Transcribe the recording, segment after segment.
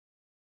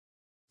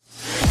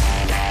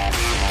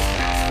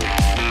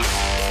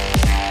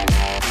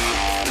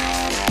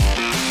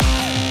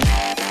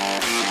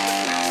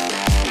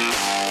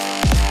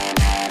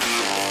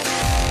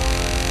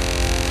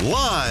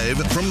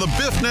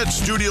Sportsnet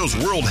Studios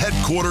World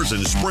Headquarters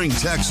in Spring,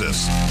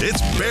 Texas, it's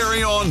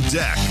Barry on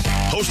Deck,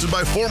 hosted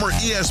by former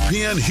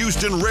ESPN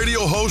Houston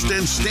radio host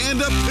and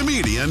stand-up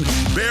comedian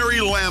Barry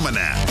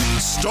Laminack,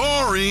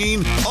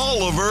 starring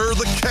Oliver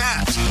the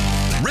Cat.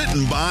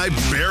 Written by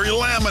Barry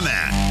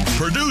Laminack,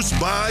 produced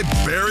by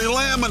Barry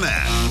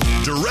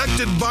Laminack,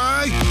 directed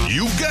by,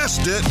 you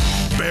guessed it,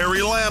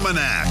 Barry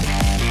Laminack.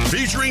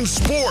 Featuring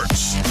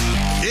sports,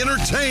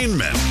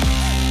 entertainment,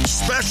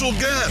 special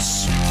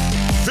guests,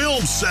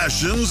 film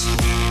sessions,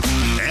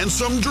 and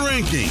some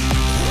drinking.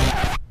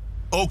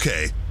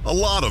 Okay, a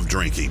lot of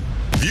drinking.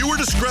 Viewer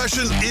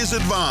discretion is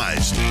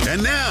advised.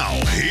 And now,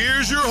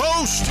 here's your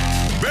host,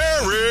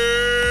 Barry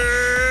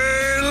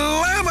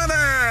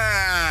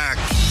Laminack.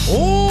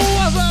 Oh,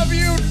 what's up,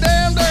 you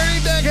damn dirty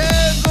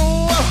deckheads?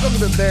 Welcome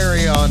to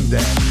Barry on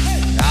Deck.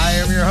 I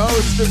am your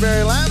host,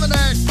 Barry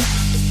Laminack.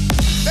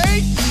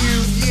 Thank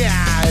you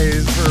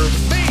guys for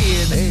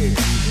being here.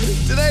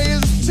 Today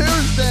is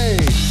Tuesday,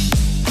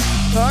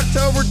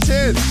 October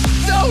 10th.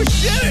 No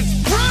shit,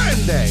 it's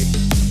Prime Day,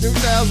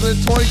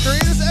 2023.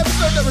 This is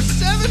episode number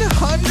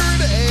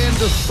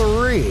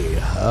 703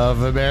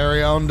 of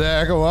Barry on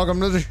Deck.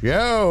 Welcome to the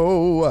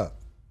show.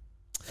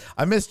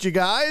 I missed you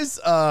guys.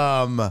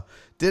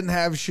 Didn't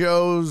have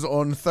shows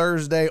on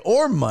Thursday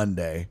or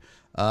Monday.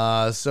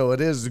 So it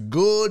is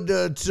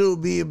good to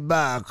be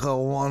back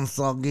once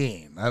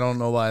again. I don't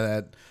know why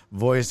that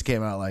voice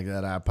came out like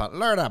that. I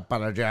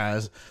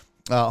apologize.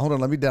 Hold on,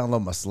 let me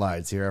download my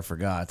slides here. I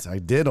forgot. I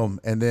did them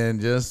and then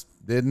just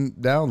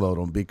didn't download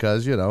them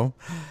because, you know,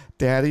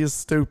 daddy is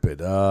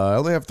stupid. I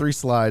only have 3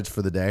 slides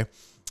for the day.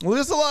 Well,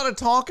 there's a lot of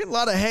talking, a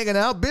lot of hanging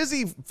out.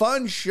 Busy,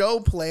 fun show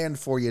planned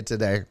for you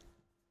today.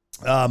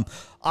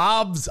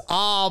 OBS,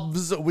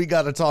 we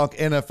got to talk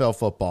NFL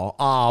football.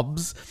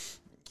 OBS.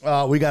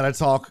 We got to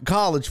talk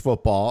college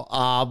football.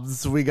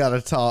 OBS, we got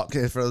to talk, for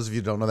those of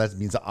you who don't know, that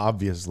means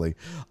obviously.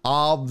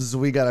 OBS,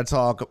 we got to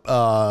talk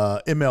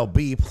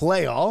MLB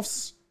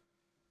playoffs.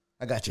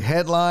 I got your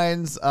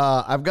headlines.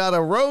 I've got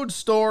a road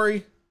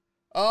story.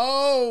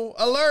 Oh,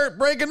 alert,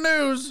 breaking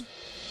news.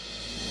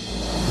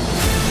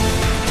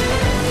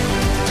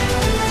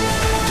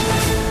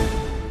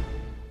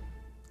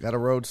 Got a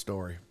road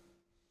story.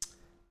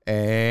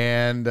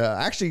 And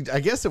actually,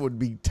 I guess it would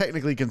be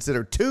technically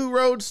considered 2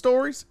 road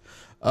stories.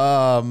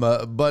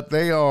 But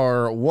they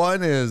are,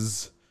 one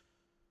is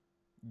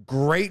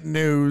great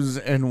news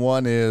and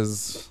one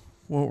is,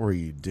 what were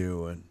you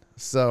doing?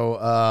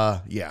 So,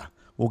 yeah,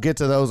 we'll get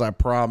to those, I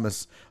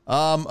promise.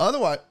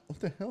 Otherwise, what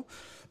the hell?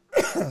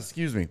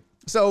 Excuse me.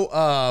 So,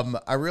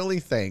 I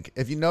really think,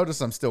 if you notice,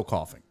 I'm still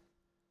coughing.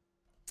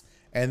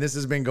 And this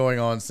has been going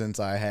on since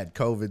I had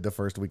COVID the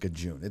first week of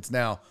June. It's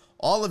now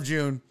all of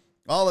June,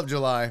 all of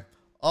July,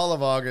 all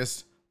of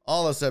August,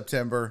 all of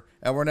September,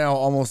 and we're now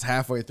almost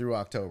halfway through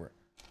October.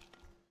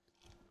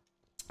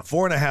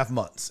 4.5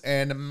 months.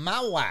 And my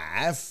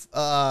wife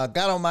got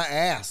on my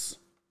ass.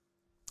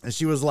 And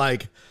she was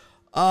like,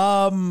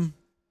 you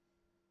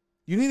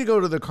need to go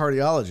to the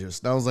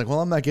cardiologist. And I was like, well,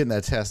 I'm not getting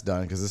that test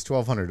done because it's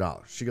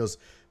 $1,200. She goes,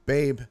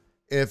 babe,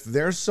 if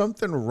there's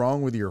something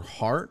wrong with your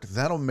heart,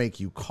 that'll make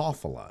you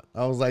cough a lot.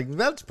 I was like,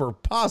 that's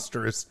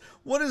preposterous.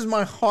 What does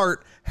my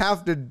heart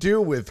have to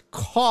do with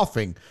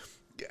coughing?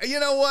 You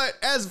know what?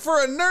 As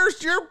for a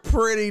nurse, you're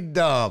pretty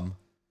dumb.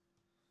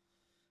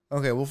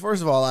 Okay, well,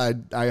 first of all, I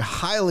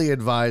highly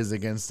advise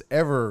against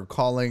ever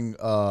calling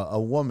a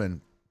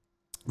woman,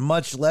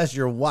 much less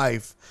your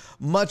wife,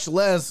 much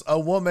less a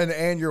woman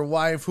and your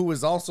wife who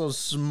is also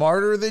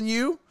smarter than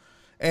you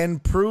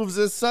and proves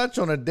as such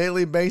on a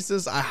daily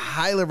basis. I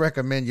highly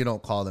recommend you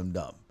don't call them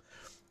dumb.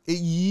 It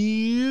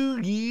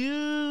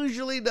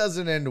usually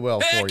doesn't end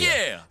well for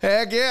you.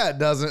 Heck yeah, it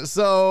doesn't.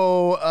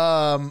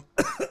 So,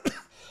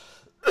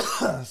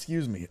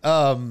 excuse me.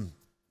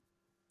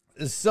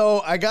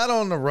 So I got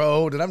on the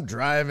road and I'm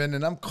driving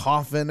and I'm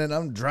coughing and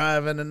I'm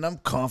driving and I'm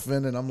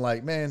coughing and I'm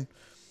like, man,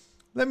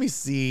 let me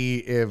see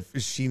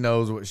if she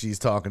knows what she's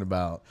talking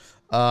about.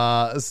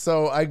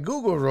 So I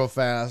Googled real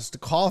fast,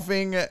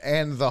 coughing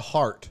and the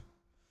heart.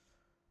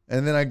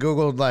 And then I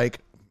Googled like,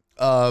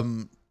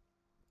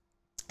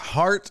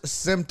 heart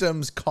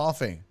symptoms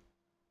coughing.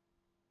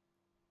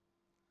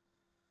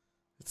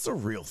 It's a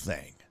real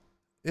thing.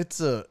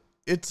 It's a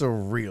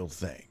real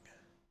thing.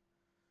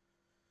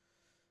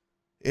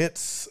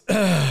 It's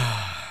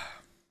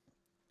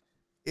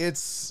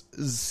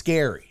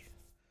scary.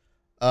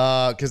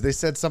 Because they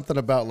said something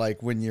about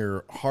like when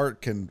your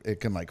heart can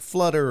like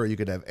flutter, or you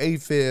could have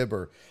AFib,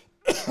 or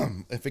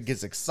if it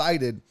gets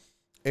excited,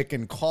 it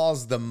can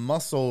cause the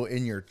muscle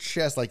in your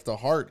chest, like the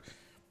heart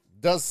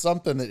does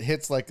something that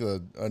hits like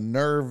a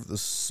nerve, the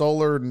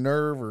solar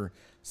nerve or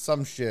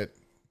some shit,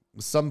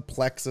 some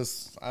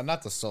plexus,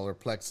 not the solar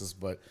plexus,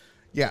 but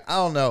yeah, I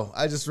don't know.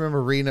 I just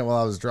remember reading it while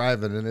I was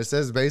driving, and it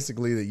says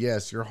basically that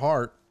yes, your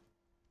heart,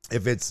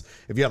 if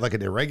you have like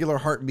an irregular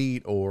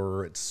heartbeat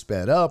or it's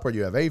sped up or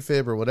you have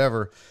AFib or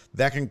whatever,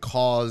 that can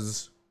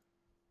cause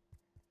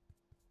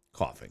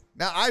coughing.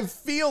 Now, I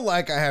feel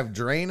like I have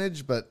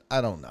drainage, but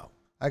I don't know.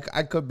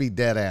 I could be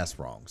dead ass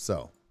wrong.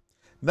 So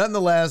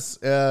Nonetheless,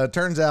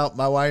 turns out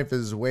my wife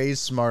is way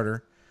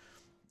smarter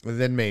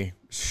than me.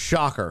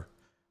 Shocker.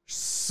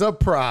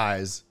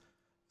 Surprise.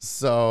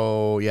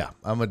 So, yeah,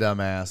 I'm a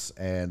dumbass,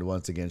 and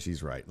once again,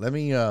 she's right. Let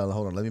me,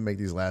 hold on, let me make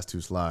these last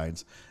two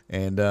slides,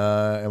 and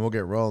we'll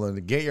get rolling.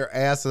 Get your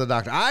ass to the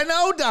doctor. I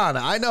know, Donna,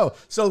 I know.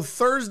 So,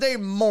 Thursday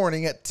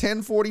morning at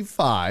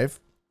 10:45,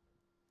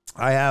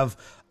 I have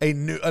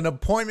an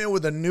appointment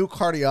with a new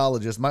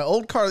cardiologist. My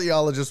old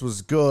cardiologist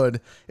was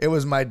good. It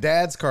was my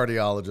dad's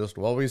cardiologist.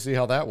 Well, we see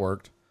how that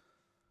worked.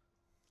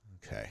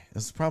 Okay,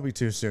 it's probably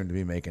too soon to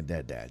be making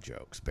dead dad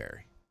jokes,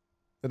 Barry.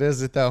 But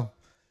is it, though?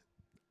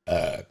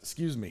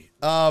 Excuse me.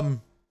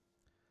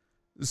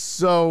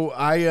 So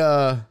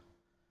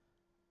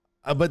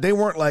but they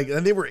weren't like,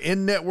 and they were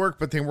in network,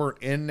 but they weren't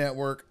in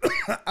network.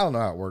 I don't know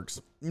how it works.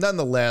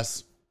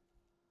 Nonetheless,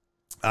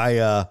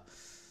 I've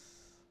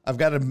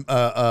got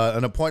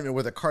an appointment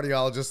with a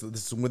cardiologist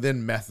that's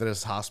within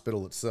Methodist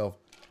Hospital itself,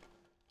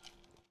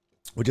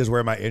 which is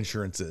where my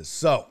insurance is.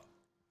 So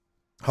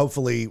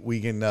hopefully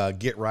we can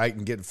get right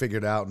and get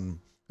figured out. And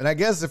I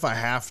guess if I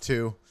have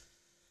to,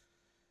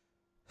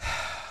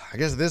 I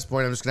guess at this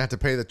point, I'm just going to have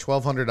to pay the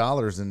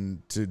 $1,200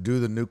 and to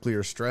do the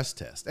nuclear stress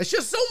test. It's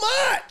just so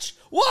much.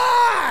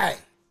 Why?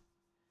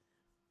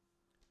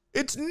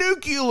 It's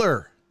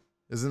nuclear.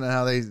 Isn't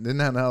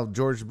that how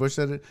George Bush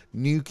said it?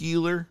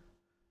 Nuclear.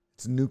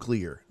 It's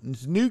nuclear.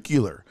 It's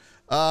nuclear.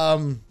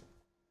 Stephen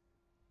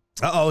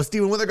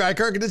Witherguy,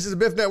 Kirk, and this is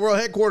BiffNet World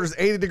Headquarters.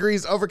 80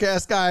 degrees,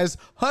 overcast skies,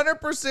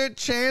 100%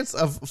 chance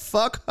of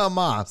fuck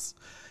Hamas.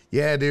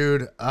 Yeah,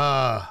 dude.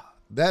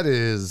 That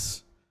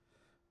is...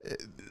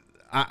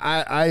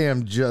 I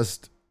am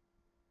just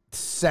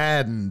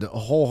saddened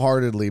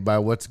wholeheartedly by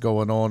what's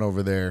going on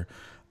over there.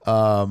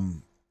 I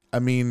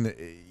mean,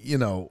 you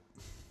know,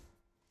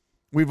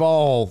 we've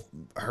all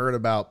heard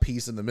about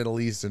peace in the Middle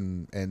East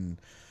and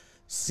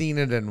seen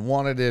it and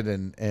wanted it.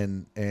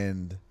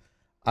 And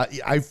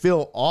I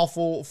feel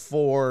awful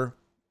for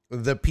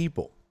the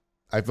people.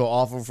 I feel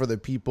awful for the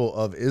people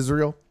of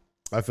Israel.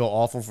 I feel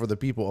awful for the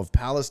people of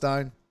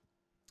Palestine,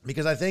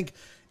 because I think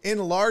in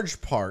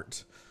large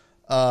part,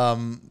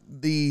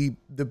 the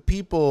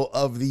people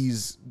of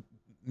these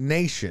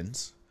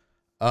nations,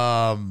 they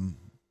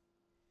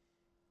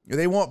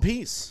want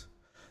peace.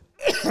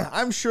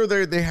 I'm sure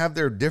they have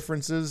their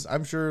differences.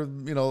 I'm sure,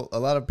 you know, a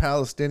lot of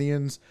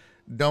Palestinians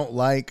don't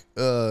like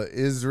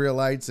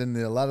Israelites, and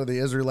a lot of the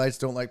Israelites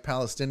don't like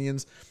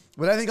Palestinians.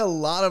 But I think a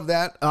lot of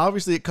that,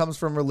 obviously it comes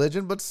from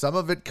religion, but some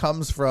of it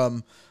comes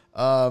from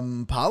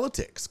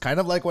politics, kind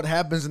of like what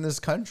happens in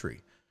this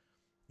country.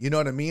 You know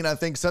what I mean? I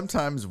think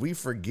sometimes we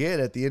forget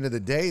at the end of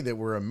the day that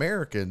we're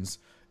Americans.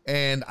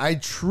 And I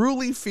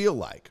truly feel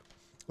like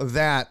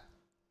that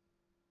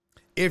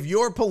if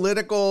your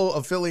political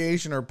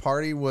affiliation or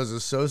party was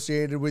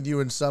associated with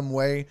you in some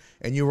way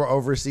and you were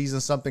overseas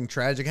and something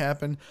tragic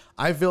happened,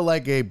 I feel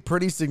like a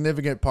pretty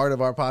significant part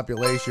of our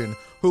population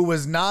who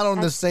was not on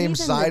the same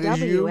side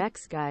as you.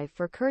 WX guy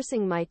for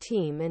cursing my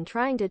team and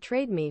trying to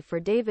trade me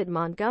for David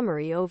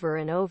Montgomery over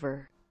and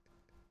over.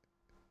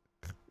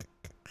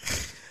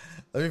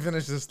 Let me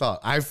finish this thought.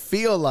 I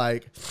feel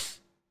like,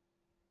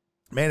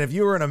 man, if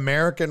you were an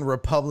American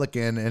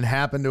Republican and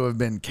happened to have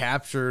been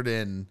captured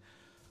in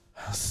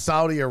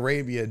Saudi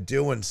Arabia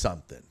doing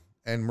something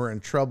and we're in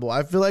trouble,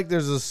 I feel like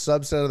there's a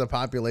subset of the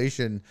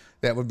population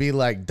that would be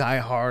like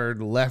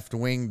diehard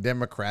left-wing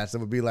Democrats that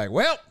would be like,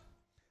 well,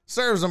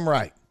 serves them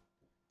right.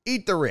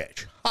 Eat the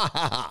rich. Ha,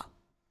 ha, ha.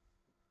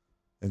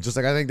 And just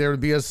like I think there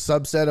would be a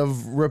subset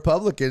of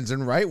Republicans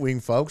and right-wing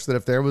folks that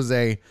if there was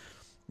a,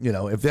 you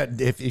know,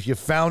 if you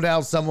found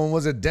out someone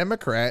was a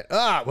Democrat,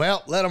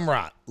 well, let them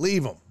rot.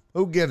 Leave them.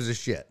 Who gives a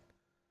shit?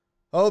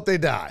 Hope they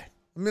die.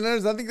 I mean, I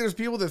think there's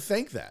people that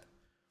think that.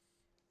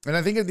 And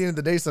I think at the end of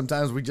the day,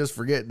 sometimes we just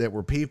forget that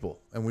we're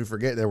people and we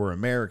forget that we're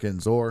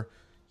Americans, or,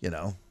 you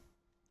know,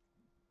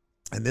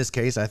 in this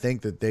case, I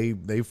think that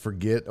they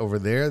forget over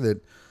there that,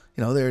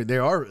 you know, they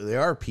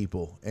are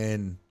people.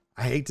 And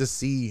I hate to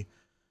see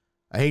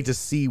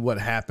what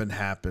happened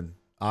happen,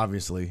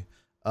 obviously.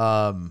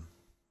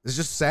 It's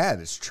just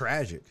sad. It's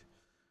tragic.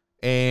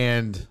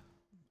 And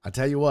I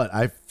tell you what,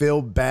 I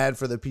feel bad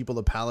for the people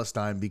of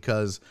Palestine,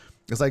 because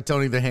it's like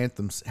Tony the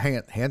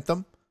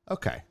Hantham.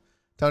 Okay.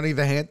 Tony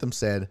the Hantham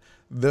said,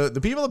 the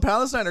people of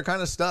Palestine are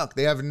kind of stuck.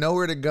 They have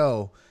nowhere to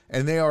go,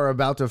 and they are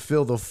about to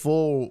feel the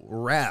full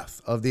wrath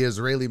of the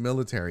Israeli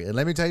military. And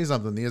let me tell you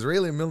something. The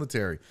Israeli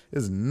military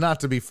is not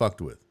to be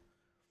fucked with.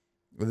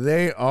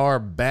 They are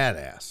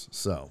badass.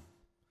 So,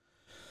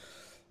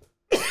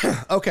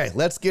 okay,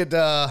 let's get,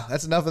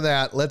 that's enough of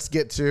that. Let's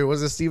get to,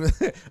 was it Steven?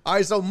 All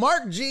right, so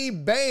Mark G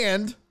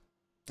timed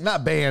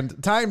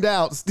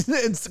out.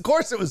 Of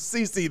course it was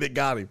CC that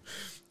got him.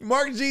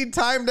 Mark G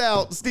timed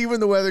out Steven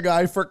the Weather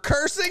Guy for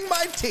cursing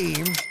my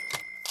team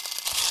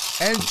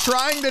and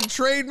trying to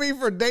trade me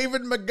for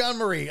David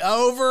Montgomery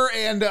over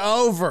and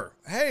over.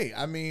 Hey,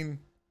 I mean,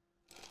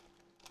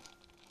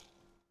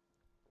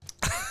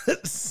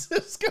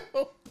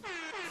 Cisco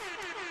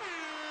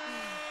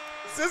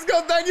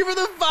Cisco, thank you for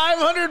the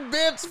 500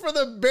 bits for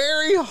the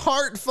Barry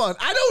Heart Fund.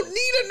 I don't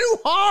need a new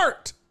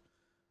heart.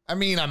 I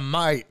mean, I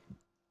might.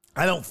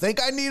 I don't think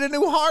I need a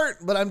new heart,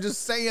 but I'm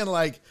just saying,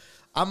 like,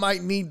 I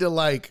might need to,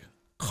 like,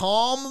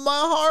 calm my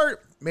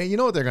heart. Man, you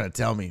know what they're going to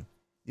tell me?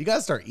 You got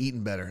to start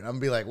eating better. And I'm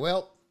going to be like,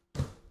 well,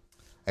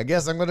 I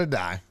guess I'm going to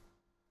die.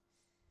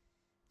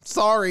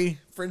 Sorry,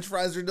 French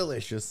fries are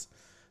delicious.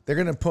 They're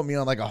going to put me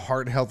on, like, a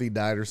heart-healthy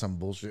diet or some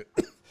bullshit.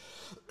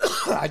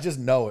 I just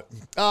know it.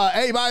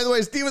 Hey, by the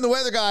way, Steven the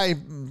Weather Guy,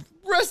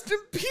 rest in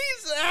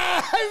peace.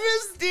 I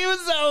miss Steven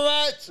so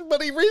much,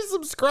 but he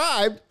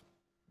resubscribed.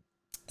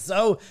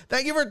 So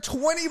thank you for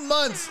 20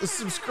 months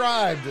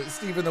subscribed,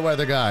 Steven the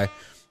Weather Guy.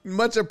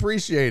 Much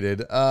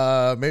appreciated.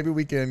 Maybe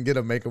we can get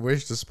a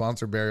Make-A-Wish to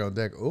sponsor Barry on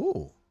Deck.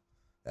 Ooh,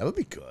 that would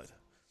be good.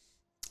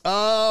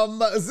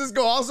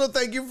 Cisco, also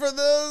thank you for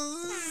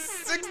the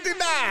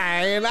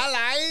 69.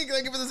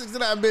 Thank you for the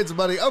 69 bits,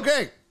 buddy.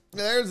 Okay,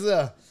 there's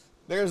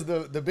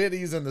the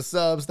biddies and the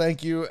subs.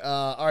 Thank you.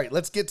 All right,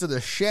 let's get to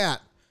the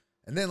chat,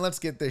 and then let's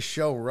get this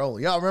show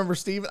rolling. Y'all remember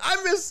Steven?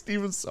 I miss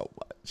Steven so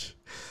much.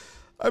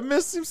 I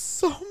miss him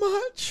so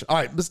much. All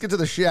right, let's get to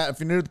the chat. If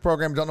you're new to the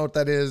program, don't know what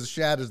that is,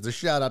 chat is the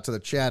shout out to the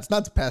chat. It's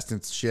not the past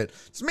tense shit.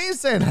 It's me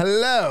saying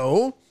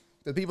hello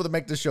to the people that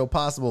make this show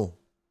possible.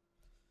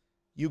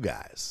 You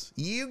guys.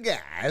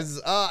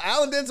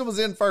 Alan Denson was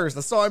in first. I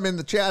saw him in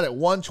the chat at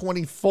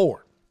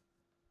 124.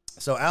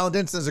 So Alan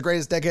Denson is the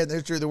greatest decade in the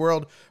history of the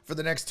world for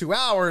the next 2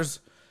 hours.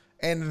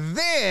 And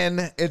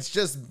then it's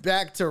just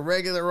back to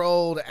regular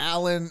old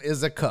Alan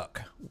is a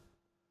cuck.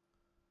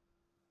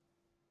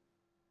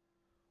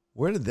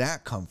 Where did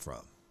that come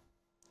from?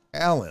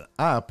 Alan,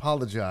 I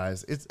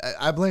apologize.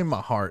 I blame my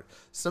heart.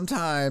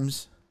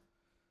 Sometimes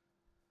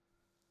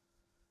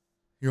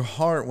your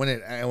heart, when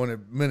it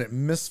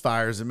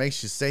misfires, it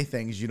makes you say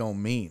things you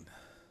don't mean.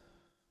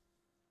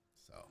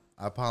 So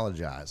I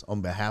apologize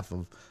on behalf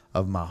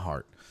of my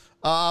heart.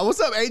 What's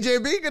up,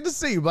 AJB? Good to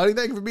see you, buddy.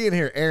 Thank you for being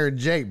here. Aaron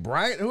J.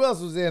 Bryant. Who else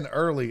was in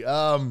early?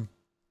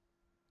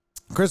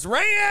 Chris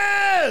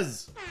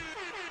Reyes.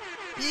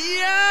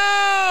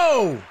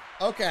 Yo.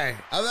 Okay,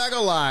 I'm not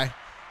gonna lie.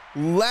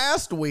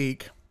 Last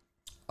week,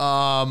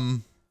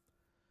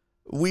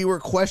 we were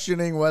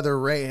questioning whether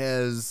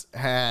Reyes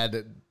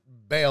had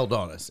bailed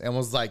on us and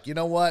was like, you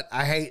know what?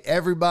 I hate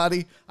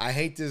everybody. I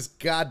hate this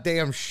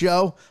goddamn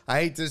show. I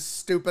hate this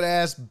stupid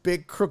ass,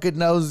 big crooked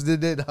nosed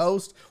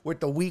host with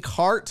the weak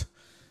heart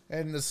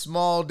and the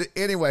small.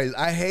 Anyways,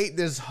 I hate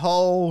this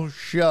whole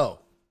show.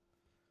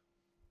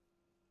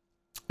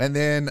 And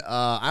then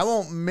I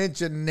won't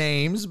mention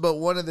names, but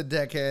one of the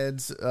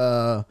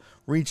deckheads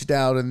reached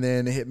out and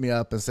then hit me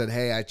up and said,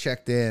 hey, I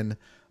checked in.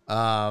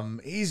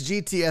 He's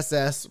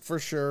GTSS for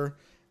sure.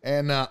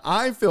 And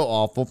I feel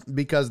awful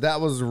because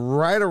that was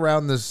right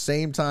around the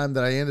same time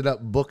that I ended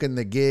up booking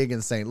the gig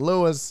in St.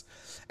 Louis.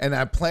 And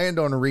I planned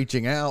on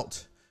reaching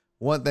out.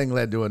 One thing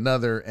led to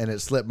another and it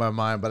slipped my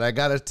mind. But I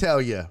got to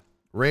tell you,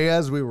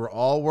 Reyes, we were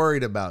all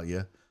worried about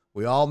you.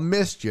 We all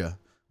missed you.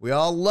 We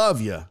all love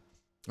you.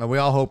 And we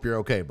all hope you're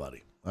okay,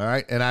 buddy. All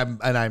right. And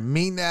I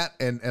mean that.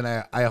 And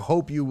I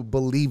hope you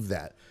believe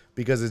that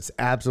because it's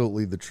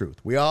absolutely the truth.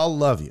 We all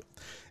love you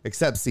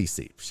except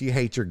CC. She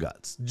hates your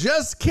guts.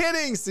 Just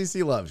kidding.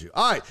 CC loves you.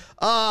 All right.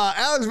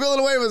 Alex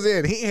Villanueva's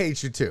in. He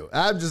hates you too.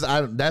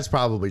 That's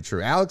probably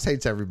true. Alex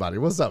hates everybody.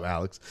 What's up,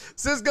 Alex?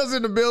 Cisco's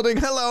in the building.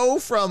 Hello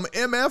from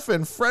MF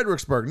in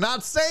Fredericksburg.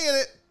 Not saying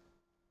it.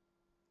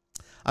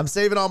 I'm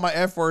saving all my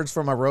F words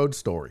for my road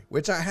story,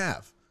 which I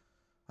have.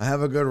 I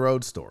have a good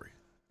road story.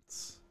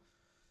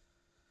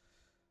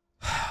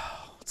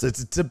 It's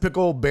a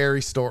typical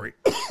Barry story.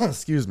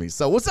 Excuse me.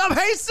 So what's up,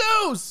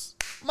 Jesus?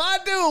 My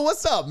dude,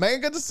 what's up, man?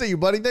 Good to see you,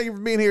 buddy. Thank you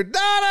for being here.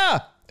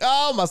 Donna!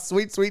 Oh, my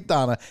sweet, sweet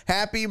Donna.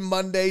 Happy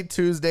Monday,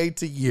 Tuesday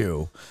to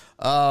you.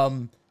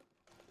 Who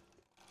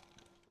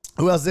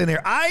else in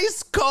here?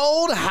 Ice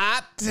cold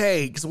hot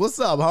takes. What's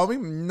up, homie?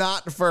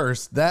 Not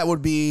first. That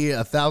would be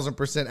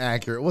 1,000%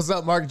 accurate. What's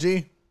up, Mark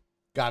G?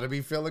 Gotta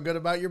be feeling good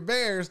about your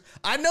Bears.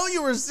 I know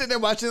you were sitting there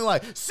watching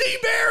like, see,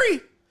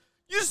 Barry?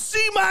 You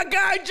see my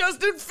guy,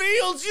 Justin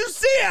Fields. You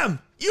see him.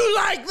 You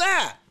like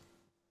that.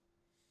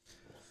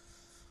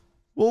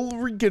 We'll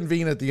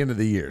reconvene at the end of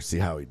the year. See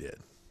how he did.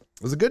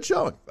 It was a good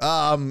showing.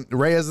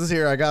 Reyes is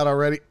here. I got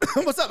already.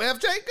 What's up,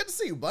 FJ? Good to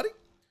see you, buddy.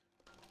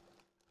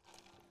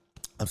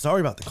 I'm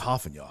sorry about the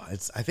coughing, y'all.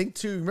 I think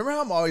too. Remember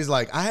how I'm always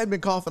like, I had been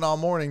coughing all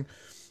morning.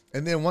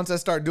 And then once I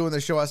start doing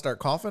the show, I start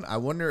coughing. I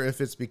wonder if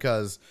it's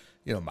because,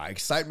 you know, my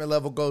excitement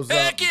level goes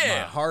up.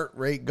 Yeah. My heart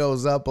rate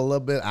goes up a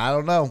little bit. I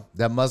don't know.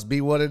 That must be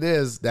what it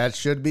is. That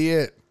should be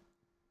it.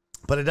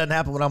 But it doesn't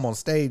happen when I'm on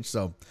stage,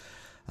 so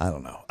I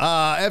don't know.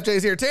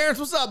 FJ's here. Terrence,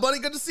 what's up, buddy?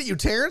 Good to see you,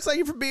 Terrence. Thank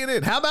you for being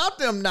in. How about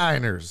them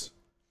Niners?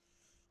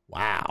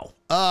 Wow.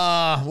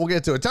 We'll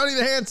get to it. Tony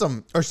the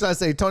Handsome, or should I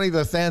say Tony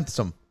the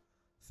Thansom?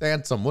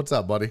 Thansom, what's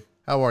up, buddy?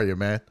 How are you,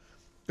 man?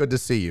 Good to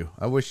see you.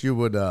 I wish you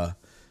would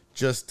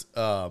just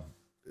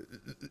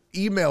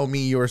email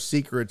me your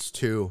secrets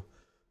to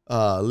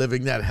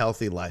living that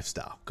healthy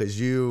lifestyle, because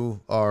you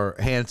are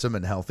handsome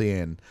and healthy,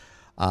 and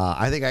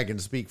I think I can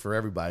speak for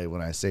everybody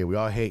when I say we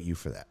all hate you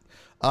for that.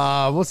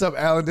 What's up,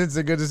 Alan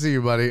Dinson? Good to see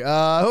you, buddy. Who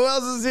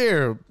else is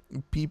here?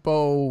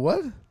 People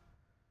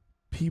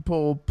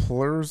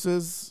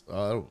Plurses?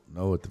 I don't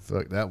know what the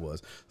fuck that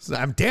was.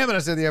 I'm damn it, I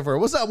said the F word.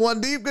 What's up,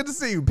 One Deep? Good to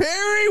see you.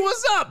 Perry,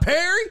 what's up,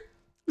 Perry?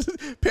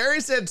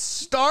 Perry said,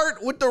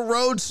 start with the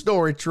road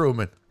story,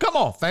 Truman. Come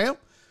on, fam.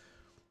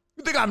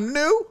 You think I'm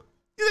new?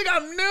 You think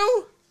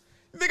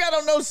I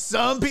don't know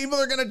some people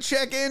are going to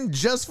check in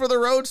just for the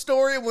road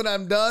story? And when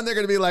I'm done, they're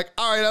going to be like,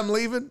 all right, I'm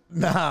leaving.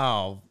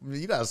 No,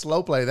 you got to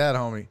slow play that,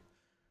 homie.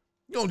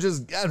 You don't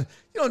just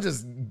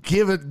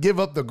give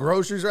up the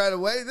groceries right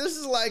away. This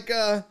is like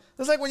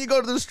when you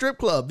go to the strip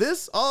club.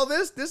 This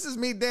is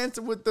me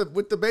dancing with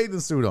the bathing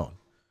suit on.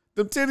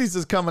 The titties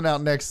is coming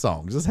out next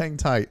song. Just hang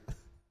tight.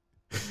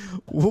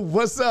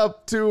 What's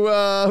up to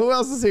who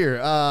else is here?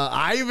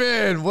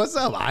 Ivan. What's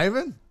up,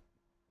 Ivan?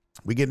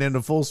 We getting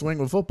into full swing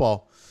with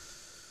football.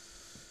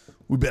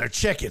 We better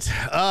check it.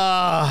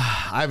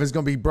 Ivan's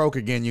gonna be broke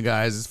again, you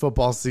guys. It's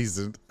football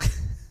season.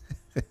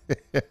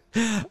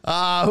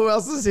 Who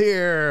else is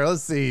here?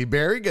 Let's see.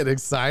 Barry, get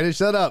excited.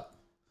 Shut up.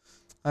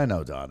 I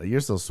know, Donna. You're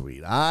so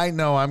sweet. I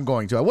know I'm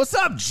going to. What's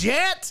up,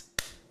 Jet?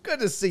 Good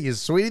to see you,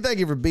 sweetie. Thank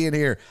you for being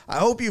here. I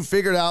hope you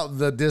figured out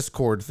the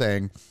Discord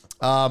thing.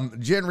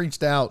 Jen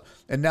reached out,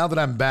 and now that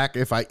I'm back,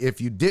 if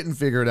you didn't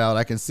figure it out,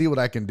 I can see what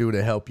I can do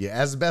to help you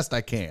as best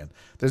I can.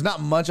 There's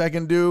not much I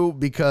can do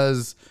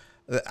because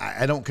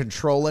I don't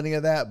control any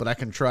of that, but I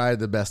can try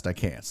the best I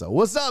can. So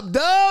what's up,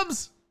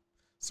 Dubs?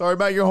 Sorry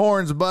about your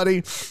horns,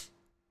 buddy.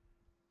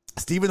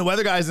 Steven, the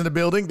weather guy's in the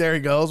building. There he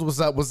goes. What's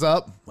up? What's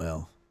up?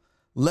 Well,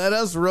 let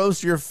us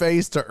roast your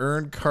face to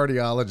earn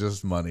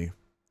cardiologist money.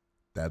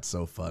 That's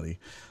so funny.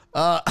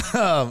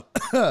 Mark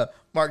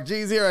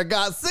G's here. I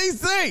got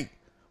CC.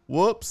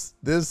 Whoops.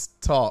 This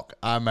talk.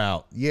 I'm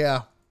out.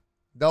 Yeah.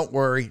 Don't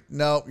worry.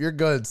 No, you're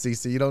good,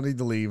 CC. You don't need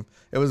to leave.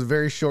 It was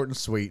very short and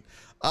sweet.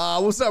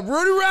 What's up,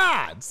 Rudy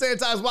Rod?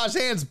 Sanitize, wash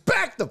hands.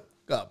 Back the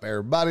up,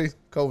 everybody.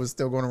 COVID's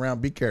still going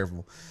around. Be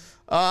careful.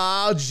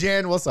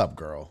 Jen, what's up,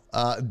 girl?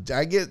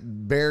 I get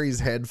Barry's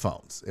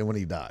headphones and when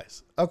he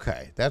dies.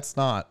 Okay, that's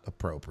not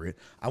appropriate.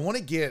 I want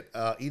to get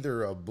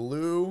either a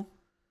blue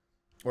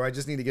or I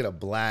just need to get a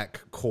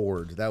black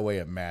cord. That way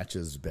it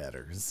matches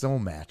better. It's so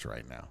match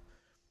right now.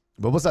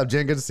 But what's up,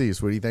 Jen? Good to see you,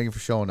 sweetie. Thank you for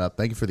showing up.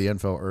 Thank you for the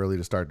info early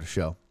to start the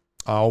show.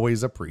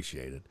 Always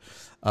appreciated.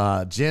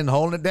 Jen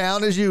holding it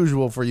down as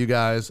usual for you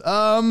guys.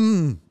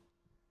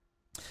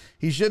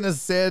 He shouldn't have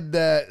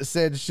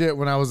said shit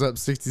when I was up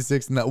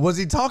 66. No, was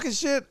he talking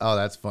shit? Oh,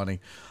 that's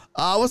funny.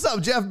 What's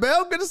up, Jeff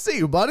Bell? Good to see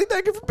you, buddy.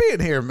 Thank you for being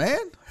here,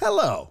 man.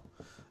 Hello.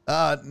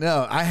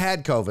 No, I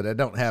had COVID. I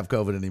don't have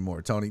COVID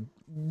anymore, Tony.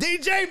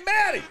 DJ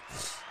Matty.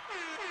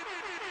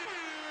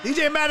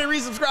 DJ Matty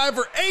resubscribed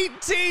for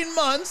 18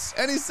 months,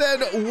 and he said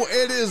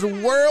it is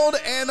World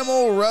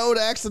Animal Road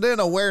Accident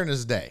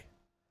Awareness Day.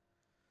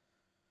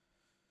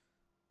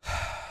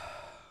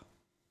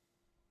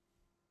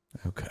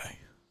 Okay.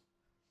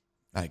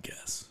 I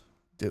guess.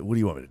 What do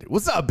you want me to do?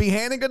 What's up, B.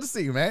 Hannon? Good to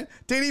see you, man.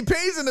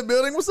 DDP's in the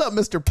building. What's up,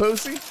 Mr.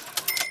 Pussy?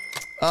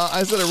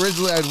 I said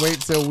originally I'd wait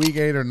till week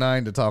 8 or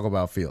 9 to talk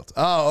about Fields.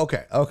 Oh,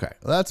 okay. Okay.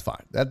 Well, that's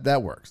fine.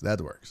 That works.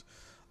 That works.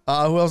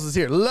 Who else is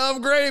here?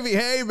 Love Gravy.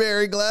 Hey,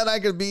 Barry. Glad I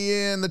could be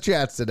in the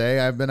chats today.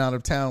 I've been out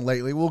of town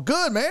lately. Well,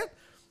 good, man.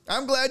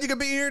 I'm glad you could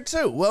be here,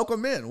 too.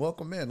 Welcome in.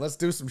 Welcome in. Let's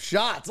do some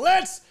shots.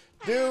 Let's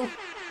do...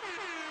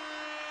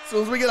 As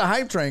soon as we get a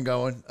hype train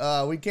going,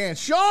 we can.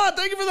 Sean,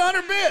 thank you for the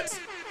 100 bits.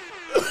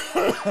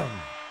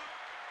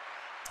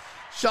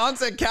 Sean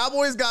said,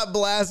 Cowboys got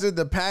blasted.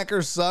 The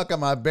Packers suck, and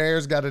my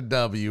Bears got a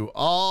W.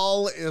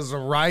 All is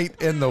right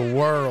in the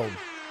world.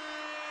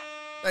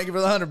 Thank you for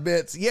the 100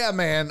 bits. Yeah,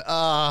 man.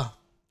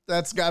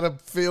 That's got to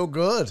feel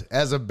good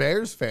as a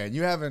Bears fan.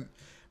 You haven't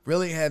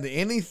really had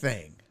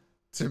anything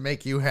to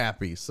make you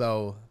happy.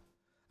 So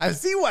I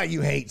see why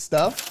you hate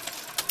stuff.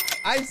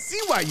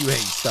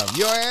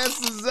 Your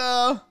ass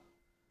is,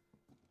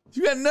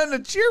 you got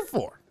nothing to cheer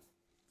for.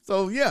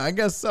 So, yeah, I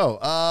guess so.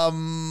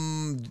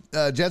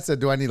 Jet said,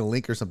 do I need a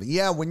link or something?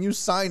 Yeah, when you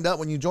signed up,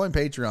 when you joined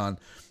Patreon,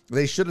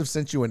 they should have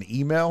sent you an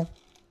email.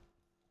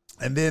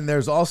 And then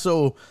there's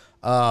also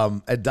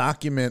a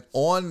document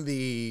on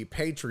the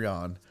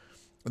Patreon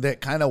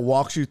that kind of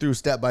walks you through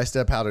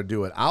step-by-step how to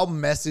do it. I'll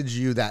message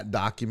you that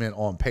document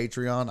on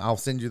Patreon. I'll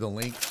send you the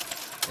link.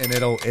 And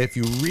if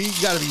you read,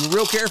 you got to be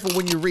real careful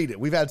when you read it.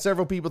 We've had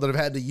several people that have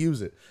had to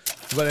use it.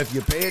 But if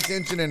you pay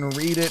attention and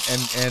read it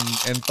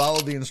and follow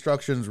the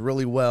instructions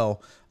really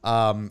well,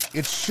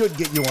 it should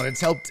get you on. It's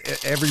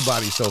helped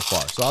everybody so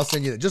far. So I'll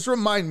send you that. Just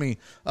remind me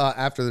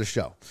after the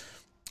show.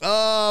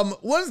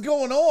 What is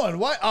going on?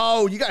 What?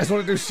 Oh, you guys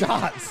want to do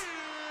shots?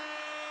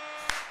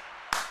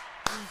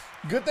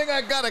 Good thing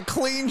I got a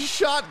clean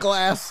shot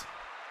glass.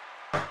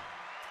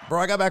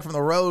 Bro, I got back from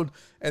the road,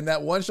 and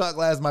that one shot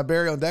glass, my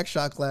Barry on Deck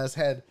shot glass,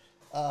 had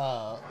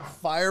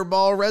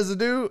fireball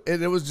residue,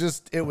 and it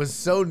was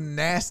so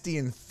nasty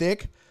and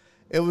thick.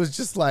 It was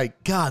just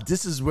like, God,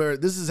 this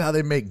is how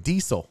they make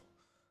diesel.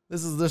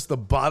 This is just the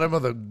bottom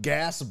of the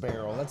gas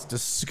barrel. That's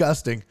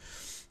disgusting.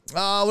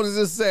 What does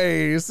this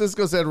say?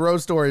 Cisco said, road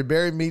story.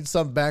 Barry meets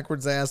some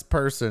backwards ass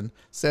person.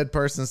 Said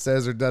person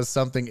says or does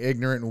something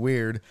ignorant and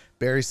weird.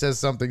 Barry says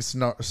something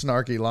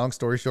snarky. Long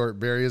story short,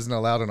 Barry isn't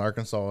allowed in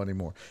Arkansas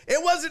anymore.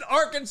 It wasn't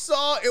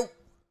Arkansas.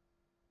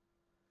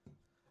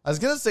 I was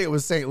going to say it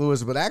was St.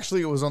 Louis, but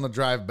actually it was on the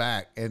drive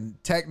back. And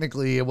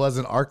technically it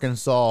wasn't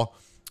Arkansas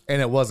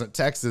and it wasn't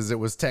Texas. It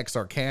was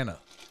Texarkana.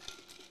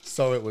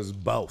 So it was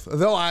both.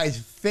 Though I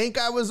think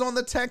I was on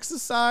the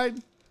Texas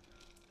side.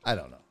 I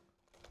don't know.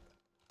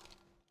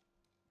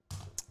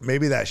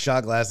 Maybe that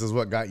shot glass is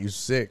what got you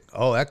sick.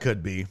 Oh, that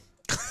could be.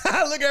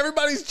 Look,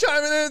 everybody's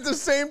chiming in at the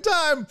same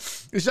time.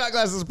 The shot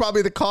glass is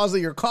probably the cause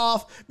of your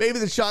cough. Maybe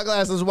the shot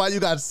glass is why you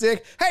got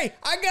sick. Hey,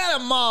 I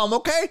got a mom,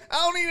 okay? I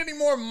don't need any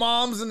more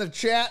moms in the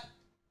chat.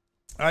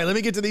 All right, let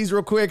me get to these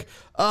real quick.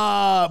 We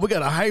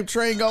got a hype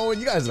train going.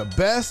 You guys are the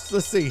best.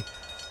 Let's see.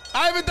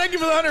 Ivan, thank you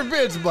for the 100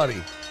 bits, buddy.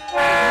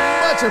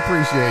 Much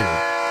appreciated.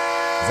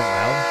 Is that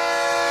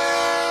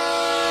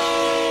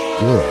loud?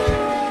 Good.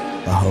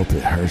 I hope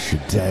it hurts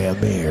your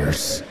damn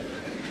ears.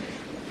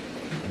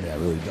 Yeah, I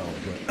really don't.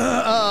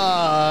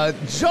 But,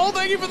 Joel,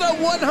 thank you for the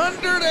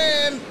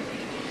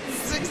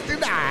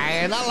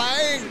 169. I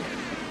like.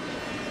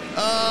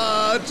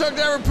 Chuck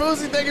Driver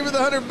Pussy, thank you for the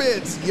 100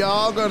 bits.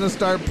 Y'all gonna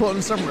start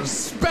putting some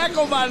respect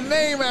on my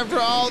name after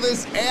all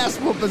this ass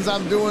whoopings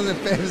I'm doing in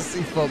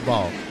fantasy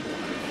football.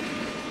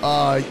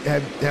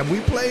 Have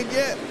we played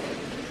yet?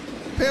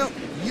 Pimp,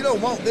 you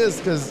don't want this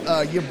because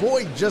your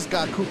boy just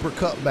got Cooper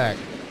Kupp back.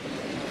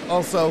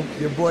 Also,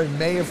 your boy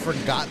may have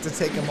forgot to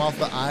take him off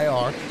the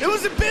IR. It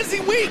was a busy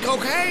week,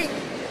 okay?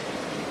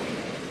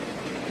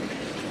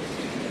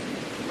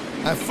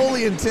 I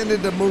fully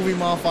intended to move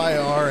him off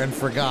IR and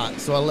forgot,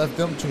 so I left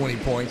them 20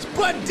 points,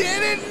 but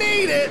didn't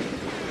need it.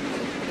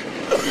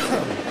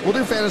 We'll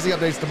do fantasy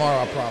updates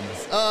tomorrow, I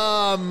promise.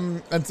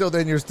 Until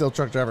then, you're still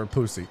Truck Driver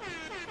Pussy.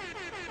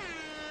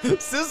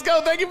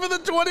 Cisco, thank you for the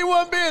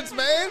 21 bits,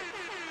 man.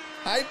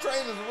 Hype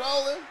train is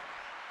rolling.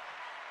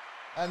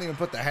 I didn't even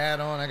put the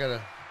hat on. I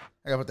gotta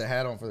put the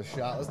hat on for the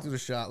shot. Let's do the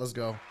shot. Let's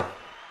go.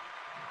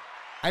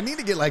 I need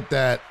to get like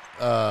that,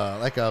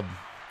 like a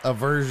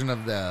version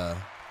of the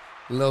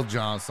Lil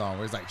Jon song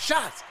where he's like,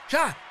 shots,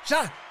 shots,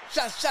 shots,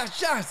 shots, shots,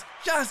 shots,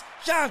 shots,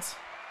 shots.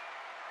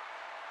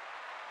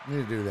 I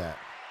need to do that.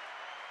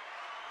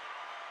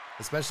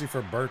 Especially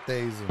for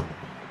birthdays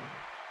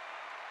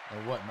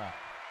and whatnot.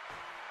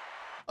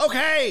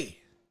 Okay.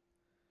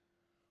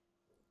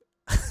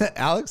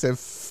 Alex said,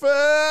 fudge.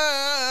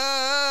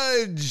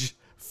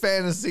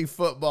 Fantasy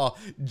football.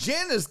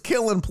 Jen is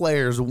killing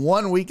players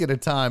 1 week at a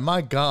time.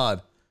 My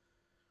God.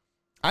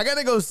 I got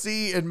to go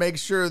see and make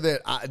sure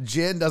that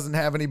Jen doesn't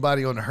have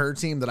anybody on her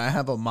team that I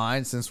have on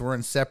mine since we're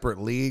in separate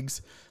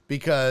leagues,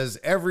 because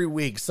every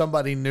week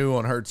somebody new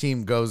on her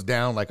team goes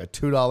down like a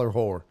 $2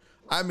 whore.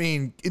 I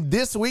mean,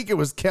 this week it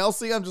was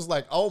Kelsey. I'm just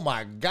like, oh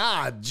my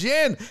God,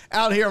 Jen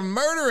out here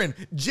murdering.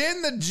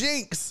 Jen the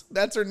Jinx.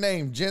 That's her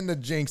name, Jen the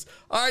Jinx.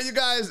 All right, you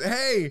guys.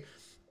 Hey,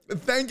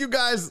 thank you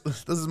guys.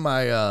 This is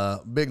my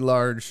big,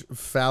 large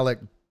phallic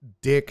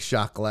dick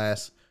shot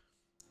glass.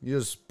 You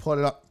just put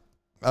it up.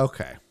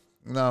 Okay.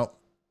 No.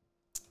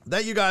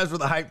 Thank you guys for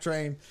the hype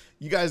train.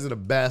 You guys are the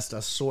best, I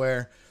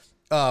swear.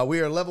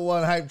 We are level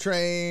 1 hype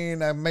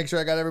train. I make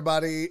sure I got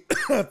everybody.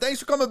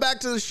 Thanks for coming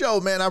back to the show,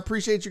 man. I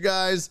appreciate you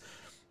guys.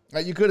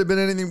 You could have been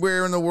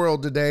anywhere in the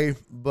world today,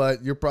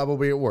 but you're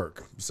probably at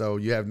work, so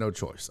you have no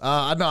choice.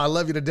 I know I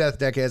love you to death,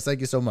 deckheads. Thank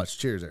you so much.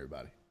 Cheers,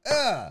 everybody.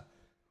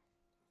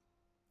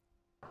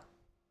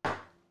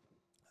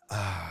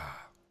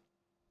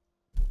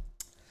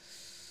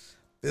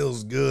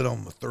 Feels good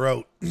on my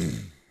throat.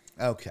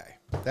 Okay,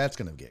 that's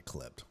gonna get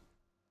clipped.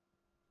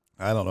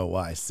 I don't know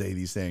why I say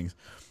these things.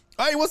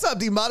 All right, what's up,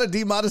 D-Mata?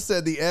 D-Mata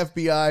said the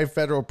FBI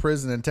federal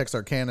prison in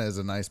Texarkana is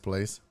a nice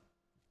place.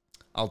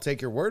 I'll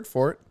take your word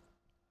for it.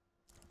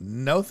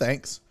 No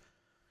thanks.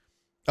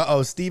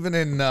 Uh-oh, Steven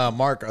and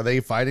Mark, are they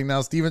fighting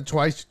now? Steven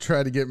twice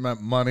tried to get my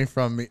money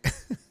from me.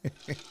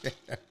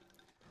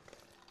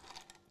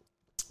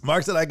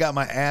 Mark said I got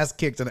my ass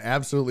kicked and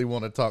absolutely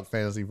want to talk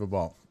fantasy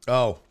football.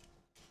 Oh,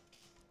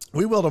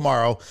 we will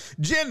tomorrow.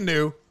 Jen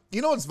knew.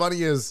 You know what's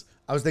funny is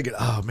I was thinking,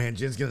 oh man,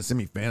 Jen's going to send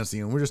me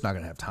fantasy and we're just not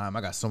going to have time.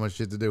 I got so much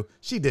shit to do.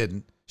 She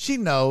didn't. She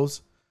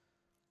knows.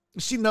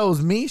 She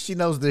knows me. She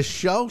knows this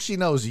show. She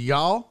knows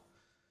y'all.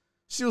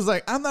 She was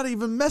like, I'm not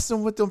even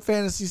messing with them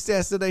fantasy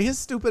stats today. His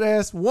stupid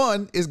ass,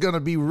 one, is going to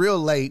be real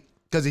late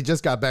because he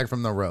just got back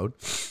from the road.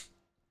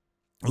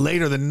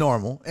 Later than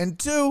normal. And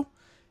two,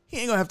 he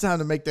ain't going to have time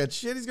to make that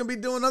shit. He's going to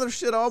be doing other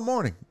shit all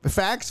morning.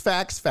 Facts,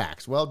 facts,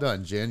 facts. Well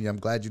done, Jen. I'm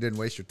glad you didn't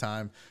waste your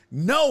time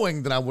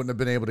knowing that I wouldn't have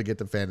been able to get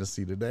to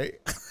fantasy today.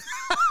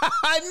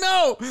 I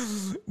know.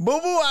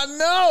 Boo-boo, I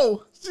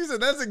know. She said,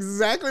 that's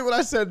exactly what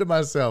I said to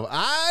myself.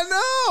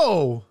 I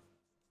know.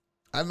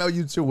 I know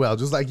you too well,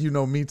 just like you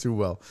know me too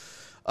well.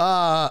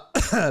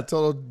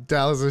 Total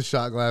Dallas'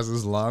 shot glass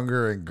is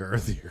longer and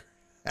girthier.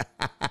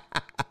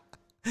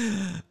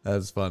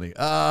 That's funny.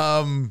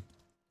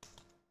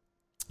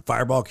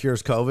 Fireball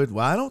cures COVID.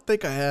 Well, I don't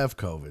think I have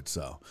COVID,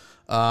 so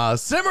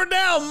simmer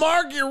down,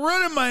 Mark. You're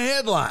ruining my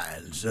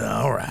headlines.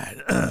 All right.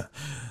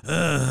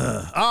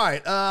 All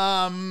right.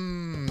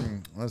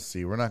 Let's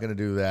see. We're not going to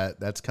do that.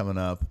 That's coming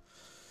up.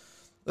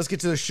 Let's get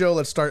to the show.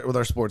 Let's start with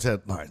our sports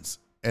headlines,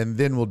 and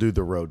then we'll do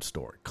the road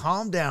story.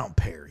 Calm down,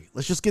 Perry.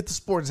 Let's just get the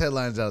sports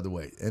headlines out of the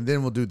way, and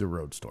then we'll do the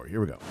road story.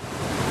 Here we go.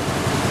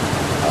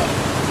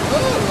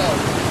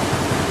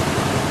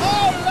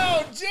 Oh,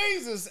 Lord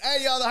Jesus.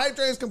 Hey, y'all, the hype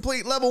train is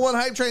complete. Level 1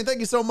 hype train.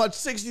 Thank you so much.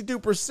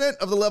 62%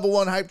 of the level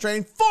 1 hype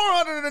train.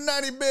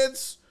 490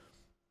 bits.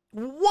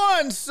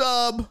 1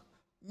 sub.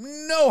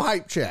 No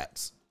hype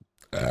chats.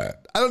 I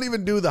don't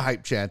even do the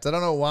hype chats. I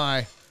don't know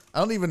why. I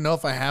don't even know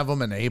if I have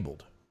them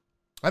enabled.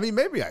 I mean,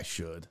 maybe I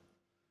should.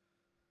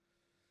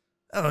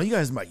 I don't know. You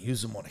guys might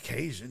use them on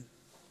occasion.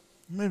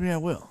 Maybe I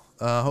will.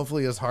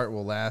 Hopefully his heart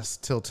will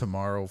last till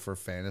tomorrow for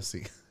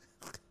fantasy.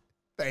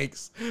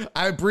 Thanks.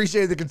 I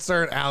appreciate the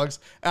concern, Alex.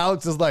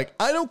 Alex is like,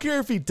 I don't care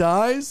if he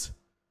dies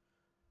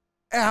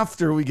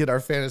after we get our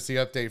fantasy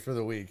update for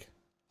the week.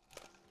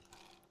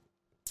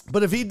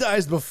 But if he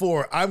dies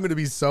before, I'm going to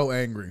be so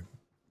angry.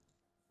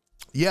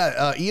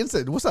 Yeah, Ian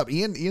said, what's up,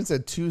 Ian? Ian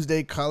said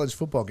Tuesday college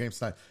football games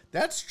tonight.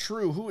 That's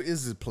true. Who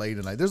is it play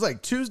tonight? There's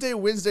like Tuesday,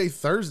 Wednesday,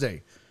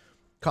 Thursday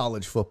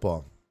college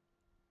football.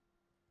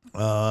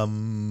 By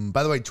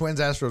the way,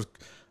 Twins Astros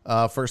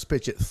first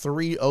pitch at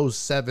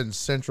 3:07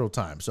 Central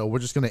Time. So we're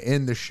just going to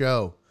end the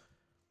show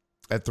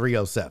at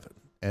 3:07,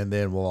 and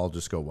then we'll all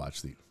just go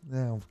watch the.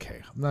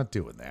 Okay, I'm not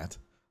doing that.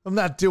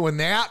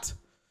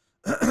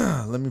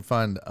 Let me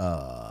find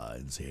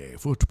NCAA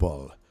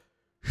football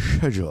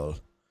schedule.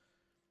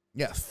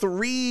 Yeah,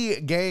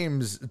 3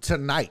 games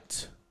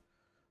tonight.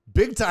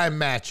 Big time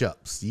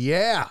matchups.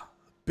 Yeah,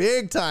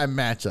 big time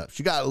matchups.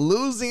 You got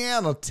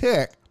Louisiana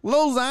Tech.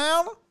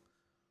 Louisiana?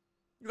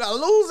 You got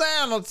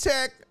Louisiana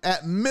Tech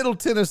at Middle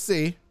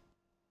Tennessee.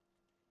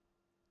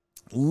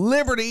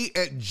 Liberty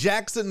at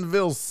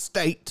Jacksonville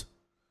State.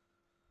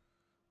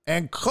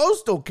 And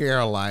Coastal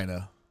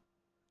Carolina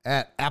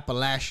at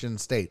Appalachian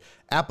State.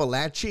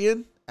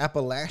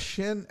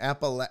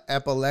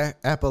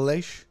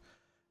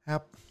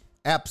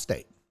 App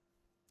State.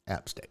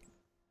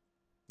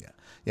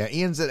 Yeah.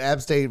 Ian's at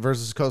App State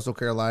versus Coastal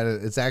Carolina.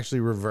 It's actually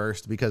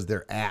reversed because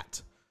they're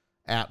at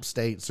App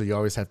State, so you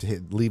always have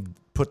to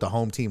put the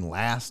home team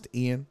last,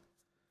 Ian.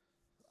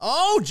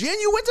 Oh, Jen,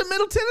 you went to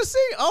Middle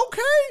Tennessee?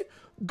 Okay.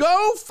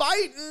 Go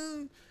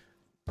fighting.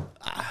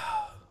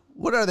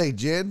 What are they,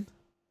 Jen?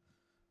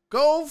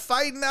 Go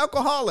fighting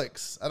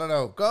alcoholics. I don't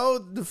know.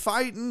 Go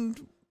fighting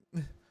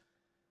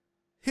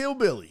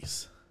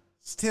hillbillies.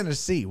 It's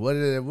Tennessee. What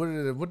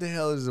the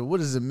hell is it? What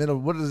is the middle?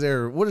 What is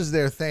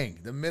their thing?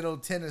 The Middle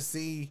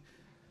Tennessee.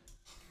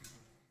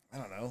 I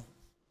don't know.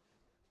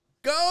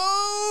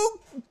 Go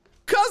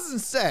cousin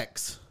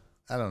sex.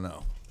 I don't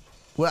know.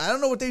 Well, I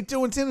don't know what they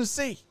do in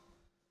Tennessee,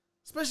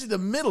 especially the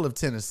middle of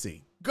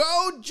Tennessee.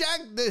 Go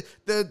Jack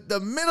the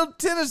Middle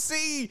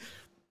Tennessee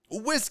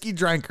whiskey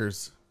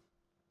drinkers.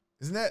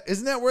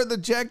 Isn't that where the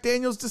Jack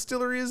Daniels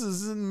distillery is?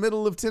 Is in the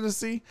middle of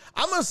Tennessee?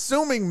 I'm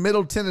assuming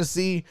Middle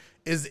Tennessee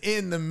is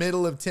in the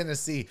middle of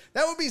Tennessee.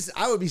 I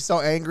would be so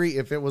angry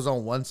if it was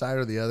on one side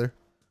or the other.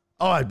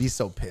 Oh, I'd be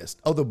so pissed.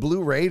 Oh, the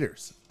Blue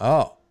Raiders.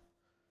 Oh.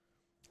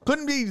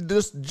 Couldn't be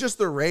just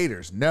the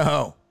Raiders.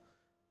 No.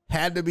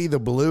 Had to be the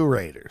Blue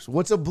Raiders.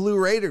 What's a Blue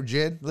Raider,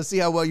 Jen? Let's see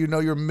how well you know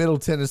your Middle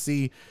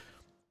Tennessee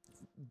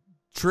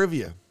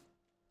trivia.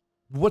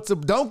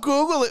 Don't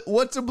Google it.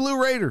 What's a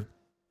Blue Raider?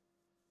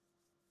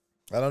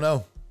 I don't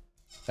know.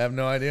 I have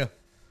no idea.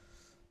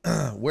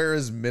 Where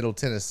is Middle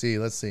Tennessee?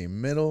 Let's see.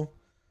 Middle.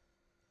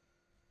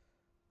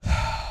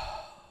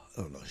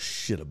 I don't know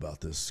shit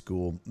about this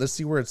school. Let's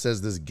see where it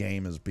says this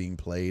game is being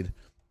played.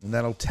 And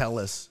that'll tell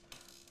us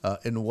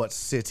in what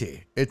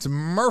city. It's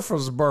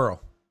Murfreesboro.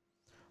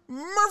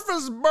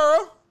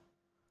 Murfreesboro.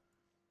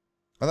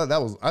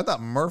 I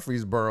thought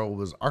Murfreesboro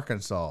was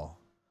Arkansas.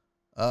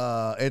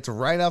 It's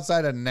right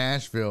outside of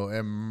Nashville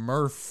and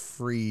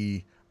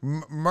Murphy.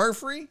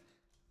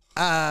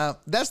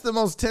 That's the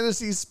most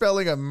Tennessee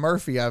spelling of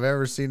Murphy I've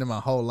ever seen in my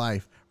whole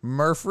life.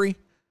 Murphy?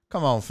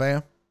 Come on,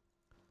 fam.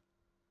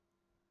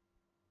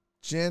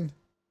 Jen,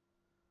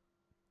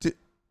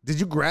 did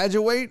you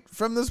graduate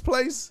from this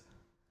place?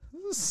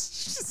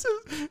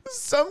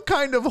 Some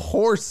kind of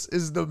horse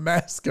is the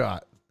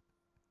mascot.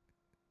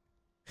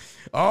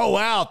 Oh,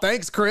 wow.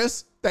 Thanks,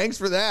 Chris. Thanks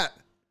for that.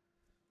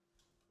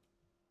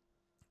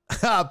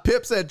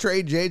 Pip said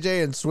trade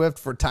JJ and Swift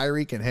for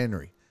Tyreek and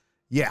Henry.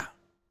 Yeah.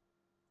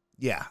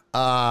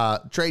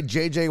 Trade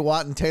JJ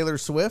Watt and Taylor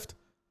Swift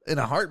in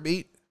a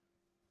heartbeat.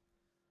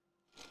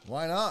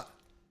 Why not?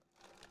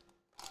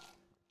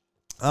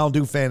 I don't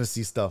do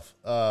fantasy stuff.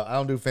 I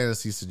don't do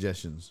fantasy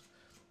suggestions.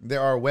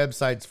 There are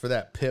websites for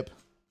that, Pip.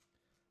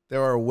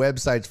 There are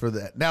websites for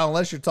that. Now,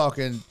 unless you're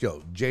talking,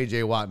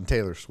 JJ Watt and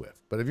Taylor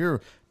Swift. But if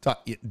you're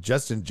talking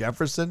Justin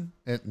Jefferson,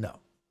 no.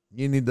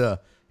 You need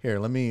to,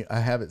 I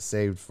have it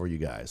saved for you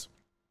guys.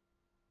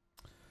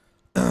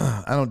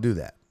 I don't do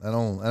that. I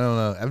don't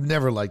know. I've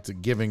never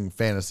liked giving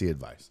fantasy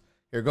advice.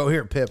 Here, go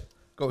here, Pip.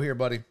 Go here,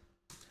 buddy.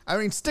 I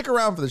mean, stick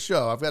around for the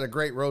show. I've got a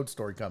great road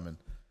story coming.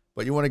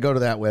 But you want to go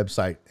to that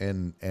website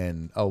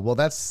and oh, well,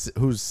 that's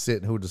who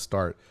to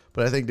start.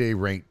 But I think they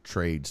rank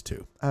trades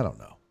too. I don't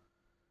know.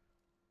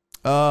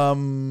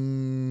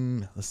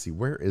 Let's see.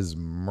 Where is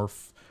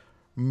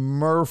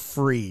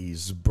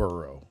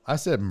Murfreesboro? I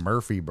said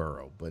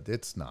Murphyboro, but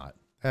it's not.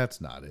 That's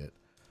not it.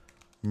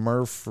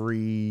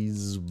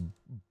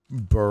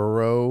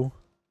 Murfreesboro.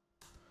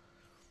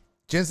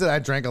 Jen said I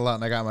drank a lot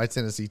and I got my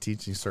Tennessee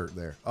teaching cert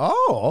there.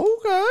 Oh,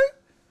 okay.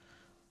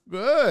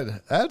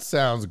 Good. That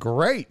sounds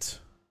great.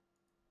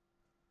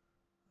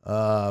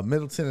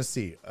 Middle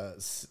Tennessee.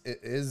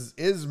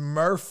 Is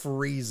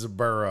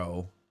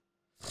Murfreesboro?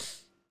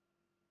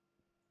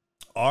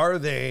 Are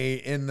they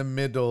in the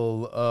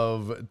middle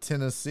of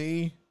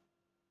Tennessee?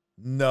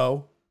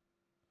 No.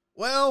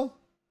 Well,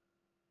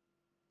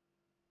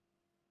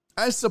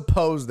 I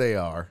suppose they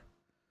are.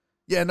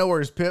 Yeah, no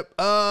worries, Pip.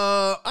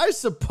 I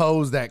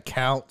suppose that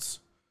counts.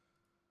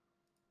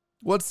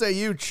 What say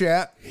you,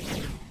 chat?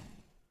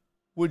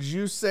 Would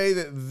you say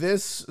that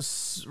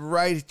this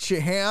right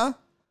here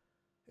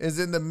is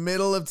in the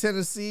middle of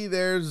Tennessee?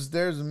 There's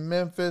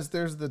Memphis.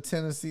 There's the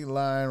Tennessee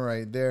line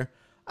right there.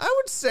 I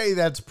would say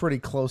that's pretty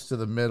close to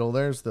the middle.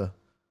 There's the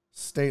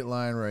state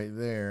line right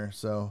there.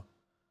 So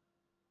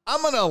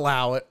I'm going to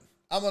allow it.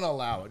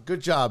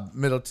 Good job,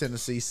 Middle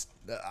Tennessee.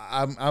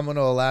 I'm going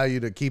to allow you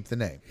to keep the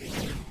name.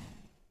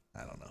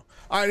 I don't know.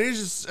 All right,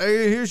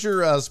 here's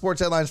your sports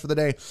headlines for the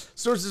day.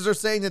 Sources are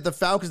saying that the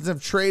Falcons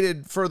have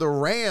traded the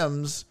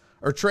Rams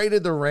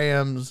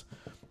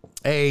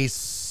a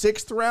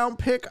 6th round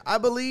pick, I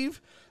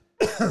believe.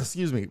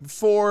 Excuse me,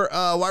 for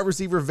wide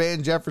receiver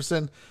Van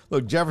Jefferson.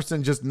 Look,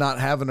 Jefferson just not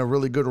having a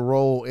really good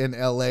role in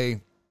LA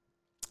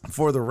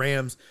for the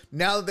Rams.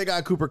 Now that they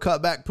got Cooper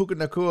Kupp back, Puka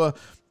Nacua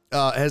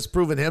has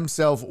proven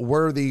himself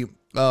worthy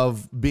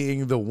of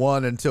being the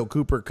one until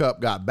Cooper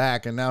Kupp got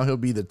back, and now he'll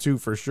be the 2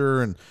 for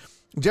sure. And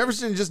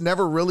Jefferson just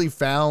never really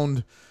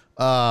found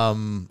a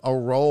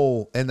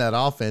role in that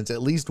offense,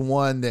 at least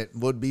one that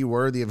would be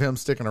worthy of him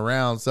sticking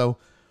around. So,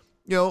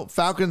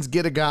 Falcons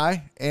get a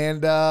guy,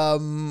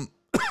 and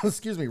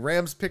excuse me,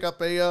 Rams pick up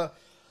a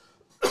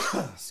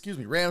a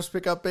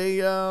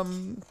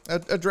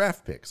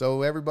draft pick.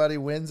 So everybody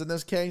wins in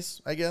this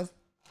case, I guess.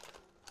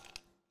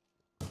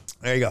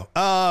 There you go.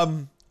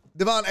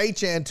 Devon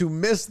Achane to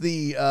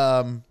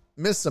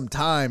miss some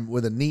time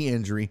with a knee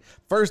injury.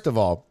 First of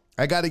all,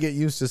 I got to get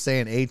used to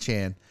saying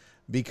Achane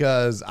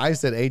because I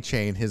said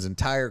Achane his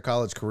entire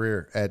college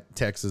career at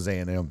Texas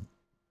A&M.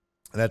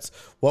 That's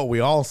what we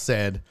all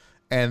said.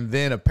 And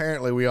then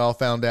apparently we all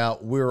found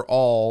out we're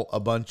all a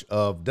bunch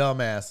of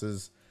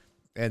dumbasses,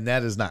 and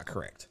that is not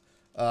correct.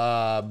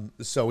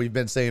 So we've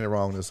been saying it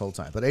wrong this whole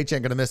time. But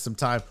Achane going to miss some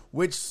time,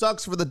 which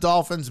sucks for the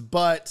Dolphins,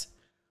 but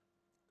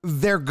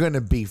they're going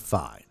to be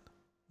fine.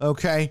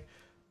 Okay?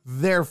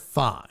 They're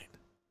fine.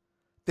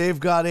 They've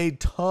got a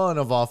ton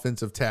of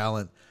offensive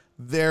talent.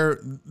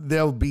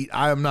 They'll be,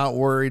 I am not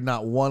worried,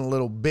 not one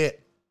little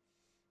bit.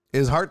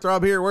 Is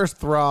Heartthrob here? Where's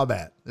Throb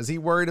at? Is he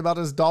worried about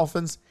his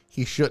Dolphins?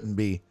 He shouldn't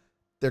be.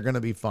 They're going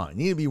to be fine.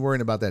 You need to be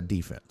worrying about that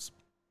defense.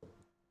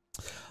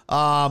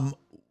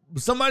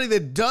 Somebody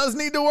that does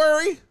need to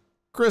worry,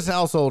 Chris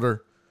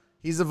Householder.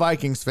 He's a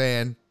Vikings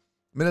fan.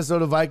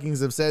 Minnesota Vikings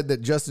have said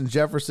that Justin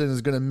Jefferson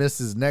is going to miss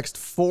his next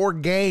 4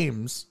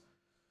 games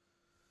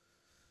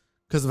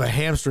because of a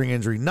hamstring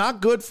injury.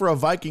 Not good for a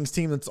Vikings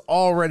team that's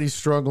already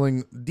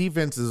struggling.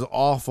 Defense is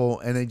awful,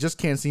 and they just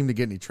can't seem to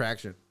get any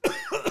traction.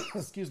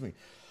 Excuse me.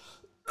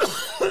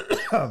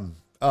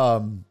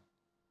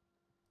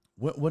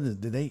 What is,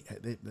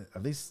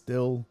 are they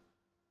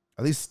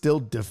still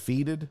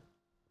defeated?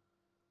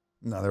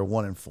 No, they're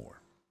 1-4.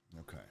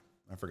 Okay.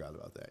 I forgot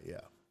about that. Yeah.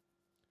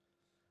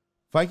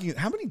 Vikings,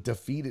 how many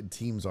defeated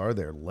teams are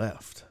there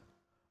left?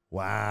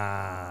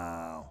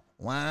 Wow.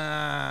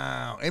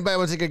 Anybody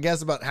want to take a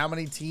guess about how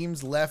many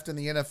teams left in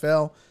the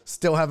NFL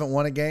still haven't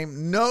won a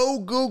game? No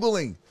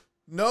Googling,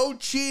 no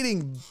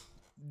cheating.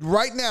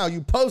 Right now,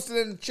 you post it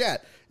in the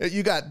chat.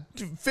 You got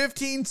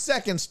 15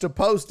 seconds to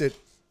post it.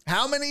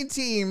 How many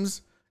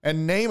teams,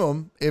 and name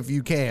them if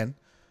you can,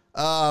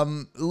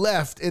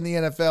 left in the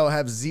NFL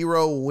have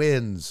 0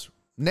 wins?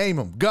 Name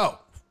them. Go.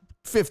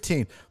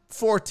 15,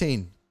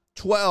 14,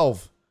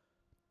 12,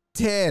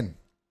 10,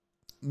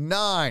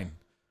 9,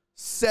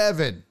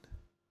 7,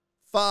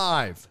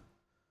 5,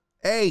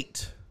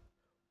 8,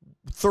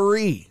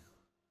 3,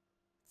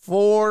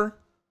 4,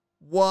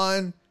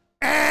 1,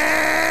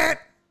 and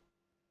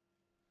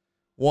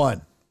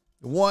 1.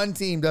 One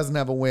team doesn't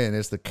have a win.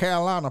 It's the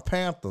Carolina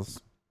Panthers.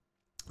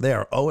 They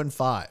are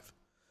 0-5.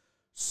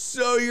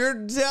 So you're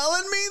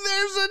telling me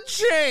there's a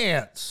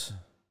chance?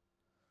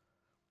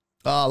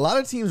 A lot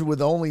of teams with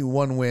only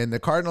 1 win. The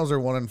Cardinals are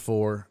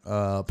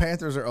 1-4.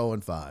 Panthers are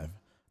 0-5.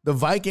 The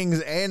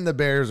Vikings and the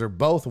Bears are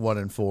both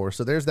 1-4.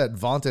 So there's that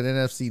vaunted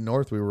NFC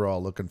North we were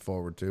all looking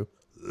forward to.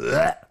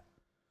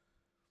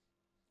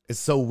 It's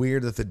so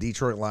weird that the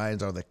Detroit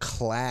Lions are the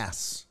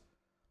class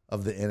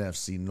of the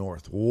NFC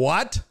North.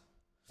 What?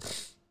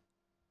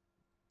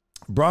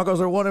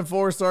 Broncos are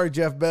 1-4. Sorry,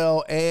 Jeff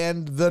Bell.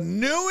 And the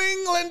New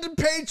England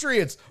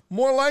Patriots,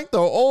 more like the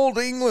old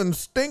England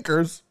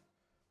stinkers,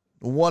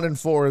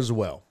 1-4 as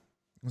well.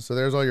 So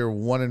there's all your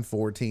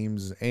 1-4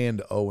 teams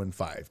and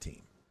 0-5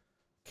 team.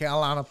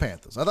 Carolina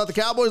Panthers. I thought the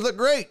Cowboys looked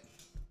great.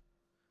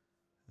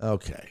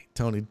 Okay,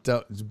 Tony,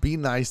 be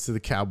nice to the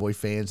Cowboy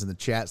fans in the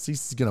chat.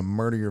 Cece's going to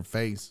murder your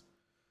face.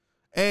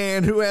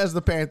 And who has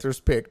the Panthers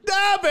picked?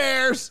 The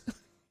Bears.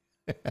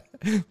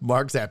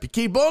 Mark's happy.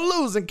 Keep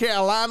on losing,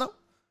 Carolina.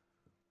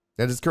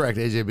 That is correct,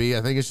 AJB.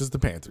 I think it's just the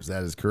Panthers.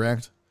 That is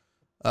correct.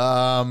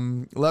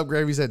 Love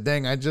Gravy said,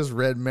 dang, I just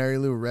read Mary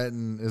Lou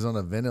Retton is on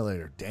a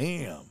ventilator.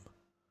 Damn.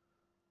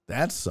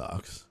 That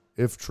sucks,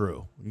 if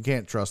true. You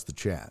can't trust the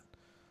chat.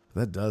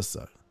 That does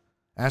suck.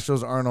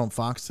 Astros aren't on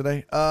Fox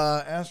today.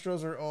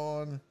 Astros are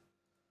on.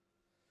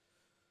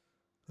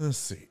 Let's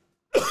see.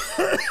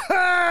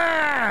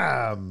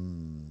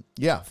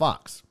 Yeah,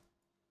 Fox.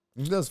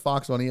 It does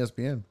Fox on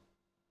ESPN.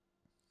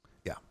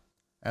 Yeah,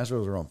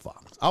 Astros are on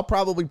Fox. I'll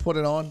probably put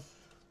it on.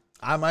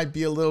 I might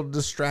be a little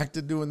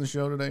distracted doing the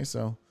show today,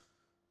 so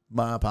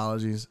my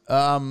apologies. 3,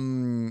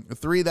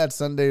 that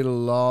Sunday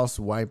loss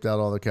wiped out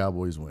all the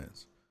Cowboys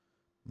wins.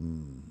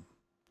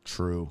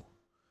 True.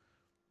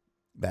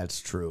 That's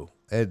true.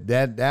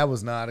 That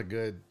was not a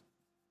good.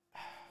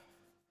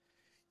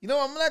 You know,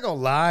 I'm not gonna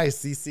lie,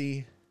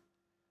 CC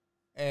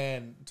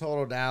and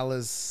Total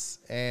Dallas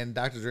and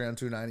Dr. Dre on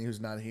 290, who's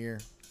not here.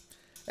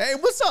 Hey,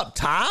 what's up,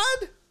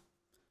 Todd?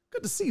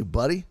 Good to see you,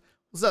 buddy.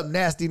 What's up,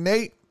 Nasty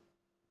Nate?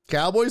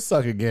 Cowboys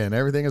suck again.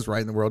 Everything is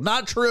right in the world.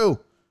 Not true.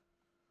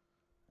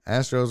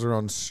 Astros are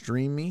on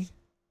Streamy.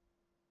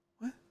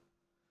 What?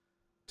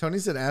 Tony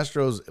said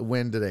Astros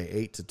win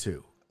today,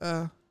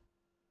 8-2.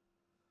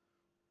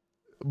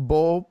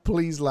 Bull,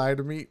 please lie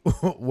to me.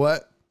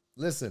 What?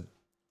 Listen,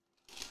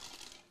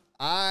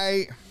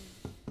 I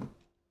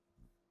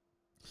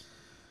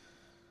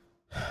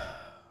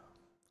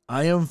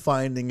am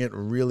finding it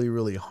really,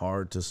 really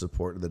hard to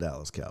support the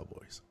Dallas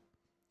Cowboys.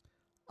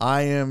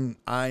 I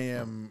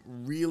am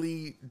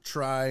really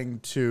trying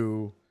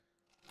to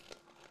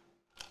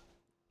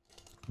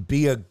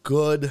be a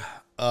good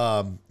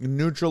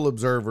neutral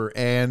observer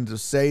and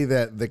say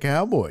that the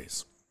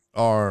Cowboys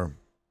are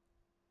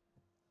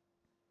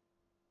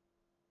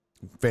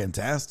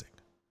fantastic.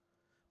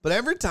 But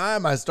every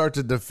time I start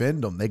to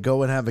defend them, they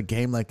go and have a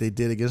game like they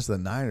did against the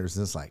Niners.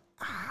 And it's like,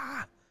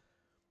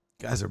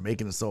 guys are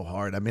making it so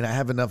hard. I mean, I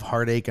have enough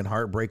heartache and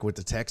heartbreak with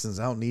the Texans.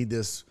 I don't need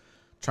this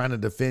trying to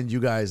defend you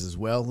guys as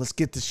well. Let's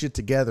get this shit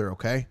together,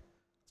 okay?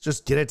 Let's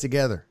just get it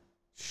together.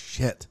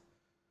 Shit.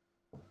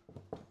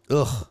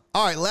 Ugh.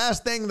 All right,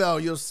 last thing, though,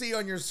 you'll see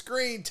on your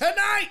screen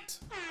tonight.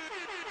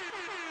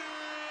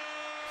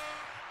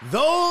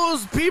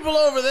 Those people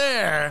over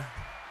there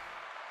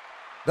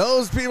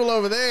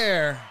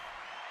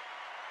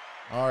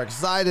are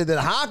excited that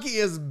hockey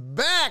is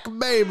back,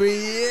 baby.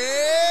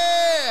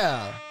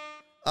 Yeah.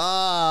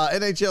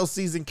 NHL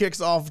season kicks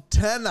off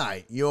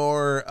tonight.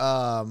 Your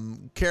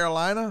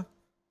Carolina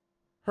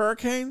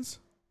Hurricanes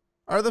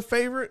are the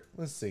favorite.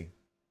 Let's see.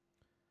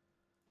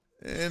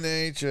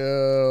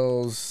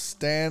 NHL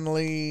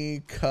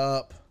Stanley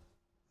Cup.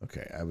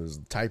 Okay, I was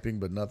typing,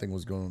 but nothing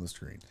was going on the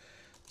screen.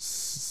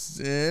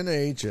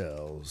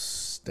 NHL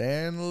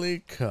Stanley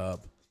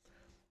Cup.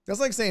 That's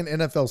like saying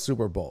NFL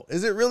Super Bowl.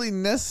 Is it really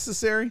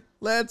necessary?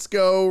 Let's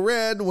go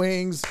Red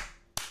Wings.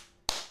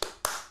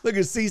 Look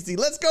at CC.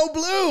 Let's go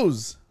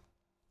Blues.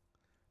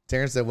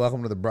 Terrence said,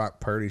 welcome to the Brock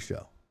Purdy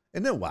show.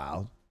 Isn't it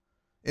wild?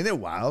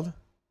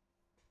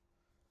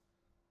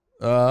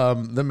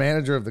 The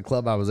manager of the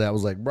club I was at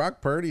was like,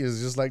 Brock Purdy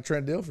is just like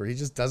Trent Dilfer. He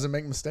just doesn't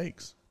make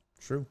mistakes.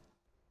 True.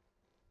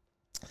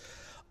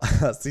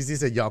 CC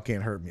said, y'all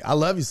can't hurt me. I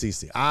love you,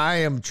 CC. I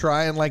am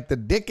trying like the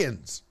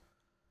Dickens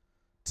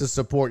to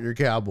support your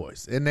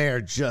Cowboys, and they are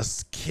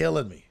just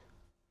killing me.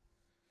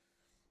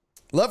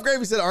 Love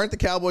Gravy said, aren't the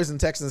Cowboys and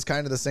Texans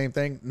kind of the same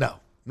thing? No,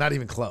 not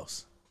even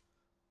close.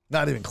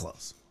 Not even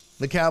close.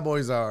 The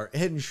Cowboys are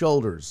head and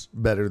shoulders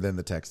better than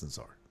the Texans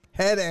are.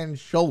 Head and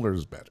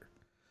shoulders better.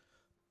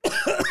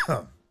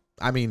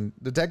 I mean,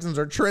 the Texans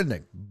are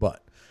trending,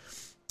 but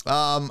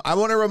I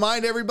want to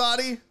remind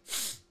everybody,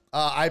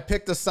 I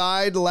picked a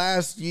side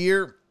last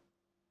year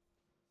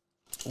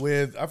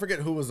with, I forget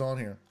who was on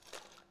here.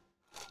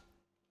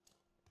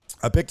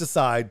 I picked a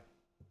side.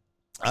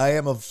 I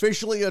am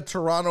officially a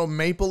Toronto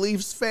Maple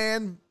Leafs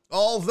fan,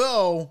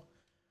 although,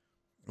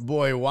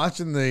 boy,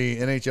 watching the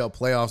NHL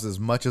playoffs as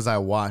much as I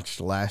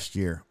watched last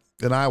year,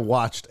 and I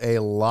watched a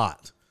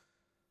lot.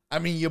 I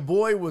mean, your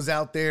boy was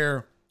out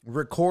there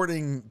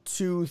recording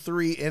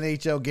 2-3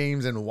 NHL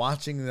games and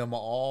watching them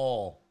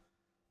all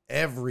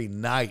every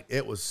night.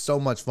 It was so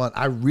much fun.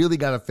 I really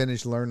got to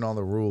finish learning all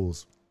the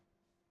rules.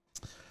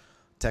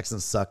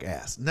 Texans suck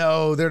ass.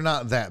 No, they're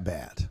not that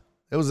bad.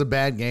 It was a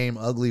bad game,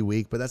 ugly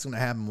week, but that's going to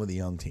happen with a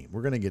young team.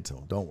 We're going to get to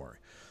them. Don't worry.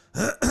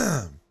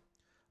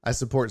 I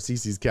support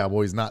CC's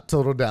Cowboys, not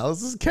Total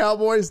Dallas's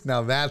Cowboys.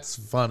 Now that's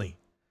funny.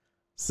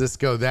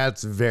 Cisco,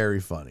 that's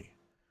very funny.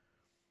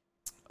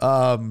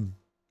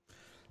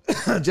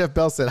 Jeff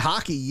Bell said,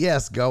 hockey,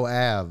 yes, go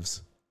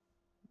Avs.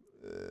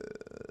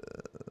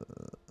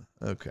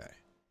 Okay.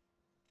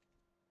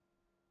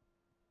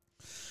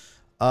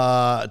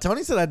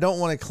 Tony said, I don't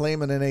want to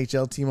claim an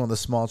NHL team on the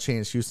small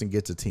chance Houston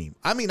gets a team.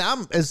 I mean,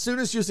 as soon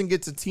as Houston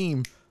gets a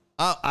team,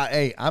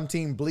 I'm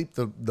team bleep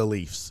the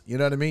Leafs. You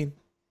know what I mean?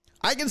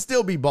 I can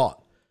still be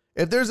bought.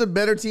 If there's a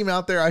better team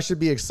out there I should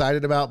be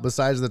excited about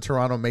besides the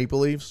Toronto Maple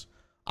Leafs,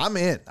 I'm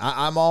in.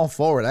 I'm all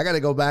for it. I got to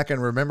go back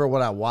and remember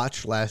what I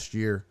watched last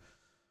year.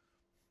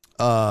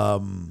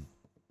 Man,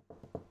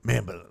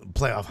 but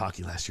playoff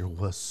hockey last year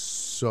was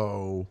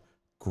so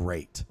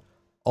great.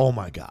 Oh,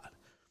 my God.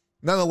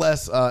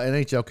 Nonetheless,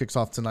 NHL kicks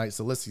off tonight.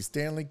 So let's see.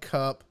 Stanley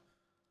Cup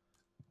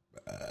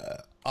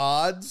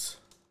odds.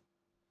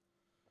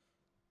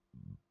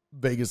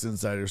 Vegas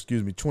Insider,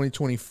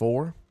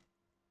 2024.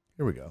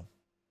 Here we go.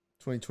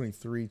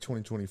 2023,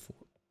 2024.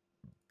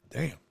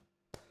 Damn.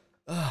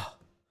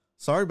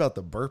 Sorry about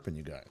the burping,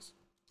 you guys.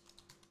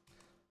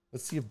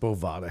 Let's see if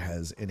Bovada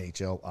has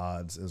NHL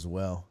odds as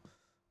well.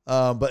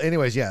 But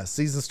anyways, yeah,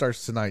 season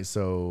starts tonight,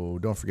 so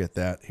don't forget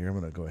that. Here, I'm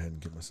going to go ahead and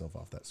get myself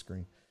off that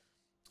screen.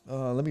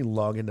 Let me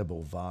log into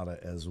Bovada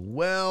as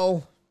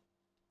well.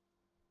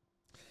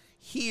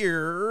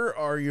 Here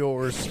are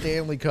your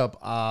Stanley Cup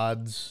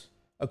odds.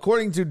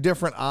 According to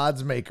different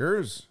odds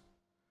makers.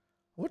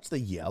 What's the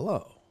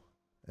yellow?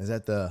 Is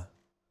that the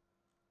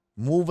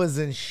movers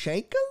and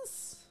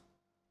shakers?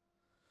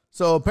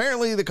 So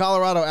apparently the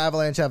Colorado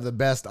Avalanche have the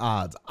best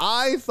odds.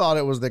 I thought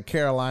it was the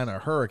Carolina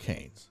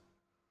Hurricanes.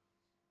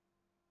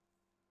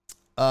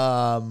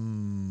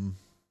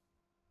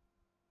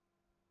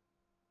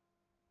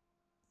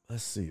 Let's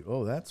see.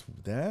 Oh, that's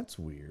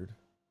weird.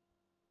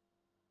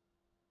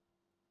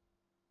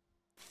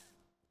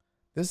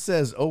 This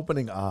says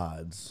opening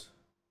odds.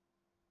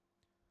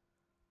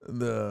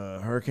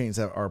 The Hurricanes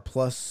are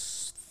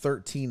plus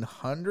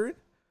 1,300.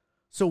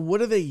 So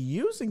what are they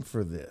using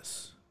for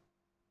this?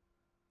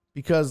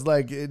 Because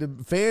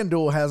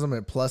FanDuel has them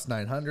at plus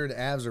 900.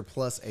 Avs are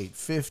plus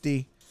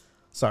 850.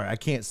 Sorry, I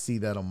can't see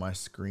that on my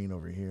screen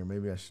over here.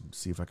 Maybe I should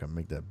see if I can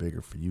make that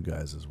bigger for you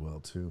guys as well,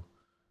 too.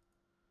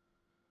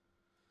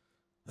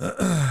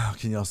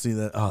 Can y'all see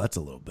that? Oh, that's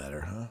a little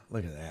better, huh?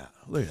 Look at that.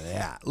 Look at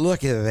that.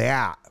 Look at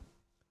that.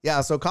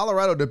 Yeah, so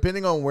Colorado,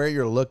 depending on where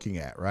you're looking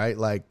at, right?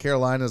 Like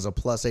Carolina's a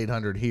plus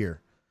 800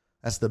 here.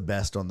 That's the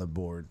best on the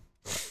board.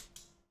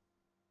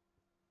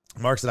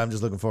 Mark said, I'm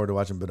just looking forward to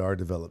watching Bedard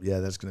develop. Yeah,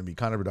 that's going to be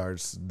Connor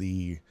Bedard's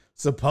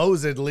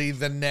supposedly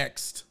the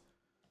next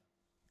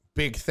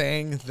big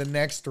thing, the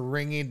next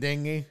ringy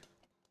dingy.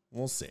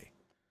 We'll see.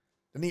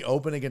 Didn't he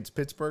open against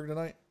Pittsburgh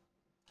tonight?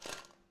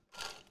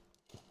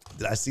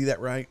 Did I see that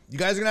right? You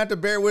guys are going to have to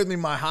bear with me.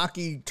 My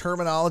hockey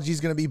terminology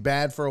is going to be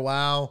bad for a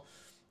while,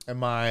 and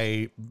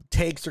my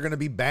takes are going to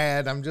be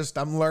bad. I'm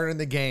learning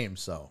the game,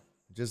 so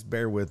just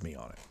bear with me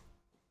on it.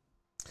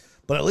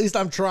 But at least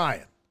I'm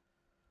trying.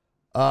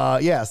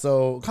 Yeah,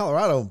 so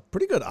Colorado,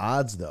 pretty good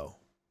odds, though.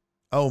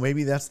 Oh,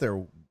 maybe that's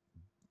their,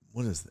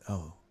 what is,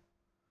 oh.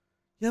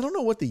 Yeah, I don't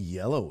know what the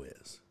yellow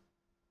is.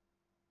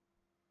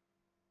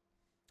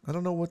 I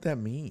don't know what that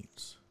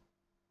means.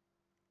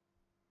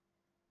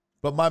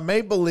 But my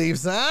Maple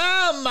Leafs,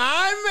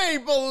 my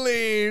Maple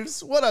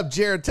Leafs. What up,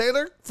 Jared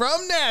Taylor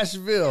from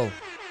Nashville?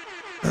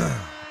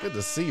 Good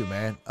to see you,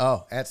 man.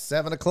 Oh, at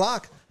 7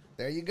 o'clock.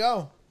 There you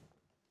go.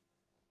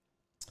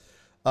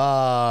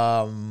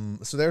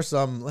 So there's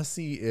some, let's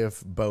see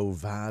if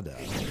Bovada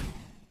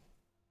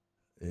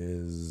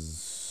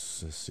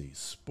is, let's see,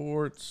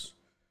 sports,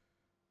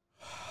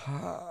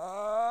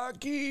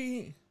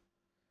 hockey,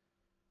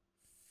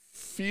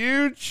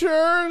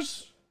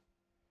 futures.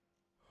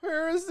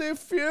 Where is the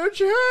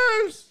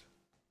futures?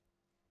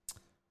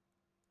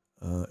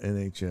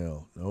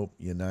 NHL. Nope.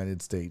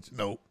 United States.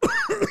 Nope.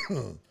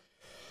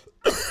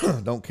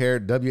 Don't care.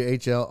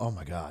 WHL. Oh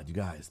my God, you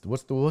guys.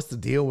 What's the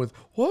deal with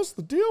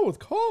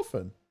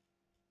coughing?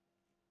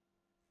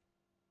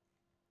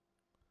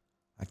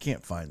 I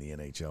can't find the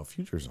NHL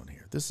futures on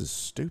here. This is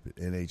stupid.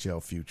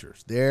 NHL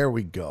futures. There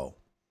we go.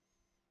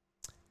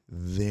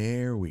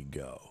 There we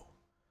go.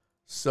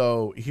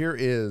 So here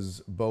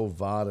is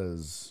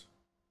Bovada's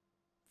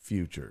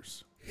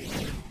futures.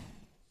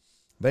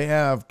 They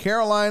have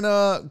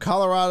Carolina,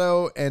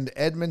 Colorado, and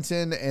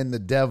Edmonton and the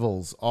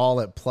Devils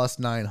all at plus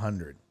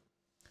 900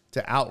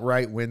 to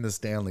outright win the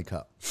Stanley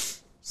Cup.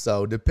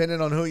 So depending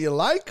on who you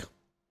like,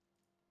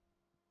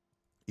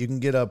 you can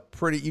get a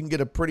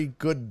pretty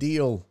good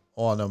deal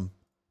on them,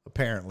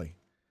 apparently.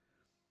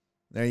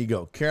 There you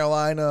go.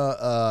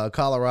 Carolina,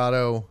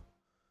 Colorado,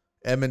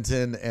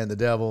 Edmonton, and the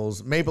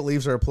Devils. Maple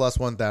Leafs are a plus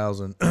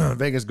 1,000.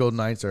 Vegas Golden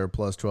Knights are a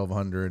plus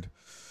 1,200.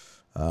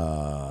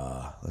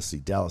 Let's see.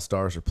 Dallas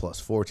Stars are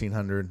plus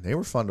 1,400. They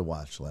were fun to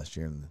watch last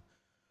year. And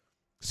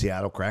the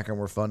Seattle Kraken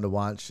were fun to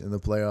watch in the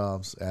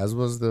playoffs, as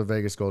was the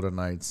Vegas Golden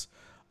Knights.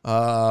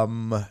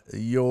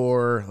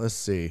 Let's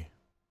see.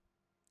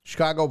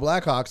 Chicago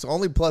Blackhawks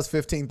only plus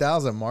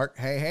 15,000. Mark,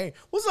 hey,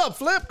 what's up,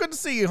 Flip? Good to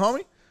see you,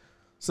 homie.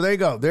 So there you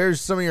go.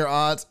 There's some of your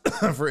odds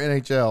for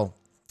NHL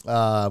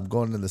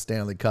going into the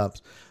Stanley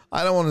Cups.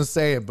 I don't want to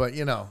say it, but,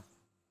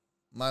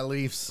 my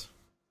Leafs,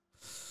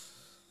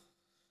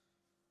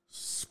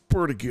 it's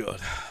pretty good.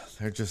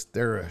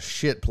 They're a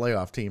shit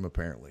playoff team,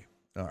 apparently.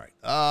 All right.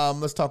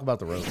 Let's talk about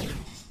the road.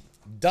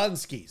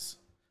 Dunskies.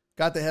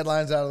 Got the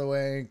headlines out of the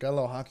way. Got a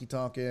little hockey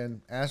talk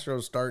in.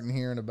 Astros starting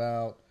here in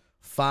about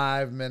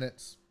 5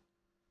 minutes.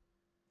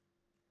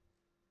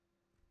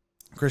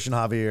 Christian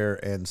Javier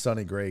and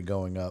Sonny Gray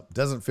going up.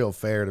 Doesn't feel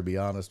fair, to be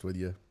honest with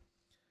you.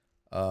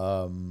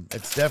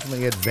 It's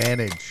definitely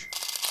advantage.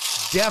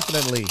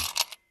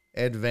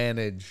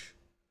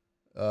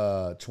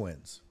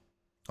 Twins.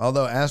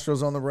 Although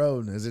Astros on the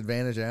road is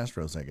advantage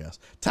Astros, I guess.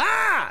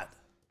 Todd!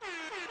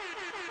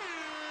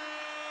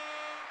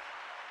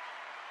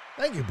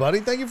 Thank you, buddy.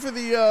 Thank you for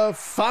the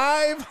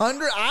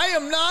 500. I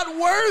am not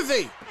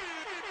worthy.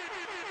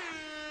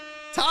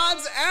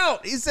 Todd's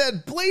out. He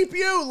said, bleep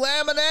you,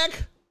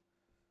 Lamanek.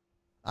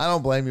 I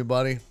don't blame you,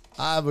 buddy.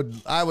 I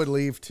would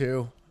leave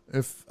too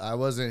if I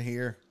wasn't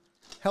here.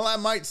 Hell, I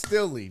might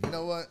still leave. You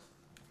know what?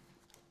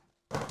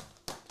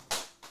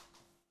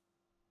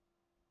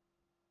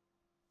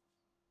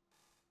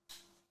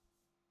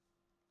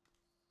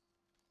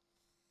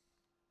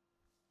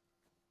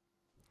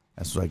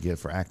 That's what I get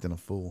for acting a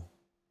fool.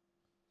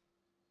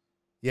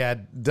 Yeah,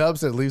 Dub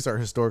said Leafs are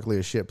historically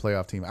a shit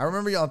playoff team. I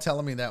remember y'all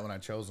telling me that when I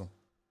chose them.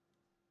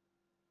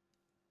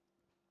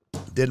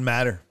 Didn't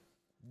matter.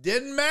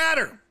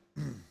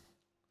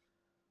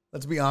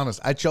 Let's be honest.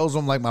 I chose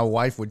them like my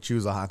wife would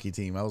choose a hockey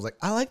team. I was like,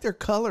 I like their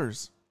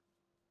colors.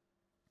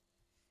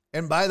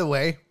 And by the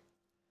way,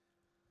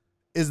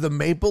 is the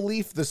Maple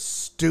Leaf the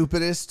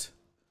stupidest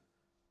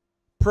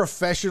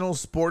professional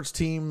sports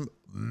team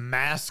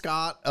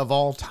mascot of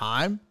all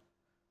time?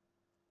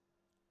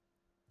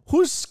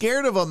 Who's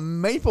scared of a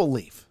maple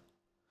leaf?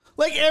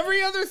 Like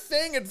every other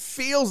thing it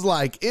feels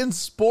like in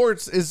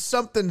sports is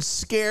something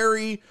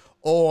scary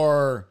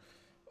or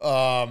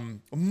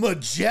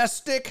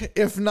majestic,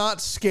 if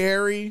not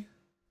scary.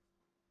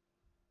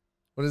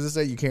 What does it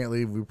say? You can't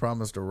leave. We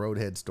promised a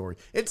Roadhead story.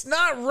 It's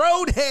not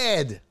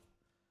Roadhead.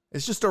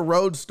 It's just a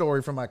road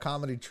story from my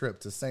comedy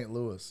trip to St.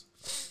 Louis.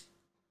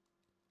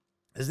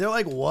 Is there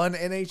like one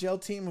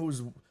NHL team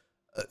who's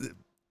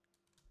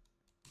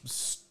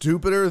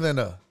stupider than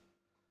a...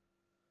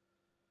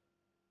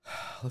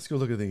 Let's go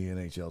look at the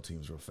NHL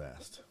teams real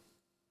fast.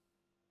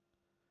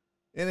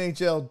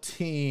 NHL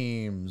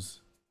teams.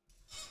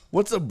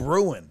 What's a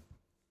Bruin?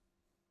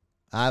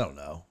 I don't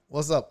know.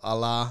 What's up,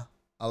 Alara?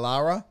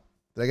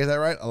 Did I get that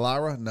right?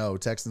 Alara? No,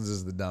 Texans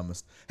is the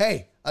dumbest.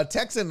 Hey, a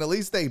Texan, at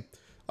least they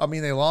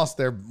lost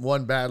their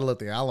one battle at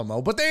the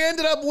Alamo, but they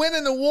ended up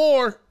winning the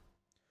war.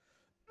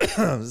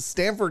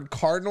 Stanford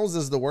Cardinals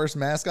is the worst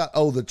mascot.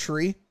 Oh, the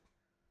tree.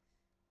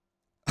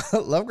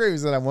 Lovegrave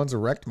said I once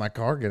wrecked my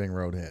car getting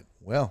road hit.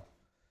 Well,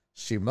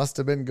 she must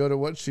have been good at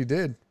what she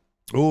did.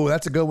 Oh,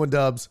 that's a good one,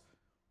 Dubs.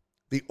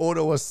 The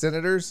Ottawa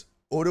Senators.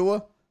 Ottawa?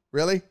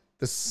 Really?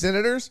 The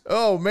Senators?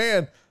 Oh,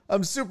 man.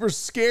 I'm super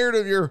scared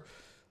of your...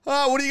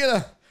 Oh, are you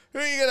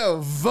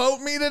gonna vote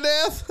me to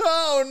death?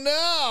 Oh,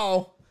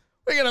 no.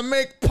 We're going to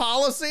make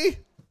policy?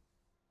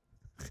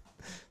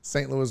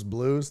 St. Louis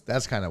Blues?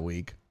 That's kind of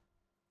weak.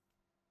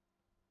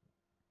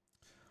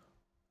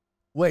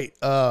 Wait,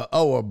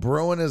 a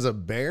Bruin is a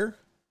bear?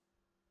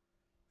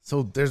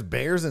 So there's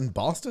bears in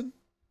Boston?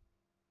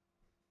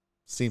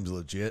 Seems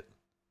legit.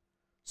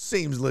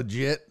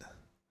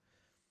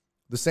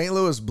 The St.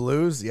 Louis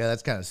Blues? Yeah,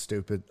 that's kind of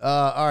stupid.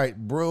 All right,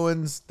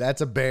 Bruins,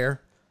 that's a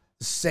bear.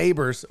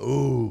 Sabres,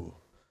 ooh.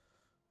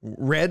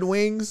 Red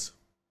Wings?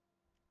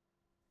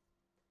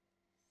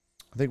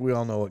 I think we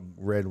all know what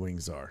Red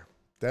Wings are.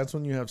 That's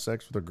when you have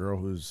sex with a girl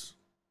who's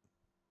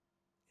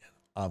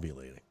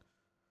ovulating.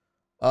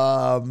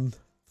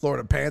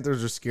 Florida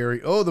Panthers are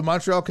scary. Oh, the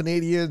Montreal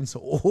Canadiens.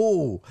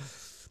 Oh,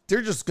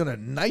 they're just going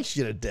to nice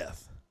you to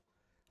death.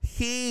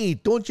 Hey,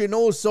 don't you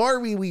know?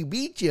 Sorry, we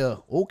beat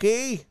you.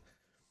 Okay.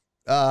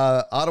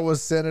 Ottawa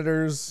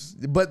Senators.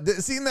 But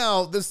see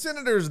now, the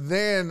Senators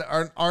then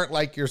aren't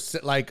like your,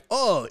 like,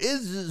 oh,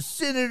 is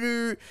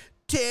Senator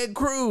Ted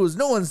Cruz.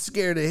 No one's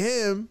scared of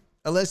him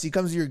unless he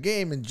comes to your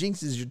game and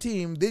jinxes your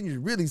team. Then you're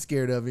really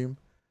scared of him.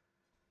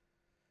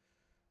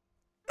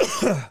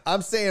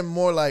 I'm saying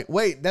more like,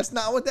 wait, that's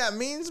not what that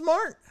means,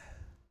 Mark?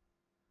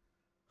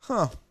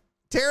 Huh.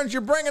 Terrence,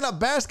 you're bringing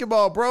up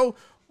basketball, bro.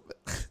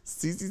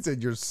 Cece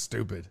said you're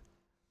stupid.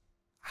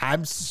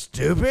 I'm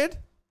stupid?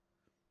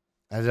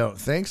 I don't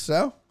think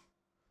so.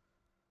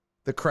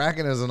 The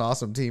Kraken is an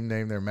awesome team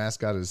name. Their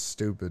mascot is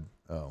stupid.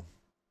 Oh,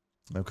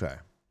 okay.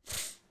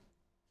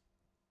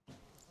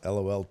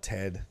 LOL,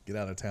 Ted. Get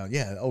out of town.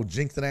 Yeah. Oh,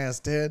 jinxing ass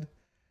Ted.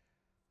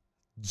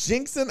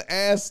 Jinxing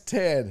ass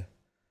Ted.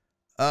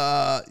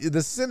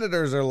 The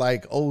Senators are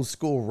like old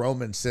school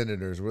Roman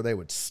senators where they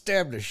would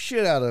stab the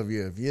shit out of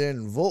you if you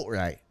didn't vote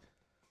right.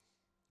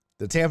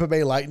 The Tampa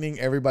Bay Lightning,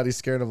 everybody's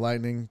scared of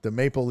lightning. The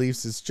Maple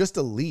Leafs is just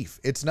a leaf.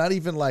 It's not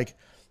even like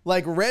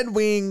Red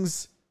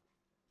Wings.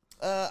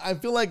 I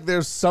feel like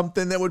there's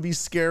something that would be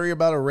scary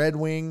about a Red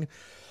Wing.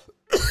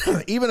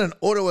 Even an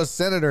Ottawa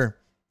Senator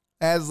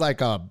has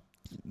like a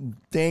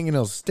thing and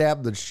he'll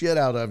stab the shit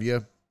out of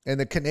you. And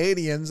the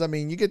Canadians, I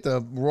mean, you get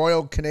the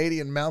Royal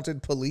Canadian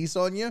Mounted Police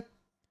on you.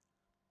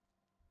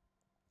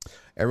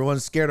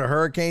 Everyone's scared of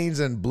hurricanes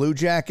and blue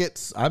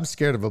jackets. I'm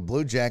scared of a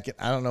blue jacket.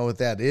 I don't know what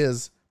that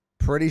is.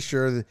 Pretty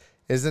sure,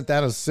 isn't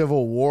that a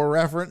Civil War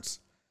reference?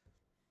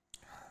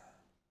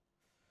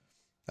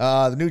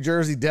 The New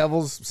Jersey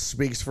Devils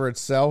speaks for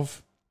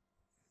itself.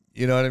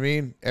 You know what I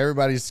mean?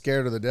 Everybody's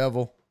scared of the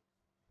devil.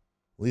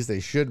 At least they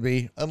should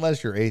be,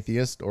 unless you're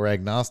atheist or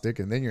agnostic,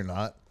 and then you're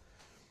not.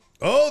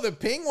 Oh, the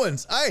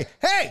Penguins.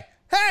 Hey!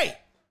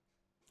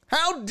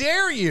 How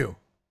dare you?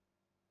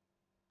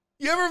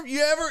 You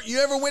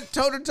ever went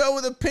toe to toe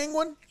with a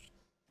penguin?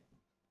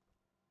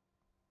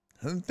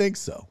 I don't think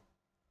so.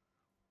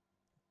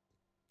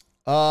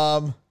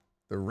 The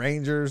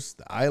Rangers,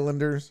 the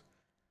Islanders.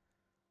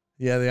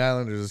 Yeah, the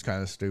Islanders is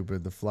kind of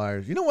stupid. The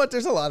Flyers. You know what?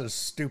 There's a lot of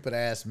stupid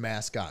ass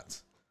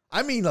mascots.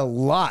 I mean, a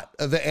lot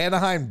of the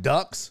Anaheim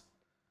Ducks.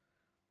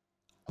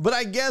 But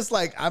I guess,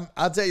 like,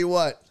 I'll tell you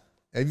what.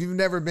 If you've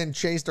never been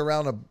chased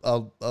around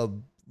a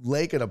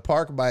lake at a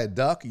park by a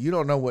duck, you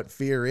don't know what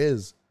fear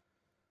is.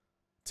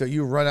 So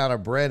you run out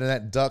of bread and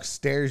that duck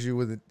stares you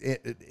with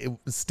it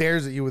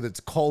stares at you with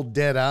its cold,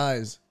 dead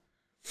eyes.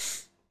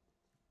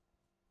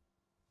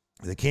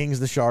 The Kings,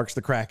 the Sharks,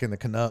 the Kraken, the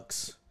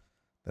Canucks,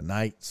 the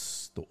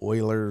Knights, the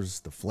Oilers,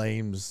 the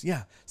Flames.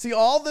 Yeah. See,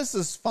 all this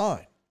is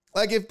fine.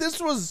 Like, if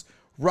this was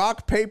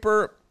rock,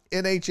 paper,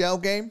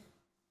 NHL game,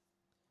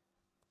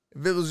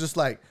 if it was just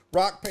like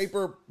rock,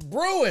 paper,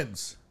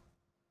 Bruins,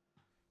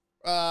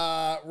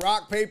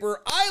 rock,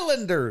 paper,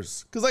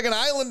 Islanders. Because, like, an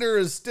Islander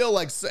is still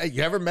like,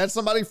 you ever met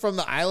somebody from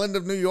the island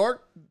of New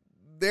York?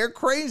 They're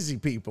crazy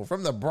people.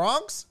 From the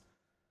Bronx?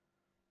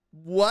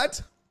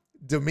 What?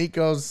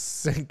 D'Amico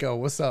Cinco.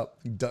 What's up?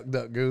 Duck,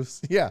 duck,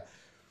 goose. Yeah.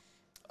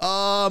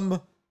 All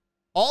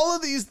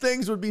of these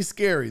things would be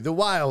scary. The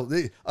Wild.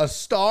 A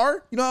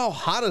star? You know how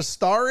hot a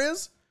star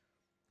is?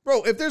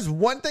 Bro, if there's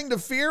one thing to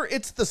fear,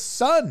 it's the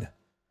sun.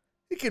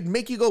 It could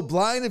make you go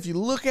blind if you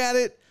look at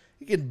it.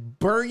 It can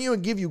burn you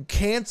and give you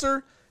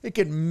cancer. It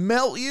can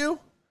melt you.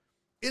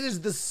 It is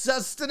the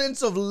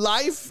sustenance of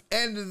life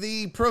and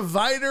the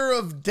provider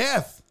of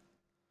death.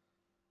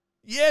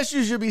 Yes,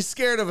 you should be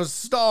scared of a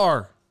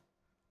star.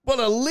 But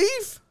a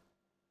leaf?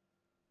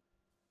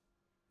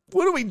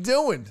 What are we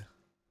doing?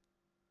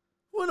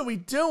 What are we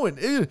doing?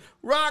 Ew.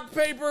 Rock,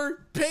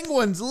 paper,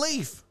 penguins,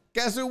 leaf.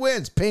 Guess who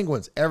wins?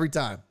 Penguins every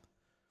time.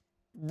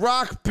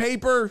 Rock,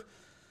 paper,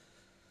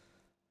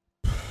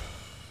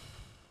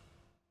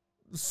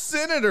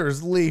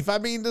 Senators, leaf. I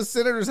mean, the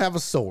Senators have a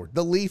sword.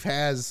 The leaf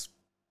has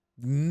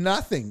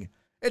nothing.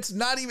 It's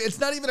not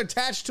even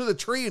attached to the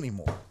tree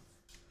anymore.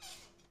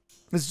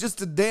 It's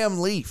just a damn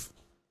leaf.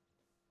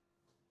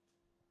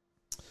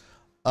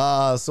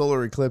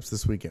 Solar eclipse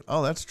this weekend.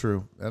 Oh, that's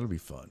true. That'll be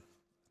fun.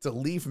 It's a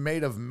leaf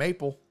made of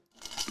maple.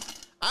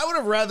 I would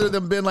have rather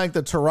them been like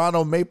the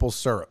Toronto maple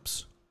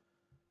syrups.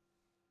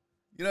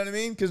 You know what I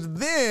mean? Because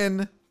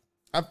then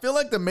I feel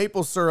like the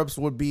maple syrups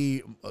would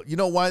be, you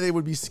know why they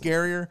would be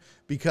scarier?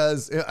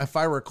 Because if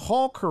I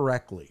recall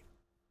correctly,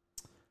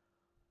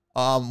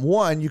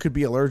 one, you could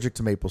be allergic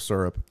to maple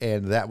syrup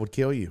and that would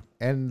kill you.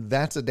 And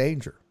that's a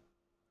danger.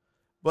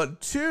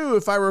 But two,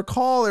 if I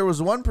recall, there was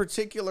one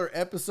particular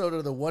episode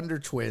of the Wonder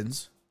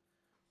Twins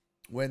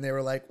when they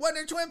were like,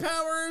 Wonder Twin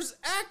powers,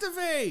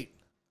 activate.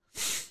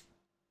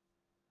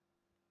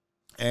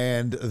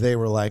 And they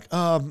were like,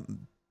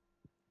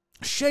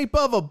 shape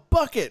of a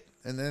bucket.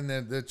 And then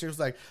the chick was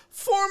like,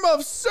 form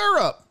of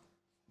syrup.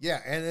 Yeah,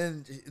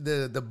 and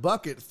then the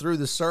bucket threw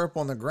the syrup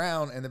on the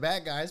ground, and the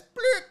bad guys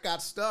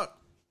got stuck.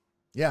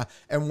 Yeah,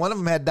 and one of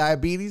them had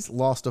diabetes,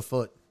 lost a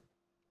foot.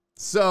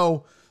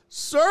 So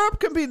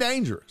syrup can be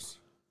dangerous.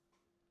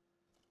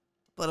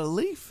 But a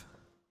leaf.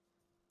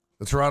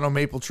 The Toronto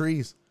maple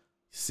trees.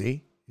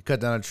 See, you cut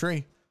down a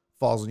tree,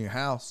 falls on your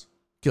house,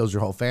 kills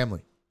your whole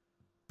family.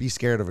 Be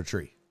scared of a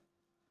tree.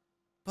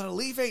 But a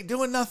leaf ain't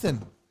doing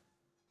nothing.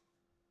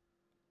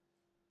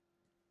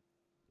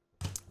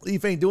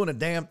 Leaf ain't doing a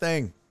damn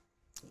thing.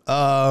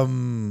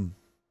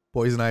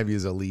 Poison ivy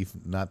is a leaf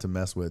not to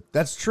mess with.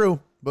 That's true,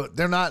 but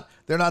they're not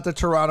the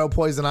Toronto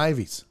poison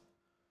ivies.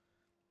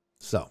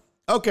 So,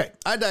 okay,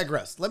 I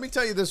digress. Let me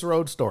tell you this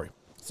road story.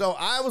 So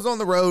I was on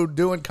the road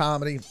doing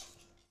comedy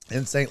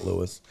in St.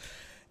 Louis,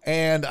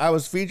 and I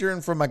was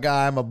featuring for my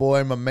guy, my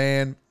boy, my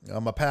man,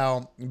 my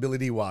pal, Billy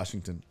D.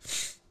 Washington.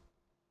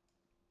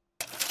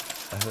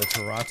 The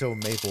Toronto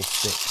maple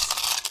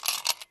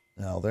sticks.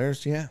 Now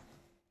there's, yeah.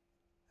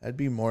 I'd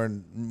be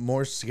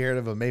more scared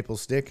of a maple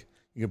stick.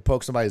 You can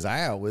poke somebody's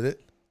eye out with it.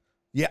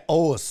 Yeah.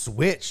 Oh, a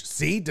switch.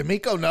 See,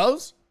 D'Amico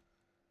knows.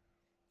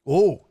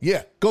 Oh,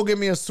 yeah. Go get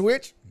me a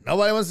switch.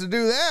 Nobody wants to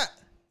do that.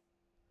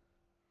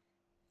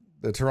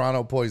 The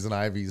Toronto poison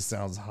ivy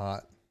sounds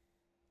hot.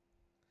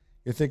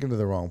 You're thinking of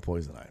the wrong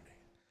poison ivy.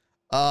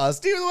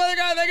 Steve the Weather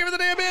Guy, thank you for the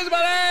damn biz,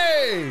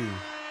 buddy.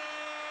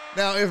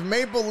 Now, if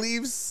maple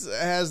leaves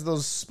has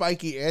those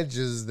spiky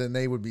edges, then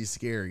they would be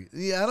scary.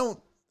 Yeah,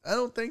 I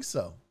don't think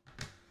so.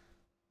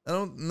 I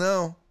don't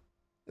know.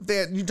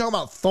 If you talking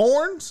about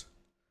thorns?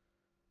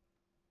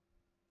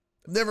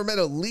 never met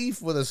a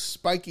leaf with a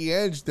spiky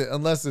edge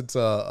unless it's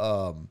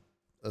a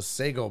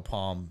sago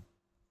palm.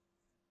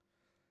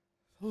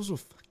 Those will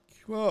fuck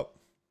you up.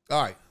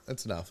 All right,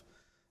 that's enough.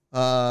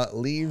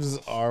 Leaves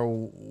are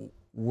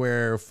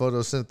where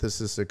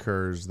photosynthesis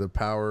occurs, the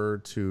power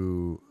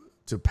to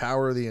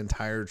power the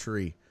entire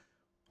tree.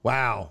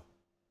 Wow.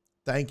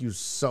 Thank you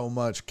so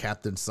much,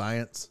 Captain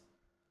Science.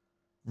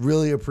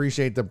 Really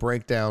appreciate the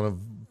breakdown of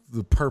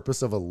the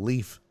purpose of a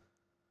leaf.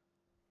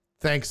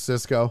 Thanks,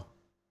 Cisco.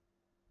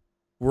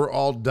 We're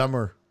all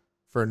dumber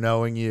for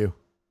knowing you.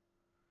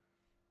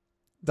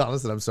 Donna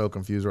said, I'm so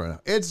confused right now.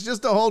 It's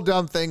just a whole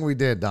dumb thing we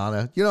did,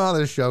 Donna. You know how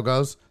this show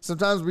goes.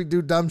 Sometimes we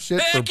do dumb shit.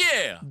 Heck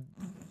yeah.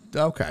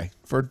 Okay.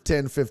 For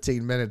 10,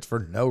 15 minutes for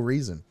no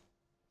reason.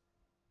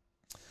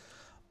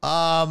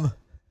 Total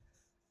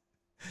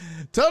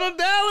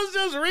Dallas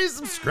just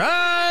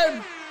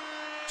resubscribed.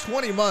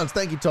 20 months.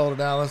 Thank you, Total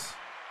Dallas.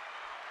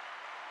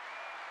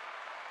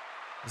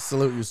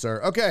 Salute you,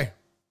 sir. Okay.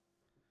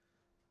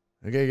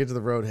 Okay, get to the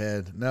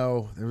roadhead.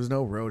 No, there was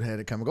no roadhead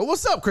at Come and Go.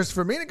 What's up,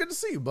 Christopher Mina? Good to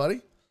see you, buddy.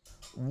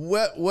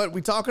 What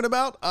we talking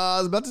about? I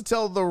was about to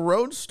tell the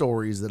road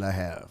stories that I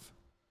have.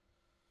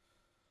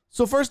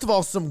 So first of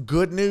all, some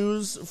good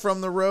news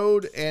from the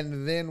road,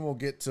 and then we'll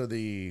get to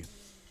the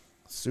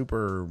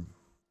super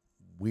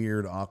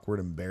weird, awkward,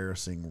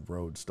 embarrassing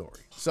road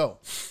story. So,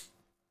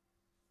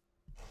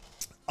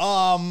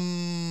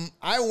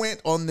 I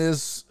went on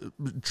this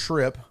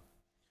trip.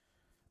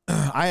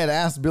 I had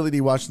asked Billy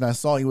D. Watch, and I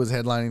saw he was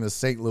headlining the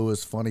St.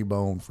 Louis Funny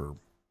Bone for,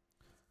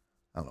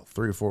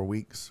 3 or 4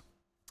 weeks.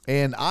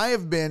 And I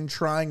have been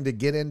trying to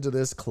get into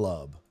this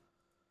club,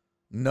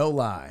 no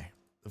lie,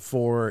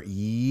 for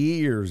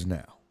years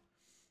now.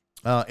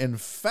 In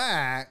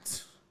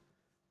fact,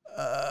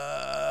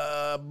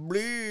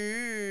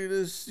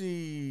 let's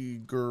see,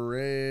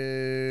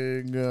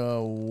 Greg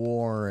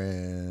Warren.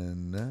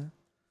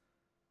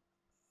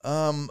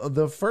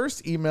 The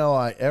first email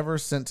I ever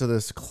sent to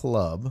this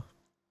club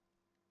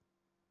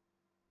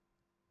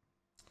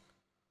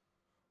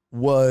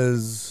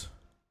was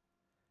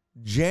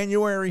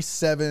January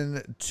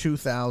 7,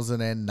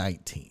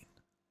 2019.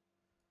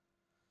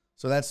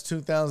 So that's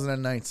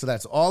 2009. So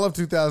that's all of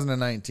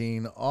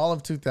 2019, all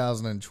of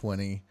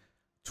 2020,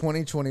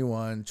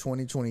 2021,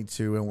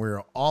 2022, and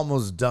we're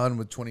almost done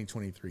with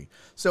 2023.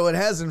 So it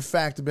has, in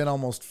fact, been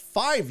almost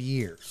 5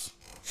 years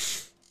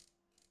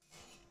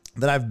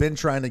that I've been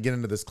trying to get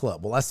into this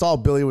club. Well, I saw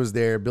Billy was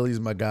there. Billy's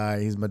my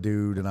guy. He's my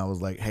dude. And I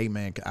was like, hey,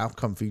 man, I'll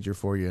come feature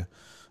for you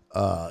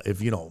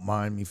if you don't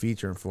mind me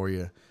featuring for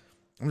you.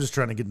 I'm just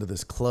trying to get into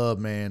this club,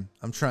 man.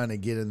 I'm trying to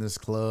get in this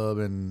club,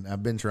 and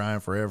I've been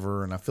trying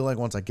forever. And I feel like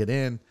once I get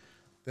in,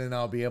 then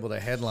I'll be able to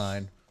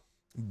headline.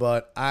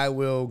 But I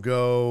will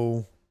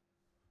go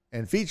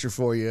and feature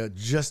for you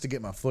just to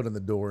get my foot in the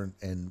door,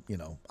 and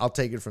I'll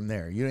take it from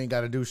there. You ain't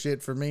got to do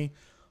shit for me.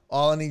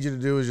 All I need you to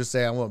do is just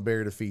say, I want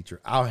Barry to feature.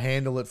 I'll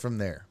handle it from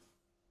there.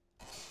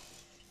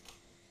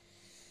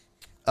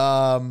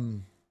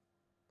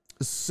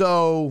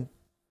 So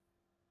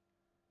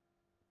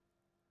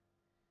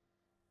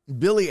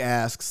Billy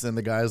asks, and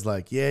the guy's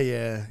like, yeah,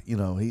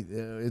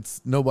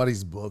 it's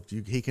nobody's booked.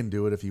 He can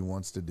do it if he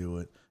wants to do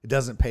it. It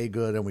doesn't pay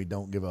good, and we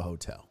don't give a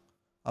hotel.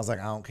 I was like,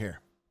 I don't care.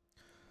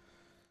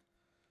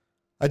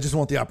 I just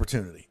want the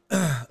opportunity.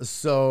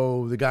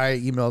 So the guy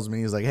emails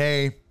me. He's like,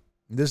 hey,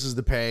 this is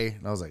the pay.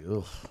 And I was like,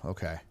 ugh,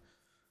 okay.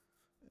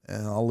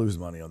 And I'll lose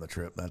money on the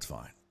trip. That's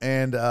fine.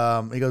 And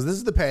he goes, this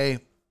is the pay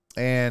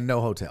and no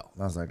hotel.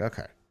 And I was like,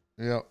 okay.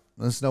 Yep,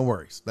 that's no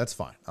worries. That's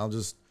fine. I'll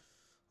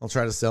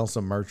try to sell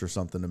some merch or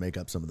something to make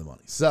up some of the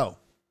money. So,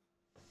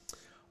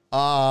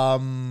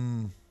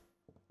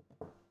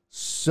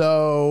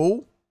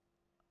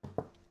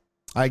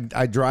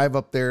 I drive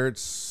up there.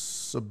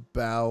 It's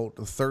about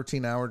a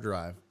 13-hour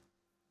drive.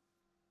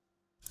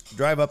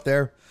 Drive up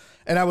there,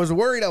 and I was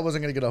worried I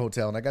wasn't going to get a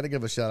hotel, and I got to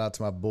give a shout out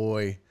to my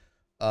boy,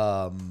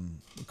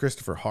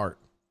 Christopher Hart,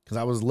 because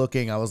I was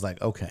looking. I was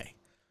like, okay,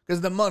 because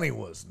the money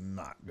was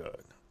not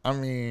good. I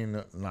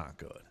mean, not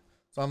good.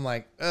 So I'm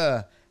like,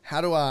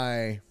 how do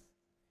I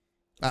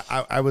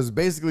was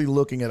basically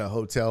looking at a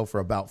hotel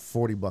for about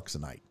 $40 a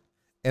night.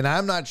 And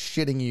I'm not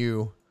shitting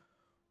you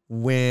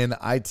when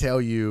I tell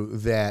you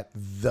that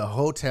the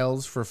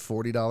hotels for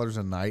 $40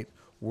 a night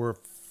were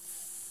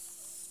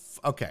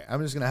okay.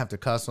 I'm just going to have to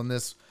cuss on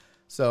this.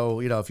 So,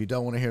 if you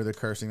don't want to hear the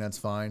cursing, that's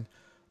fine.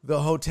 The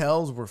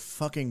hotels were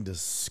fucking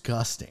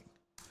disgusting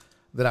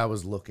that I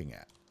was looking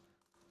at.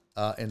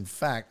 In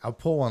fact, I'll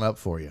pull one up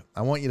for you.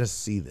 I want you to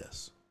see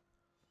this.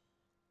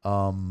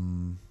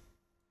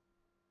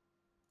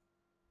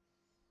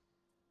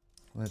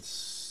 Let's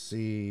see.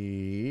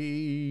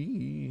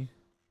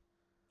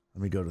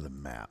 Let me go to the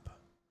map.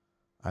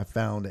 I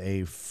found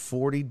a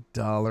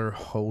 $40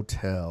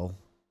 hotel.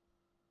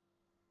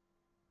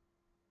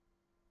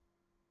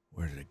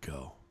 Where did it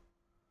go?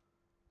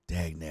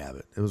 Dag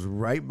nabbit. It was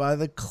right by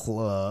the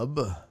club.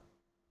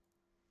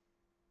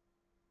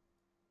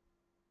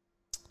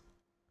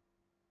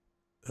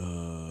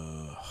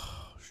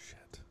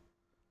 Shit.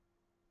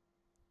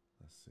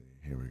 Let's see.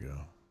 Here we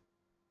go.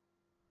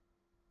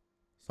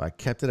 I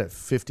kept it at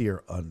 50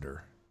 or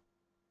under.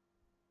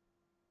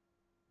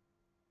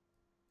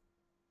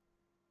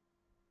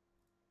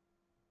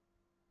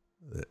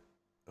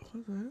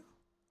 What the hell?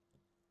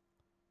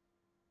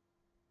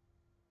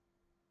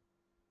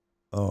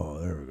 Oh,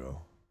 there we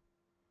go.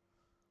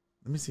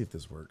 Let me see if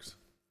this works.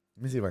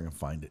 Let me see if I can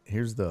find it.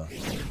 Here's the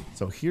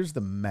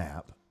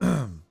map.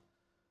 And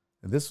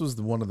this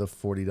was one of the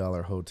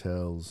 $40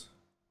 hotels.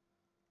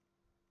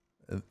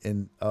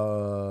 And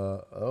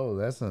oh,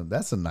 that's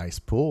a nice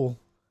pool.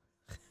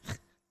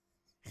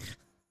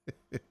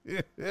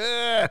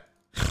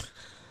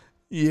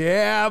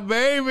 Yeah,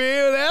 baby,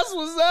 that's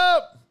what's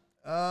up.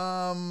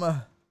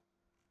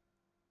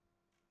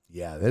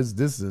 Yeah, this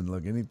doesn't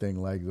look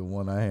anything like the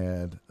one I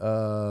had.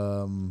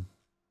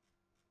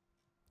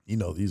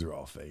 These are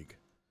all fake.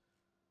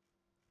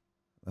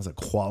 That's a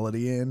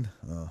Quality Inn.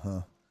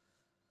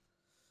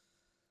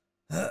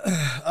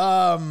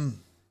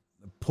 The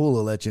pool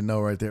will let you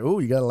know right there. Oh,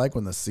 you gotta like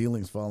when the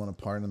ceiling's falling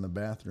apart in the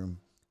bathroom.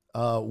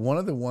 One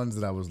of the ones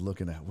that I was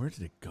looking at, where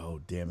did it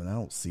go? Damn it, I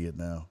don't see it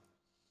now.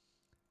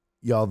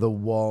 Y'all, the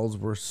walls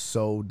were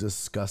so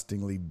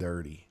disgustingly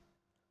dirty.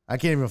 I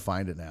can't even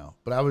find it now.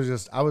 But I was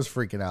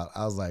freaking out.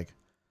 I was like,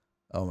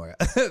 oh my God.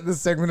 This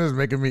segment is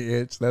making me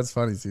itch. That's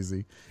funny,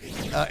 CC.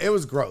 It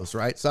was gross,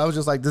 right? So I was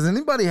just like, does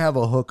anybody have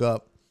a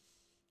hookup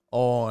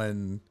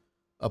on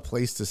a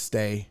place to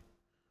stay?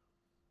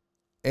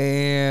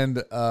 And,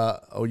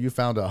 you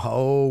found a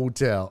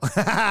hotel.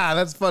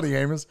 That's funny,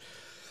 Amos.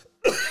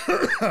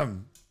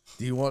 Do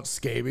you want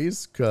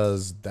scabies?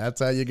 Because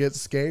that's how you get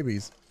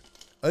scabies.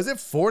 Is it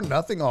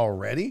 4-0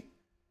 already?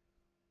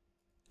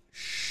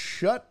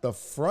 Shut the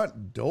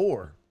front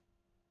door.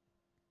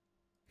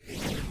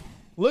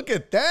 Look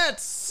at that.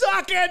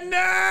 Sucking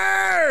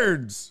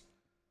nerds.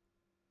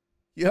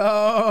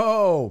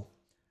 Yo.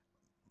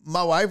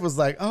 My wife was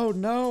like, oh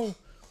no.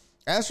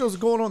 Astros are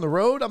going on the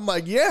road? I'm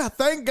like, yeah,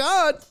 thank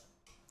God.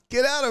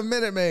 Get out of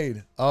Minute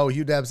Maid. Oh,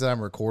 Hugh Dab said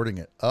I'm recording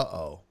it.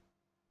 Uh-oh.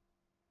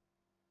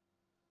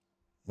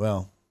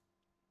 Well.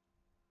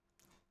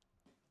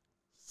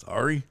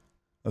 Sorry.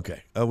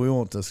 Okay. We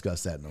won't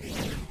discuss that no more.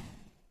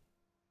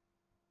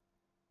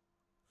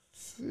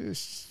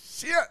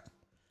 Shit.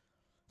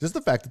 Just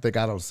the fact that they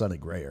got on Sonny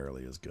Gray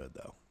early is good,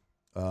 though.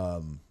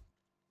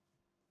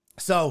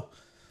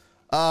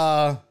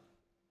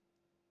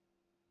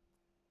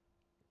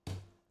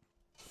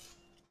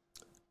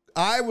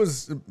 I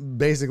was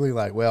basically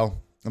like,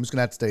 well, I'm just going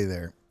to have to stay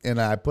there.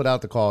 And I put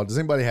out the call. Does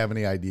anybody have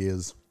any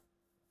ideas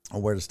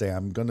on where to stay?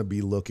 I'm going to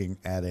be looking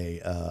at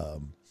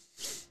I'm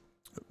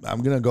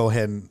going to go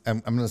ahead and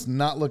I'm going to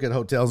not look at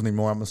hotels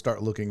anymore. I'm going to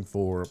start looking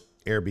for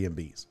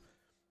Airbnbs.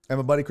 And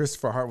my buddy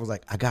Christopher Hart was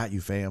like, I got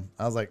you, fam.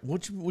 I was like,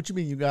 what you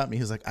mean you got me?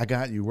 He was like, I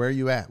got you. Where are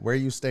you at? Where are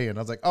you staying? I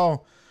was like,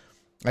 oh,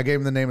 I gave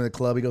him the name of the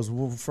club. He goes,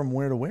 well, from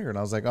where to where? And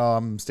I was like, oh,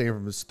 I'm staying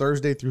from this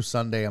Thursday through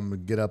Sunday. I'm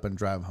going to get up and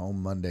drive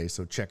home Monday.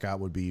 So checkout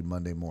would be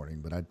Monday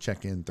morning, but I'd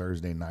check in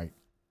Thursday night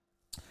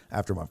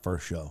after my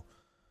first show.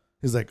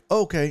 He's like,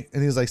 okay.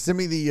 And he's like, send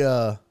me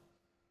the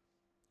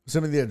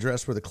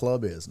address where the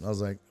club is. And I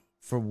was like,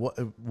 for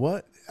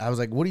what? I was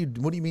like, what do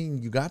you mean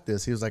you got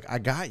this? He was like, I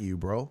got you,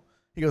 bro.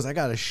 He goes, I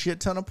got a shit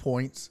ton of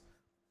points.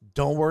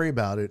 Don't worry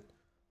about it.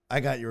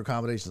 I got your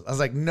accommodations. I was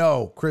like,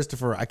 no,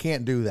 Christopher, I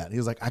can't do that. He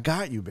was like, I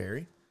got you,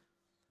 Barry.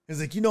 He's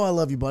like, I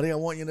love you, buddy. I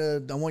want you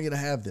to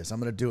have this. I'm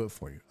going to do it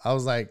for you. I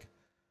was like,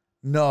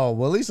 no,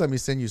 well, at least let me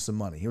send you some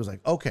money. He was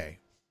like, okay.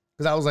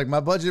 Because I was like, my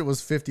budget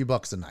was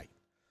 $50 a night.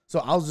 So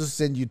I'll just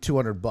send you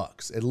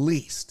 $200 at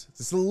least.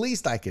 It's the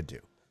least I could do.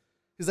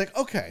 He's like,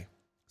 okay.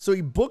 So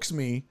he books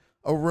me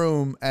a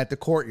room at the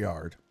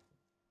Courtyard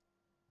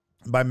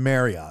by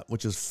Marriott,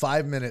 which is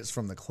 5 minutes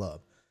from the club.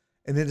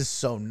 And it is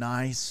so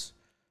nice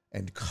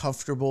and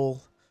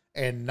comfortable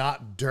and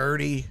not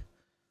dirty.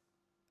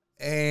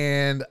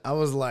 And I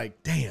was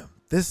like, damn,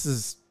 this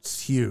is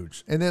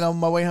huge. And then on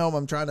my way home,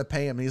 I'm trying to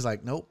pay him. He's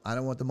like, nope, I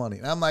don't want the money.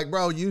 And I'm like,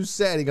 bro, you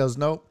said. He goes,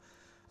 nope,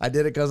 I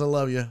did it because I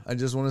love you. I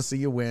just want to see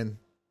you win.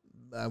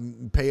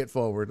 Pay it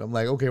forward. I'm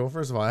like, okay, well,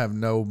 first of all, I have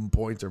no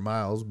points or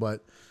miles,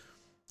 but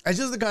it's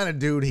just the kind of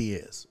dude he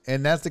is.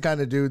 And that's the kind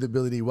of dude that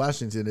Billy D.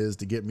 Washington is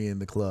to get me in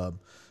the club.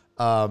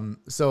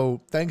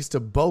 So thanks to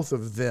both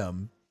of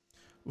them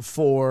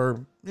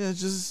for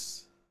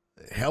just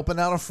helping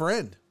out a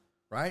friend,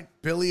 right?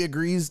 Billy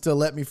agrees to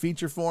let me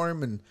feature for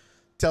him and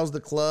tells the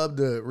club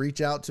to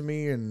reach out to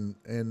me. And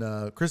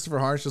Christopher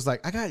Hart's just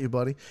like, I got you,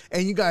 buddy.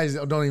 And you guys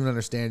don't even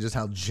understand just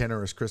how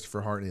generous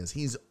Christopher Hart is.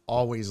 He's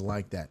always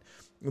like that.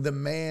 The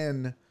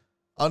man,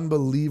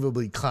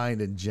 unbelievably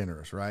kind and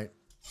generous, right?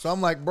 So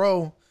I'm like,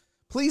 bro,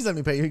 please let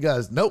me pay you. He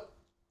goes, nope,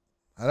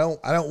 I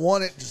don't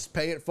want it. Just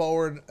pay it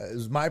forward. It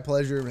was my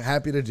pleasure. I'm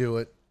happy to do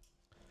it.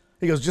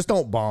 He goes, just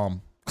don't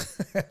bomb.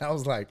 I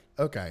was like,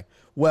 okay.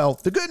 Well,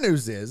 the good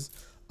news is,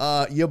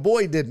 your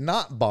boy did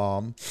not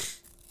bomb.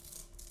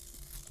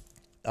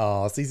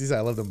 Oh, CC said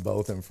I love them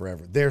both and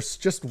forever. They're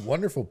just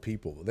wonderful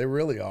people. They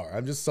really are.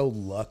 I'm just so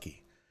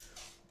lucky.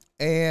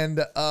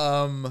 And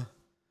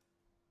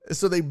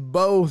so they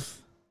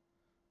both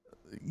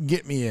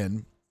get me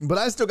in. But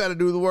I still got to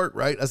do the work,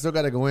 right? I still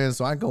got to go in.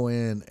 So I go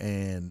in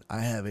and I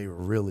have a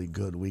really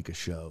good week of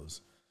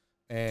shows.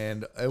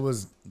 And I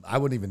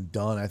wasn't even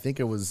done. I think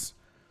it was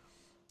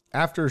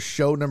after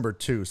show number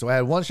 2. So I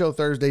had one show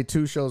Thursday,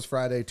 2 shows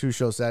Friday, 2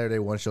 shows Saturday,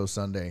 1 show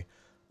Sunday.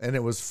 And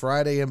it was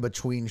Friday in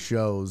between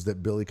shows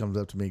that Billy comes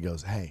up to me and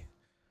goes, hey,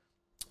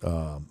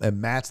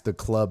 and Matt's the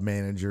club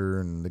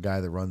manager and the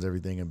guy that runs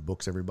everything and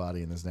books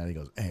everybody and this and that. He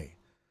goes, hey,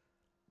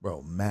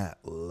 bro, Matt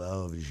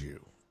loves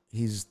you.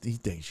 He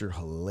thinks you're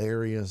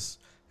hilarious.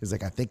 He's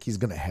like, I think he's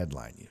going to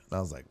headline you. And I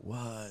was like,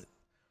 what?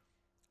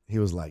 He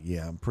was like,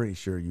 yeah, I'm pretty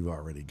sure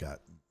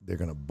they're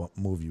going to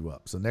move you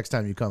up. So next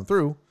time you come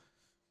through,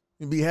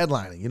 you'll be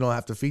headlining. You don't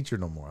have to feature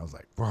no more. I was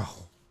like, bro,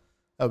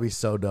 that would be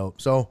so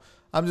dope. So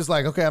I'm just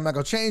like, okay, I'm not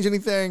going to change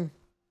anything.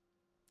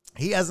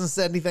 He hasn't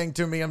said anything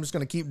to me. I'm just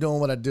going to keep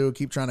doing what I do,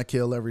 keep trying to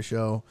kill every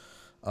show.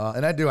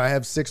 And I do. I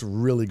have 6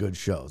 really good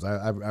shows.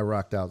 I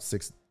rocked out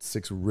six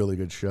really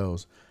good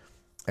shows.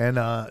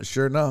 And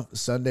sure enough,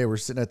 Sunday we're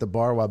sitting at the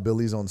bar while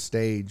Billy's on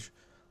stage.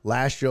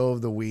 Last show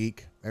of the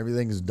week.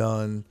 Everything's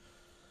done.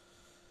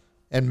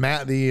 And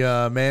Matt,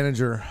 the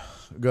manager,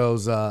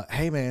 goes,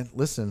 hey, man,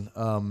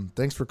 listen,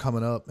 thanks for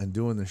coming up and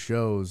doing the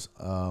shows.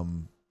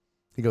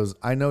 He goes,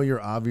 I know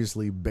you're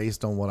obviously,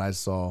 based on what I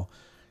saw,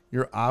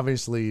 you're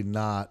obviously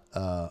not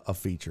a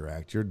feature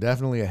act. You're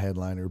definitely a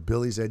headliner.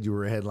 Billy said you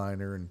were a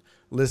headliner, and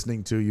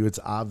listening to you, it's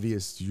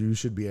obvious you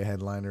should be a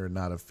headliner and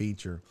not a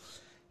feature.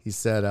 He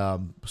said,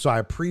 so I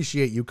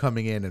appreciate you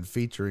coming in and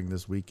featuring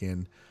this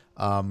weekend.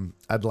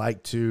 I'd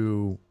like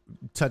to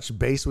touch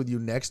base with you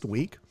next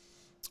week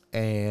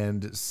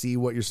and see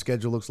what your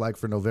schedule looks like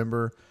for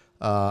November.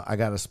 I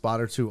got a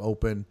spot or 2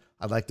 open.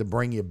 I'd like to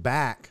bring you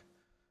back.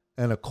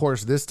 And, of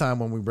course, this time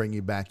when we bring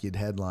you back, you'd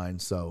headline.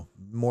 So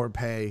more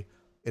pay,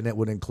 and it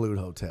would include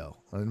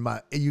hotel. And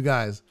you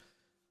guys,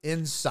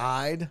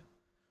 inside,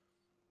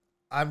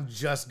 I'm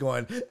just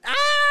going,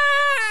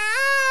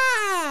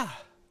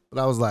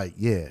 But I was like,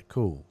 yeah,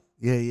 cool.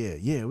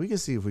 Yeah. We can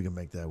see if we can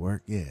make that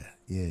work. Yeah.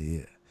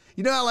 You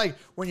know how, like,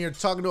 when you're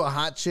talking to a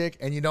hot chick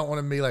and you don't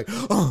want to be like,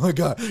 oh, my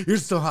God, you're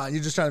so hot.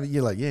 You're just trying to be,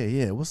 you're like,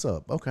 yeah, what's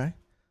up? Okay.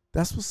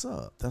 That's what's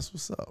up.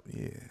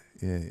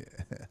 Yeah.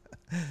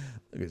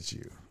 Look at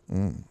you.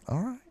 All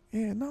right.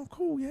 Yeah, no,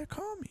 cool. Yeah,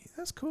 call me.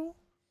 That's cool.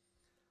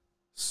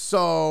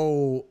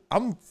 So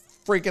I'm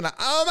freaking out.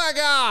 Oh, my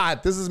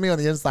God. This is me on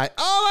the inside.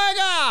 Oh, my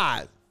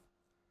God.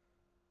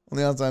 On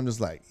the outside, I'm just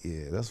like,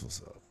 yeah, that's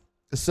what's up.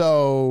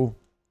 So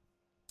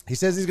he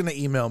says he's going to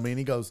email me, and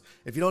he goes,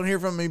 if you don't hear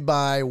from me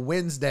by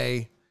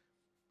Wednesday,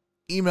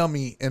 email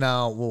me and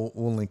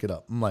we'll link it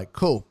up. I'm like,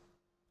 cool.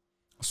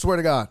 I swear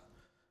to God.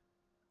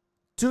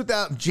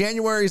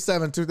 January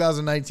 7th,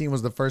 2019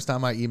 was the first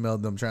time I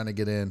emailed them trying to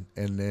get in,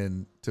 and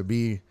then to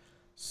be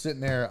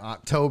sitting there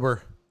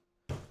October,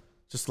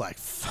 just like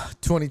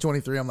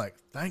 2023, I'm like,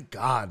 thank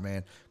God,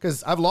 man.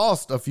 Because I've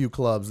lost a few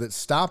clubs that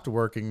stopped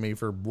working me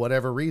for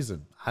whatever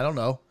reason. I don't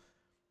know.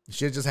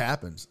 Shit just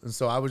happens. And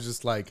so I was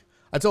just like,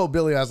 I told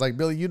Billy, I was like,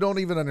 Billy, you don't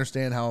even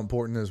understand how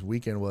important this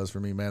weekend was for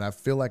me, man. I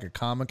feel like a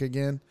comic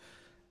again.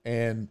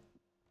 And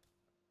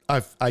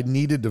I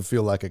needed to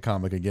feel like a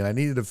comic again. I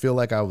needed to feel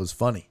like I was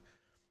funny.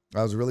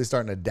 I was really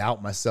starting to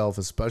doubt myself,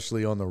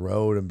 especially on the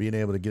road and being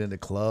able to get into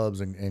clubs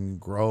and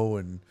grow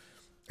and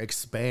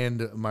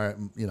expand my,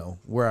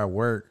 where I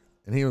work.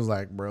 And he was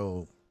like,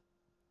 bro,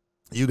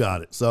 you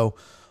got it. So,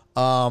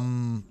 they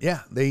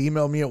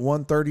emailed me at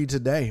 1:30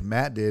 today.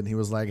 Matt did. He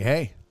was like,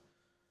 hey,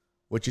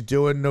 what you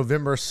doing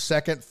November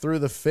 2nd through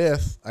the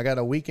 5th? I got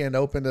a weekend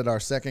opened at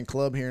our second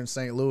club here in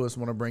St. Louis.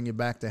 Want to bring you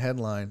back to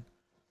headline.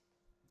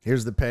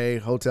 Here's the pay.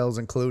 Hotels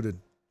included.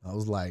 I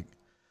was like,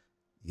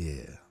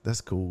 yeah,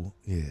 that's cool.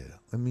 Yeah.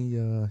 Let me,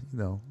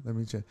 let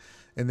me check.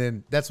 And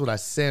then that's what I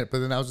sent. But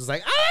then I was just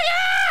like, oh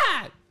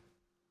my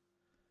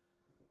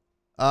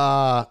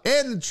God.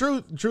 And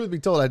truth be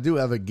told, I do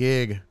have a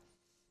gig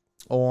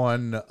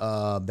on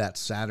that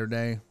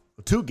Saturday.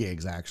 2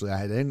 gigs, actually. I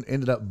had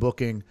ended up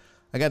booking.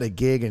 I got a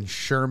gig in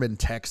Sherman,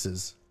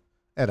 Texas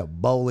at a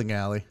bowling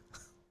alley.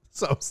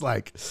 So it's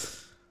like,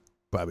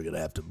 probably going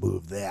to have to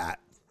move that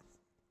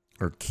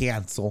or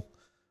cancel.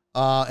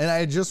 And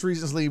I just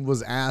recently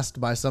was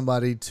asked by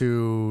somebody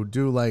to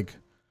do like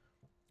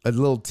a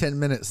little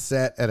 10-minute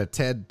set at a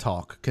TED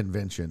Talk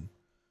convention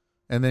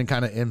and then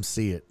kind of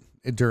MC it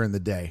during the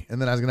day.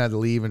 And then I was going to have to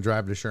leave and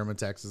drive to Sherman,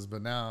 Texas.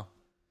 But now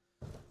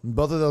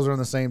both of those are on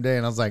the same day.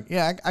 And I was like,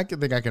 yeah, I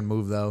think I can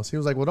move those. He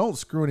was like, well, don't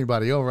screw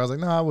anybody over. I was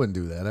like, no, I wouldn't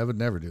do that. I would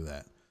never do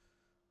that.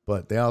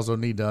 But they also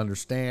need to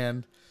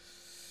understand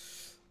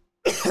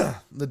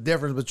the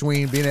difference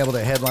between being able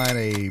to headline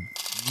a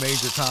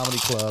major comedy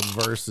club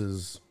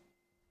versus,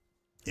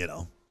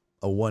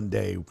 a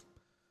one-day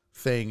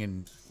thing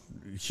in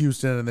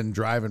Houston and then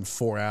driving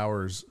 4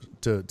 hours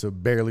to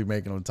barely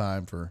making on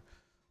time for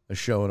a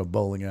show in a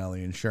bowling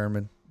alley in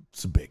Sherman.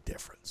 It's a big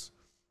difference.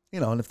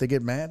 And if they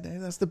get mad,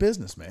 that's the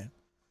business, man.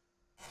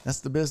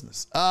 That's the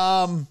business.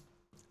 Sean,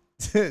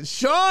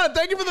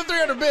 thank you for the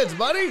 300 bits,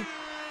 buddy. I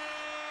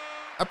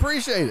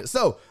appreciate it.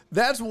 So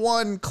that's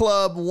one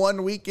club,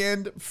 one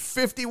weekend,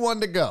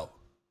 51 to go.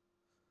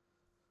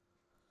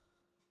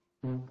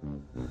 We'll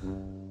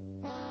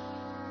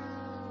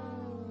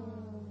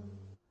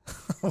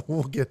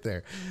get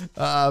there.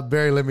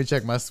 Barry, let me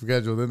check my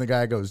schedule. Then the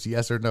guy goes,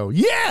 yes or no?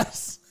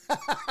 Yes!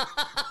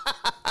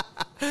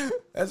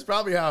 That's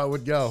probably how it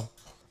would go.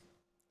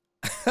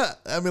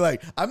 I'd be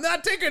like, I'm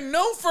not taking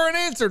no for an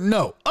answer.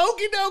 No.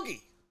 Okie dokie.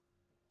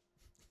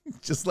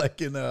 just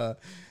like in Tommy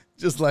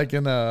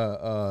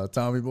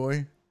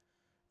Boy.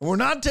 We're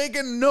not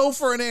taking no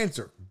for an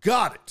answer.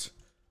 Got it.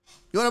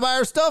 You want to buy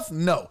our stuff?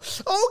 No.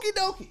 Okie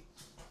dokie.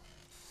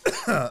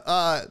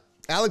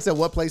 Alex, at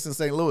what place in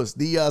St. Louis?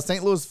 The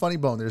St. Louis Funny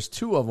Bone. There's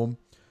two of them,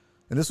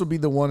 and this will be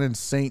the one in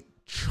St.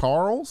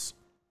 Charles.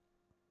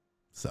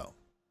 So,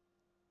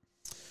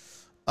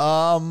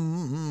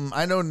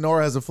 I know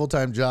Nora has a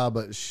full-time job,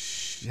 but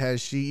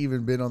has she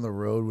even been on the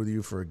road with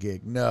you for a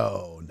gig?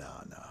 No.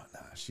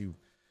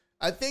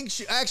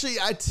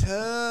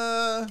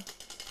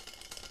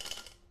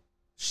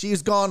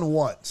 She's gone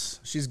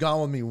once. She's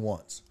gone with me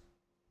once.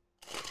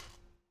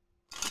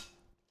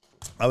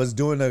 I was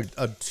doing a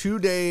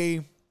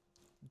 2-day,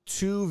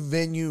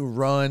 2-venue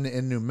run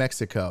in New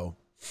Mexico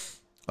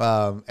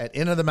at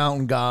Inn of the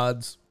Mountain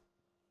Gods,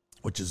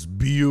 which is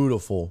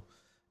beautiful.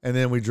 And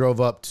then we drove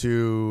up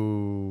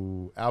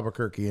to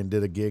Albuquerque and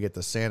did a gig at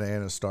the Santa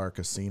Ana Star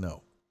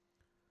Casino.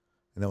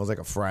 And that was like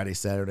a Friday,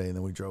 Saturday, and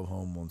then we drove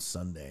home on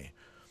Sunday.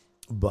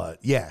 But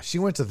yeah, she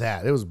went to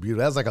that. It was beautiful.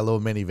 That was like a little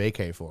mini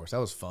vacay for us. That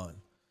was fun.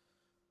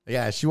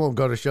 Yeah, she won't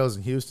go to shows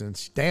in Houston.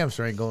 She damn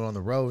sure ain't going on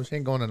the road. She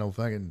ain't going to no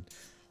fucking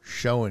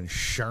show in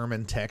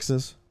Sherman,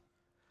 Texas.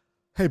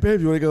 Hey,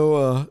 babe, you want to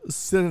go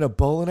sit in a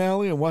bowling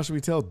alley and watch me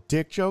tell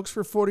dick jokes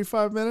for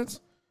 45 minutes?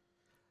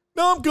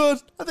 No, I'm good.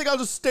 I think I'll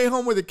just stay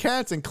home with the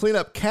cats and clean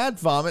up cat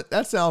vomit.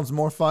 That sounds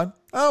more fun.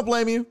 I don't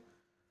blame you.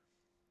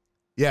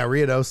 Yeah,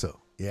 Ruidoso.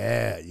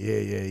 Yeah.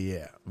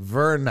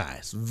 Very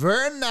nice.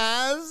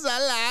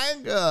 I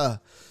like.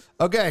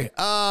 Okay.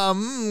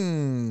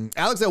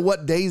 Alex, at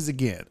what days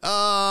again?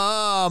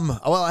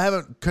 Well, I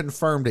haven't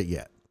confirmed it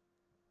yet.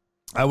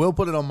 I will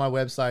put it on my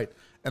website,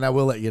 and I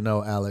will let you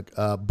know, Alec.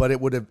 But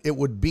it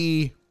would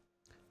be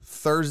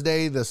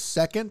Thursday the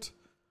 2nd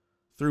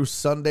through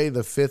Sunday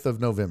the 5th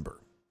of November.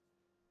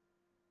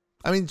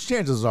 I mean,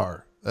 chances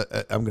are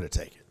I'm going to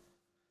take it.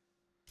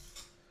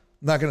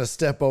 I'm not going to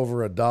step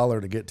over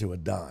 $1 to get to a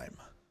dime.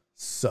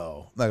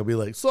 So I'm not going to be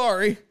like,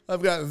 sorry,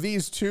 I've got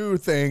these two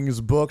things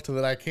booked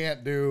that I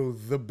can't do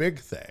the big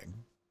thing.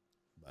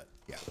 But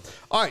yeah.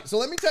 All right. So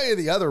let me tell you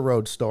the other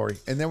road story,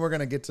 and then we're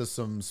going to get to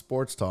some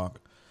sports talk.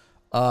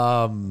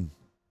 So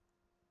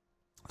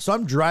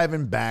I'm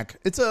driving back.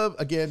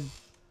 Again,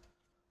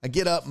 I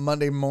get up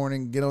Monday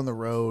morning, get on the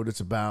road. It's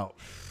about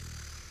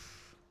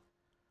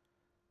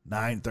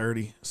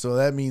 9:30. So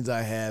that means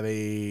I have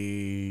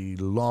a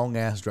long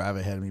ass drive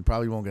ahead of me.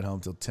 Probably won't get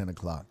home till 10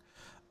 o'clock.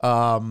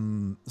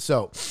 So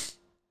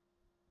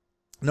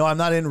no, I'm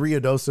not in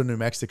Ruidoso, New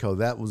Mexico.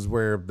 That was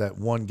where that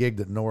one gig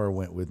that Nora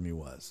went with me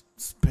was.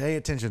 Pay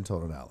attention,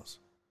 Total Dallas.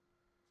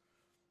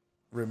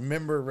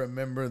 Remember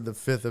the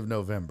 5th of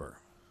November.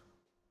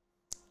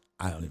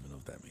 I don't even know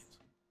what that means.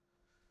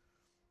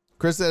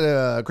 Chris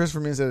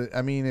for me said,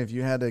 I mean, if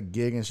you had a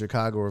gig in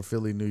Chicago or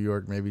Philly, New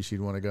York, maybe she'd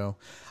want to go.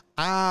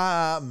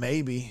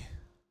 Maybe.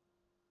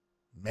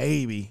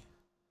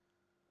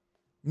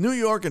 New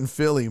York and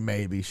Philly,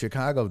 maybe.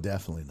 Chicago,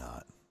 definitely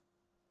not.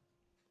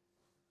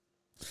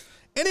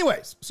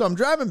 Anyways, so I'm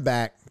driving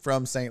back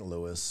from St.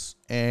 Louis,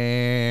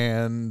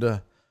 and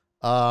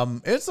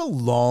it's a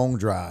long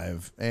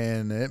drive,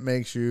 and it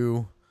makes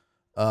you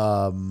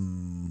a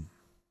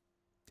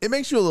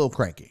little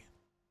cranky.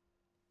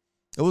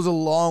 It was a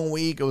long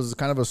week. It was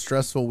kind of a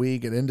stressful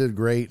week. It ended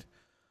great,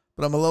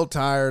 but I'm a little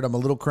tired. I'm a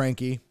little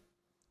cranky.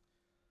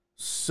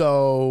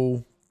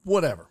 So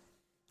whatever,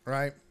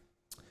 right?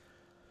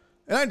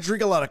 And I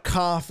drink a lot of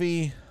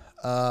coffee.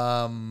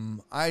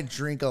 I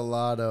drink a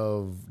lot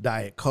of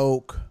Diet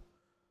Coke.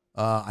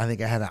 I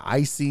think I had an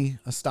icy.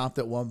 I stopped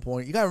at one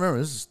point. You got to remember,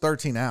 this is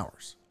 13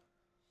 hours.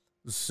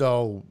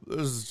 So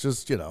this is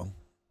just,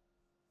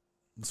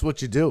 it's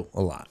what you do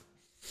a lot.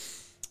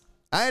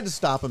 I had to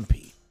stop and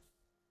pee.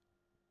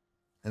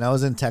 And I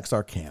was in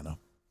Texarkana.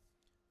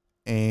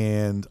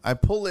 And I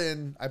pull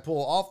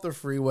off the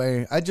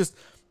freeway. I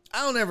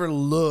don't ever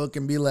look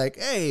and be like,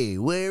 hey,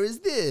 where is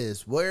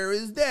this? Where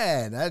is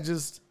that?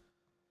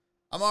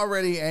 I'm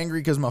already angry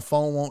because my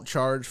phone won't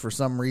charge for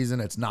some reason.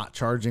 It's not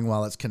charging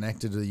while it's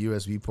connected to the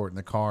USB port in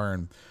the car,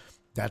 and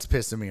that's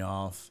pissing me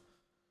off.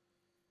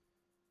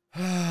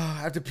 I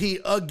have to pee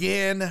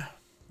again.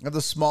 I have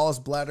the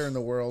smallest bladder in the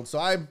world, so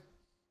I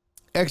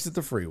exit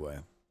the freeway.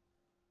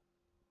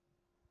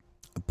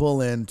 I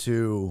pull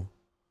into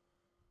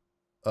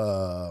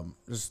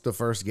just the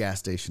first gas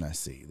station I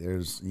see.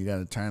 You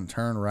got to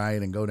turn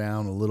right and go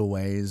down a little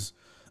ways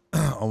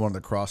on one of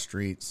the cross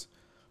streets.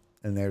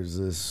 And there's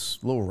this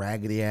little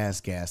raggedy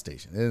ass gas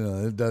station.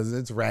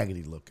 It's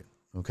raggedy looking.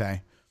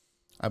 Okay.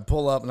 I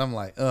pull up and I'm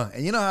like,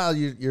 and you know how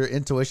your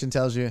intuition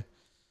tells you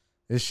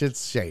this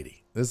shit's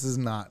shady. This is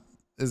not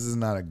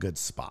a good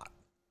spot.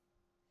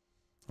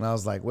 And I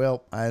was like,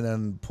 well, I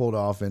then pulled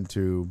off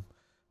into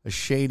a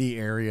shady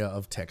area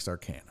of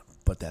Texarkana,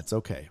 but that's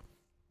okay.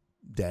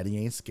 Daddy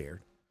ain't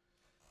scared.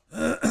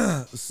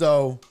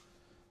 So,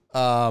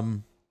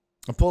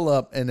 I pull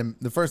up, and then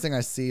the first thing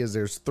I see is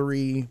there's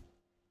 3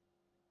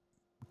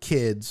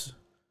 kids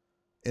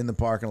in the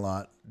parking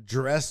lot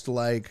dressed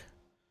like,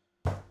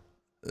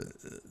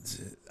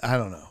 I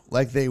don't know,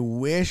 like they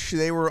wish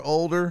they were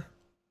older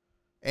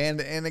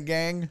and in a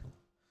gang.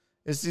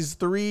 It's these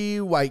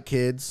 3 white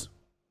kids,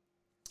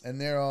 and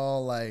they're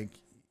all like,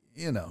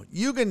 you know,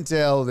 you can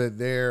tell that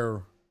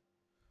they're,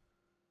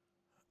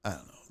 I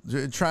don't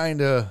know, trying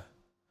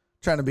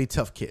to be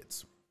tough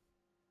kids.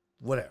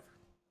 Whatever.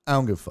 I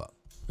don't give a fuck.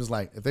 Just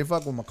like, if they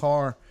fuck with my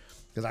car,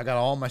 because I got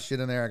all my shit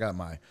in there. I got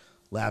my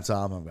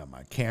laptop. I've got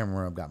my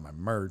camera. I've got my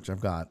merch.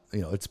 I've got,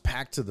 you know, it's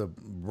packed to the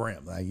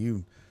brim. Like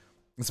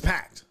it's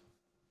packed.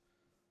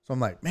 So I'm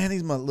like, man,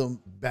 these my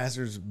little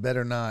bastards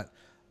better not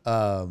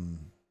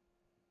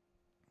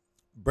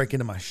break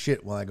into my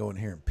shit while I go in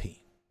here and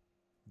pee.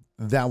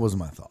 That was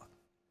my thought.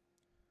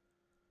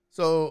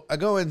 So I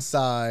go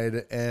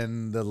inside,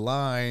 and the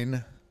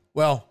line,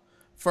 well,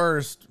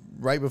 first,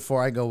 right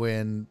before I go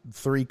in,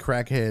 3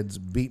 crackheads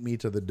beat me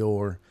to the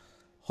door,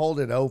 hold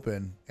it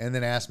open, and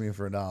then ask me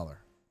for $1.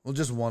 Well,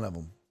 just one of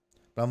them.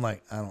 But I'm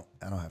like, I don't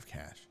have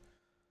cash.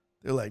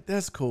 They're like,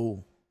 that's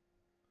cool.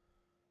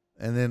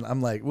 And then I'm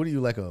like, what are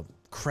you, like a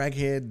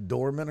crackhead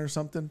doorman or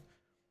something?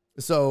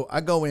 So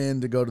I go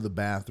in to go to the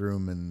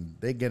bathroom, and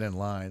they get in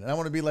line. And I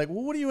want to be like,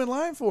 well, what are you in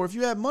line for? If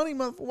you have money,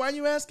 why are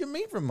you asking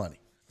me for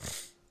money?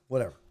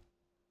 Whatever.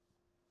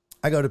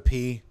 I go to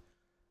pee.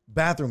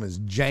 Bathroom is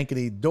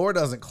jankety. Door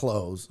doesn't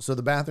close, so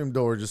the bathroom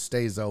door just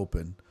stays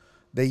open.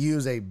 They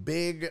use a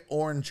big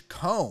orange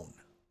cone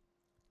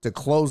to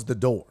close the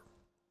door.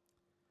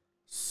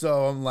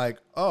 So I'm like,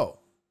 oh,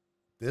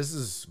 this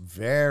is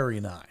very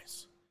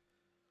nice.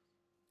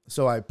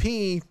 So I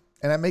pee,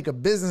 and I make a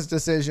business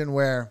decision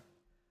where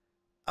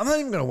I'm not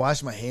even going to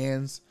wash my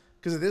hands,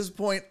 because at this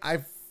point, I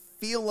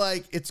feel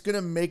like it's going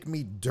to make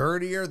me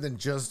dirtier than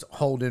just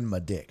holding my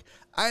dick.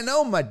 I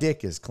know my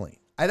dick is clean.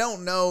 I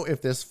don't know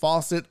if this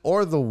faucet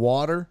or the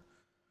water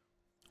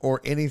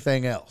or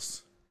anything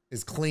else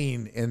is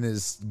clean in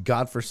this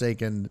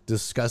godforsaken,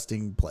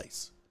 disgusting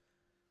place.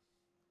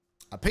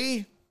 I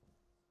pee.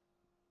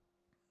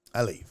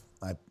 I leave.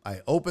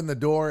 I open the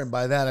door, and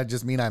by that I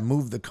just mean I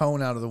move the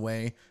cone out of the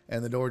way,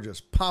 and the door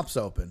just pops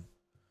open.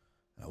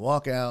 I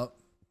walk out.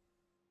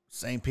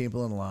 Same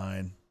people in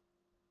line.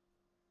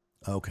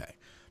 Okay.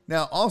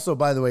 Now, also,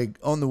 by the way,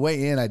 on the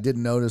way in, I did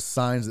notice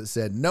signs that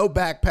said no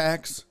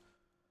backpacks,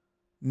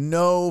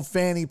 no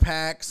fanny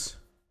packs,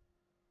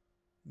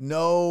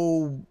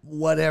 no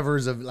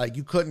whatevers of, like,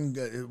 you couldn't,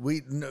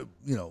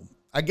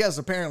 I guess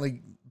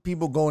apparently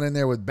people going in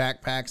there with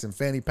backpacks and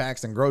fanny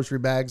packs and grocery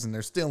bags, and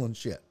they're stealing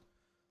shit.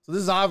 So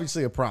this is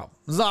obviously a problem.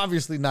 This is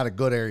obviously not a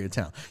good area of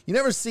town. You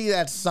never see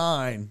that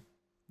sign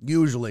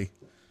usually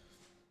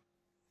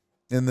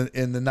in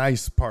the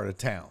nice part of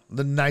town,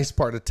 the nice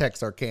part of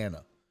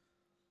Texarkana,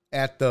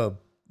 at the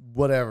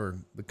whatever,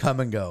 the come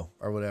and go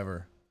or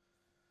whatever.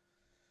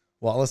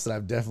 Well, listen,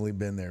 I've definitely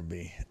been there,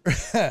 B.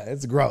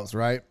 It's gross,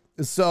 right?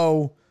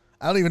 So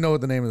I don't even know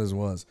what the name of this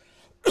was.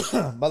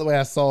 By the way,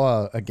 I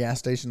saw a gas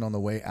station on the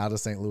way out of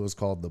St. Louis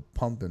called the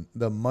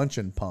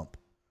Munchin' Pump.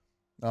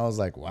 I was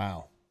like,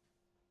 wow,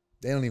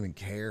 they don't even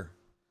care.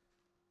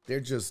 They're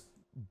just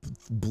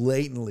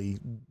blatantly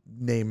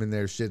naming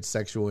their shit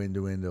sexual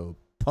innuendo.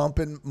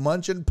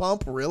 Munchin'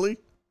 Pump, really?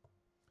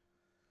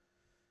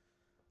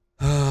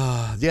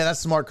 Yeah, that's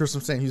smart. Chris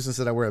from St. Houston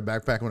said I wear a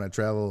backpack when I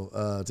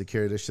travel to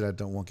carry this shit I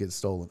don't want to get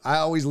stolen. I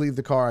always leave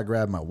the car. I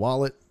grab my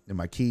wallet and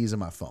my keys and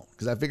my phone,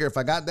 because I figure if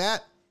I got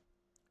that,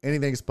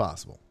 anything's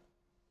possible.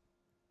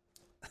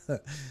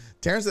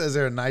 Terrence says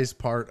they're a nice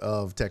part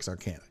of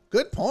Texarkana.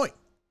 Good point.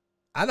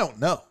 I don't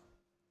know.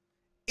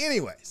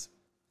 Anyways,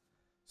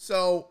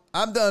 so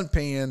I'm done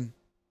peeing.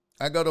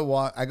 I go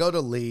to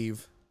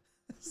leave.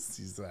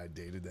 She said I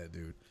dated that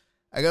dude.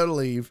 I go to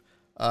leave.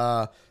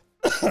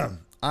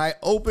 I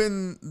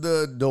open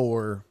the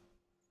door.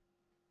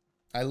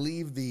 I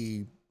leave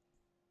the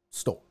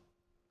store.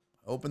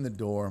 Open the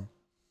door.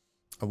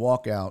 I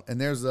walk out, and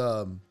there's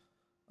a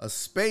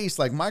space.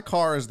 Like, my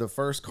car is the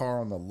first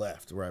car on the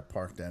left where I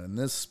parked at, and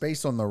this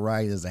space on the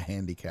right is a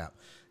handicap.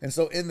 And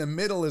so in the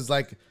middle is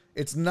like,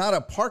 it's not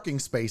a parking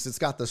space. It's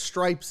got the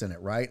stripes in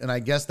it, right? And I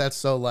guess that's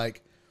so,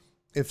 like,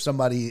 if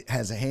somebody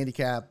has a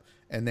handicap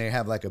and they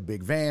have like a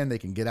big van, they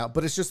can get out.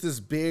 But it's just this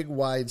big,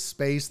 wide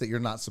space that you're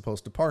not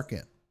supposed to park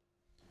in.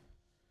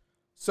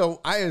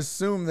 So I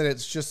assume that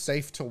it's just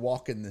safe to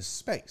walk in this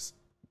space.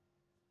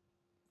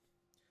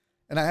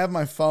 And I have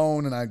my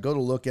phone, and I go to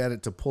look at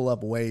it to pull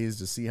up Waze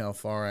to see how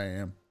far I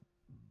am.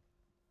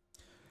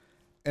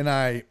 And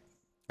I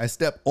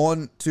step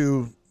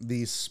onto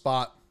the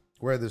spot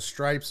where the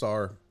stripes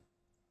are,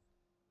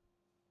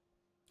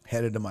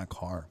 headed to my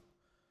car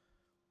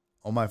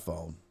on my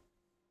phone,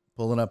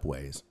 pulling up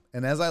Waze.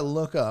 And as I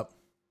look up,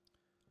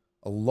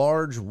 a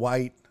large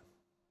white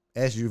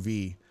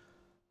SUV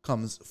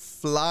comes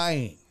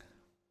flying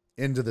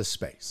into the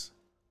space.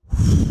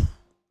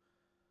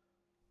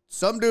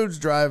 some dude's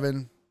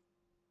driving,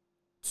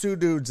 two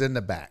dudes in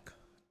the back,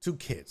 two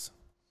kids.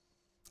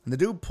 And the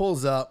dude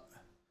pulls up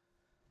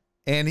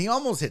and he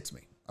almost hits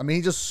me. I mean,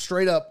 he just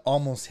straight up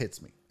almost hits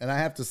me. And I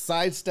have to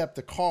sidestep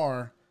the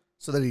car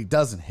so that he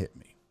doesn't hit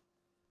me.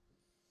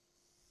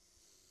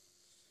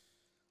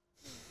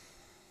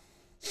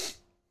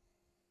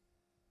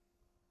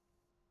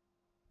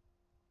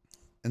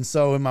 And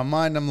so in my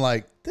mind, I'm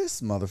like,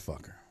 this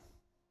motherfucker.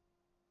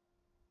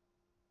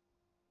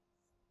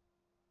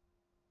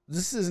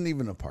 This isn't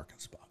even a parking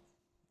spot.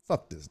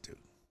 Fuck this dude.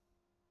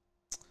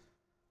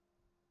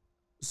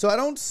 So I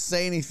don't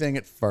say anything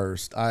at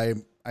first.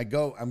 I'm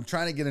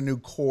trying to get a new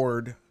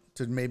cord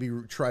to maybe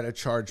try to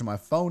charge my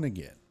phone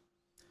again.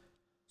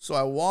 So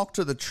I walk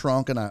to the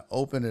trunk and I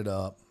open it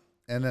up.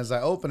 And as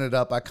I open it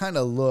up, I kind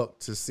of look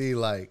to see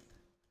like,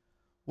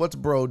 what's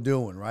bro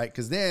doing, right?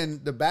 Because then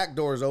the back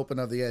doors open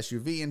of the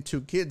SUV and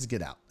two kids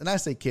get out. And I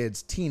say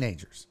kids,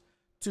 teenagers.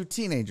 Two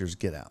teenagers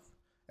get out.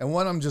 And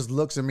one of them just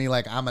looks at me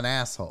like I'm an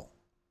asshole.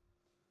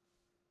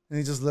 And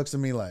he just looks at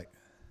me like,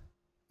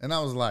 and I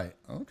was like,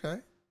 okay.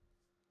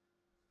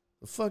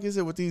 The fuck is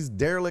it with these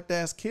derelict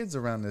ass kids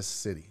around this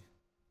city?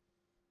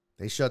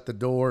 They shut the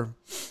door.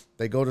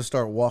 They go to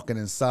start walking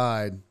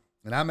inside.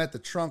 And I'm at the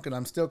trunk and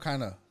I'm still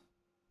kind of.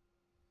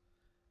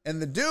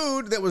 And the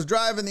dude that was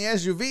driving the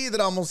SUV that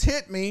almost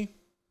hit me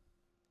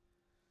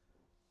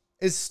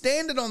is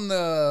standing on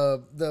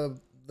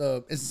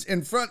it's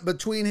in front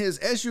between his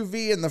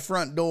SUV and the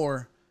front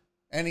door.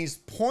 And he's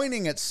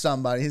pointing at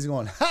somebody. He's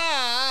going, ha,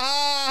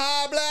 ha,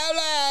 ha, blah,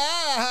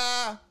 blah,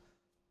 ha.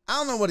 I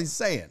don't know what he's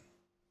saying.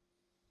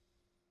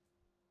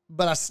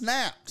 But I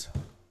snapped.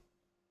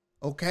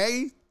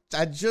 Okay?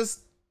 I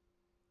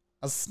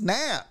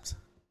snapped.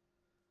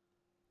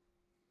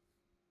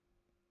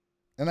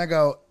 And I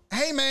go,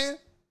 hey, man.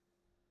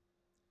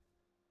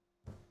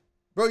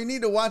 Bro, you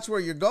need to watch where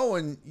you're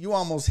going. You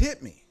almost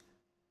hit me.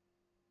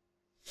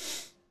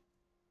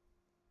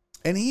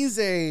 And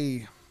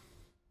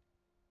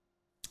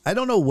I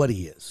don't know what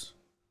he is.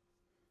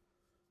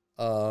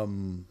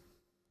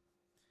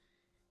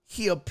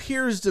 He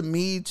appears to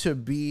me to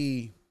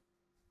be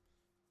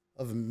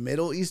of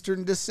Middle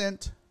Eastern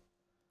descent.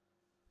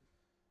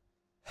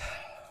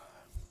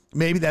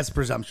 Maybe that's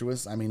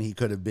presumptuous. I mean, he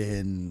could have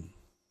been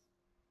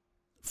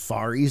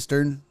Far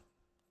Eastern.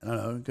 I don't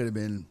know. He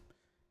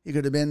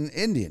could have been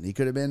Indian. He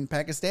could have been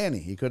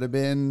Pakistani. He could have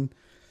been,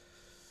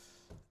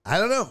 I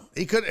don't know.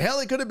 He could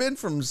have been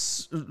from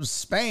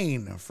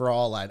Spain for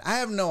all I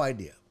have no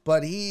idea.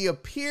 But he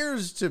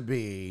appears to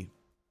be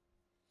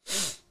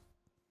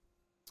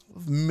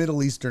of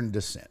Middle Eastern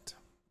descent.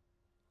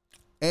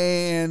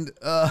 And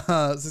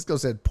Cisco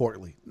said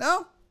portly.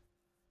 No.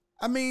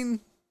 I mean,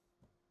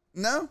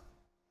 no.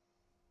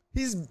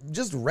 He's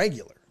just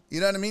regular. You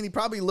know what I mean? He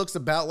probably looks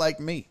about like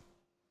me.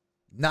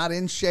 Not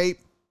in shape.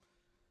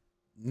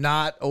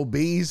 Not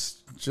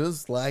obese.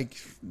 Just like,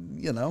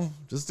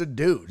 just a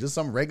dude. Just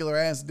some regular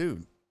ass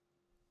dude.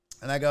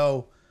 And I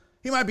go,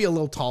 he might be a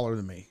little taller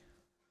than me.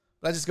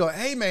 But I just go,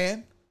 hey,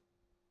 man.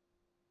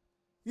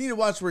 You need to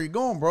watch where you're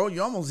going, bro.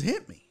 You almost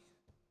hit me.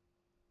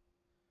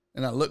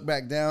 And I look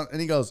back down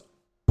and he goes,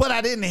 but I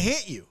didn't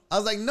hit you. I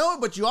was like, no,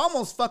 but you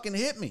almost fucking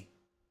hit me.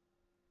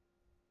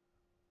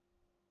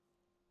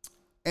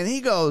 And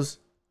he goes,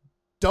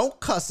 don't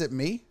cuss at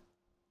me.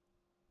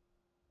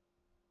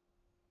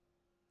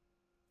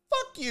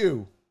 Fuck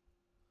you.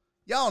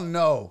 Y'all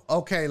know.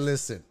 Okay,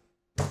 listen.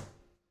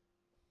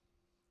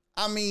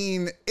 I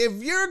mean,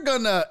 if you're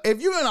gonna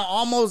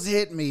almost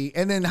hit me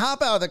and then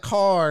hop out of the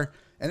car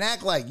and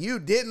act like you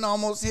didn't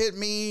almost hit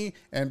me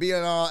and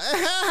being all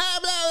blah,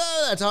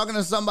 blah, blah, talking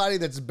to somebody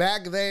that's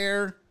back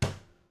there.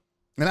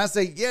 And I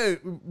say, yeah,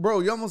 bro,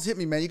 you almost hit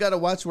me, man. You got to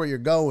watch where you're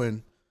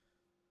going.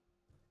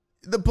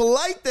 The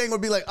polite thing would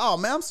be like, oh,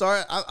 man, I'm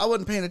sorry. I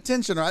wasn't paying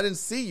attention or I didn't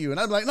see you. And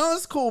I'd be like, no,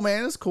 it's cool,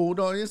 man. It's cool.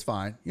 Don't, it's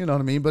fine. You know what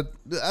I mean? But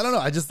I don't know.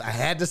 I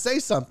had to say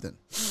something.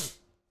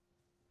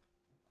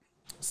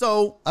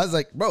 So I was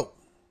like, bro,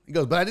 he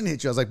goes, but I didn't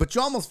hit you. I was like, but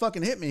you almost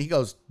fucking hit me. He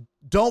goes,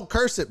 don't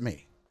curse at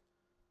me.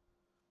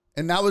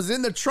 And I was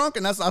in the trunk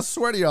and I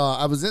swear to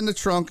y'all, I was in the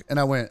trunk and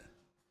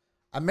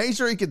I made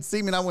sure he could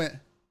see me and I went,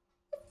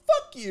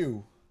 fuck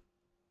you.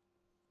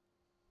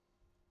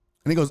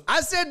 And he goes, I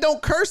said, don't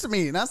curse at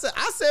me. And I said,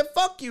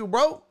 fuck you,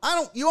 bro.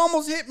 You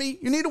almost hit me.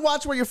 You need to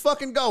watch where you're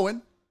fucking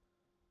going.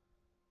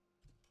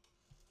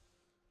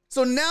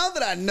 So now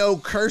that I know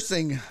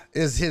cursing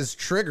is his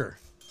trigger.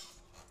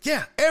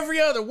 Yeah,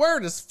 every other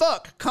word is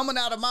fuck coming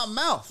out of my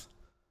mouth.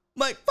 I'm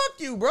like, fuck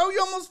you, bro.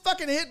 You almost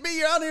fucking hit me.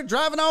 You're out here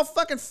driving all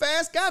fucking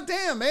fast.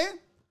 Goddamn, man.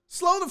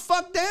 Slow the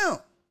fuck down.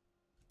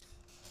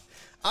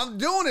 I'm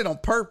doing it on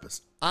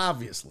purpose,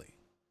 obviously.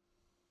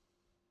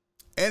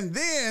 And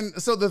then,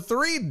 so the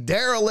three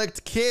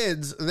derelict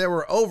kids that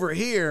were over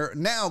here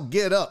now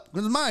get up.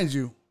 Because mind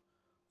you,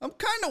 I'm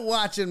kind of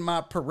watching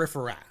my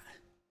periphery.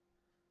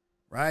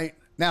 Right?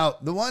 Now,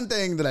 the one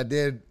thing that I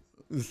did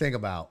think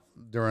about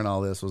during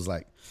all this was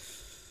like,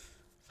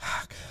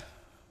 fuck.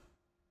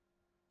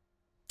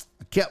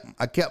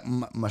 I kept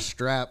my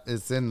strap.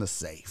 It's in the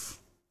safe.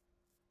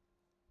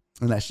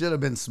 And I should have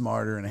been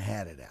smarter and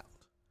had it out.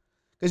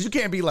 Because you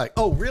can't be like,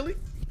 oh, really?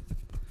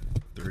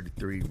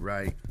 33,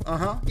 right.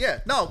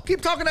 Yeah, no,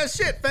 keep talking that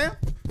shit, fam.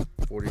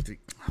 43.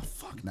 Oh,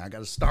 fuck, now I got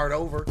to start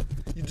over.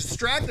 You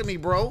distracted me,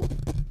 bro.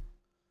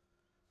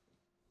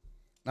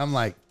 I'm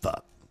like,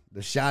 fuck.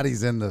 The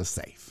shotty's in the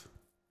safe.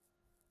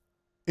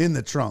 In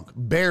the trunk.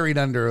 Buried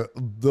under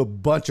the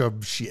bunch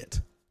of shit.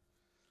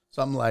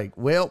 So I'm like,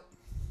 well,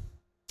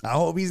 I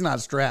hope he's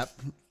not strapped.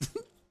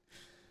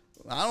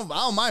 I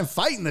don't mind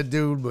fighting the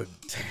dude, but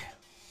damn.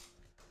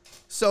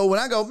 So when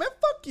I go, man,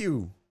 fuck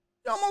you.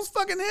 You almost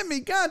fucking hit me.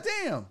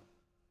 Goddamn.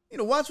 You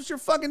know, watch what you're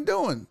fucking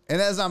doing.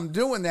 And as I'm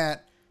doing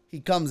that, he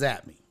comes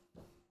at me.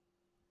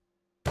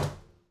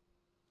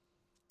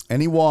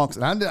 And he walks.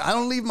 And I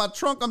don't leave my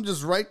trunk. I'm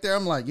just right there.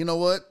 I'm like, you know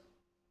what?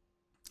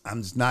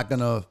 I'm just not going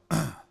to,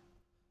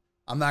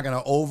 I'm not going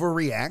to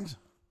overreact.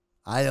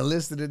 I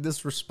elicited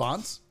this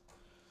response.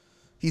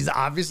 He's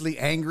obviously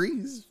angry.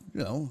 He's,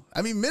 you know,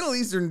 I mean, Middle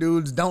Eastern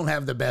dudes don't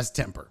have the best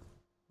temper,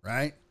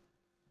 right?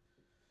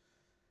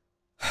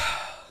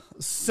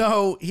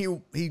 So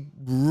he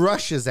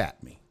rushes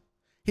at me.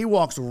 He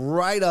walks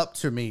right up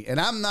to me, and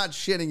I'm not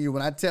shitting you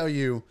when I tell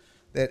you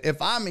that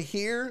if I'm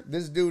here,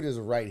 this dude is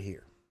right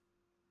here.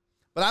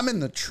 But I'm in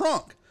the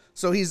trunk,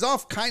 so he's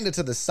off kind of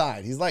to the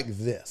side. He's like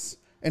this.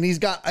 And he's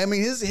got, I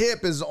mean, his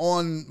hip is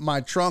on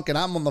my trunk, and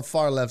I'm on the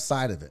far left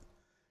side of it.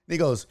 And he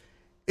goes,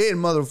 hey,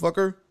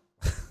 motherfucker,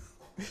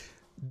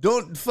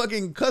 don't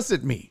fucking cuss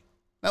at me.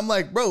 I'm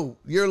like, bro,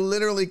 you're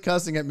literally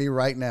cussing at me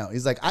right now.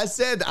 He's like, I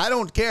said, I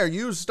don't care.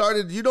 You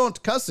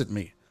don't cuss at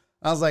me.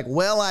 I was like,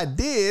 well, I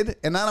did,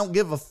 and I don't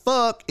give a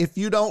fuck if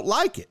you don't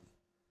like it.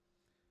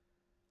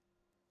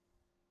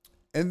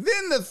 And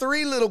then the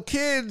three little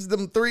kids,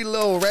 them three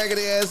little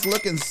raggedy ass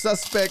looking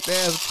suspect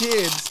ass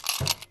kids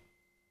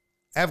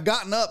have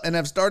gotten up and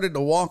have started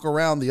to walk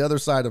around the other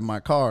side of my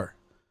car.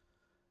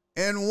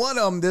 And one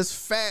of them, this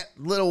fat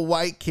little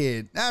white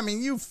kid, I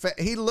mean,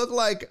 he looked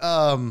like,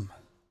 what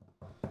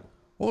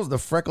was the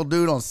freckled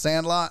dude on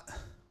Sandlot?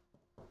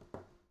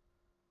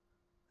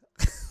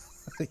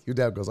 Your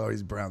dad goes, oh,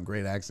 he's brown,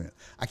 great accent.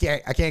 I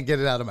can't get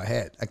it out of my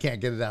head.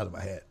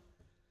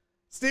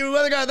 Steven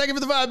Weatherguy, thank you for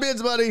the 5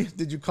 bids, buddy.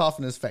 Did you cough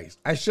in his face?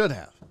 I should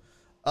have.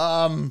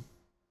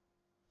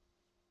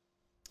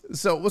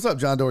 So what's up,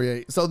 John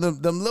Dorier? So them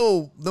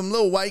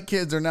little white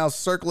kids are now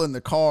circling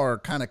the car,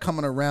 kind of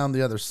coming around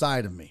the other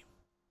side of me.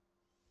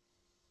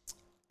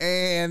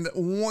 And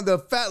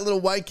the fat little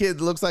white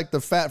kid looks like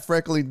the fat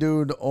freckly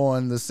dude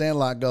on the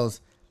Sandlot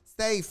goes,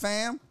 "Stay,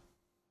 fam.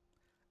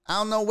 I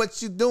don't know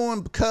what you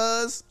doing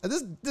because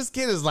this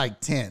kid is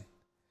like 10.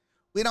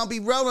 We don't be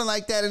rolling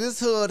like that in this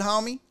hood,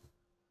 homie.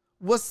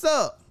 What's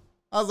up?"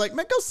 I was like,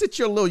 man, go sit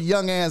your little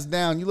young ass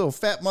down, you little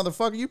fat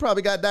motherfucker. You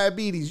probably got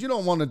diabetes. You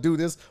don't want to do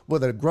this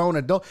with a grown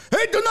adult.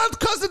 Hey, do not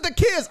cuss at the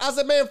kids. I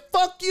said, man,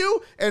 fuck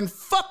you and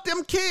fuck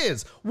them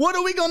kids. What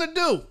are we going to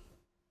do?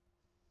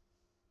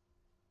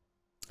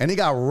 And he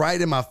got right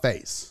in my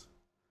face.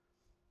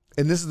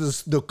 And this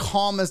is the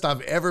calmest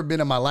I've ever been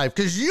in my life.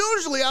 Because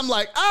usually I'm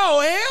like, oh,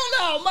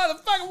 hell no,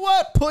 motherfucker,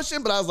 what?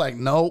 Pushing. But I was like,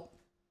 nope.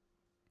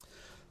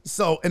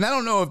 So, and I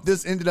don't know if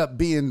this ended up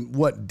being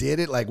what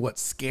did it, like what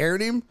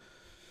scared him.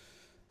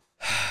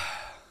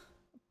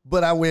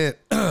 But I went,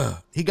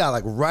 he got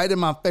like right in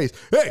my face.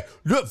 Hey,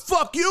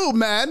 fuck you,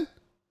 man.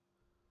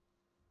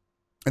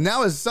 And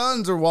now his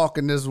sons are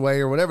walking this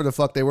way or whatever the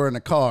fuck they were in the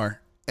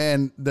car.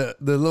 And the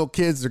little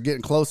kids are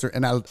getting closer.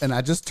 And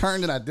I just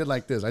turned and I did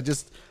like this. I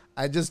just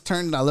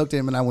turned and I looked at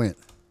him and I went,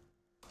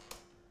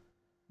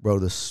 bro,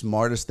 the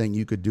smartest thing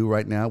you could do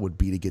right now would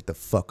be to get the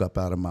fuck up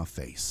out of my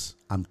face.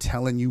 I'm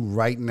telling you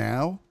right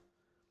now,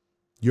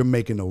 you're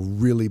making a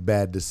really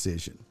bad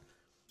decision.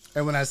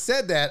 And when I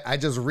said that, I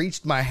just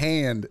reached my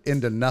hand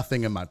into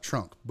nothing in my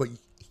trunk, but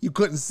you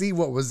couldn't see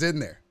what was in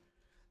there.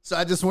 So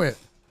I just went,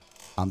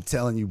 I'm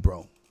telling you,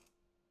 bro,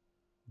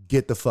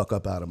 get the fuck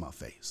up out of my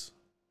face.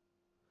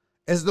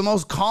 It's the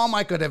most calm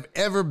I could have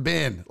ever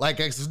been.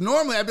 Like,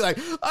 normally I'd be like,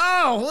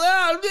 oh,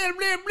 blah,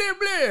 blah, blah,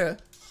 blah.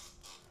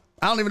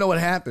 I don't even know what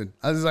happened.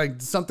 I was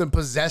like, something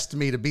possessed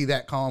me to be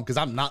that calm because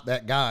I'm not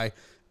that guy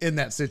in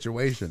that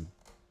situation.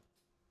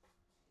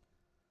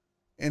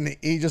 And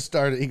he just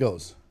started, he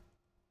goes,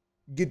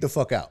 get the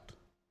fuck out.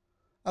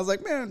 I was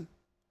like, man,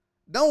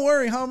 don't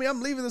worry, homie.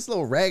 I'm leaving this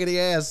little raggedy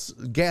ass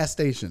gas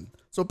station.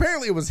 So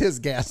apparently it was his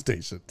gas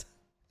station.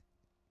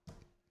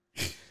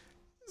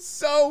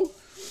 So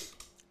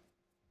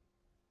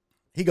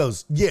he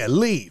goes, yeah,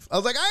 leave. I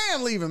was like, I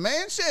am leaving,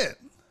 man. Shit.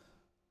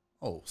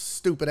 Oh,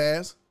 stupid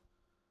ass.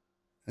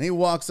 And he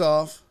walks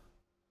off.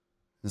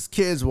 His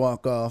kids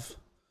walk off.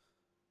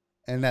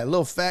 And that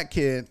little fat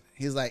kid,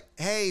 he's like,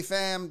 hey,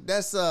 fam,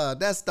 that's the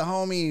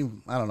homie.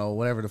 I don't know,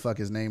 whatever the fuck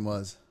his name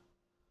was.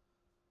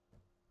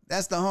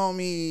 That's the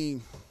homie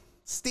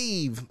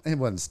Steve. It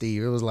wasn't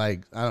Steve. It was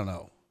like, I don't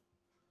know.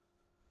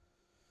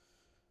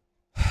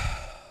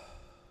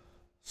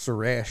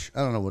 Suresh.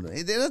 I don't know what.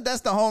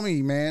 That's the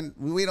homie, man.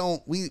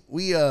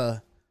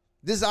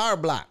 This is our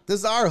block. This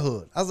is our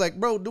hood. I was like,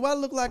 bro, do I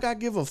look like I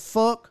give a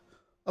fuck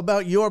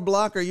about your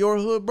block or your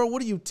hood, bro.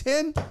 What are you,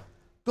 10?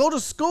 Go to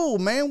school,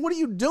 man. What are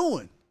you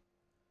doing?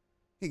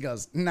 He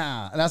goes,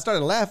 nah. And I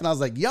started laughing. I was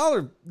like,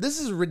 this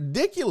is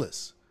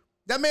ridiculous.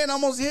 That man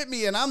almost hit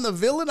me and I'm the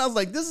villain. I was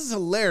like, this is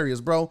hilarious,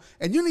 bro.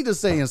 And you need to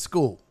stay in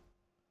school.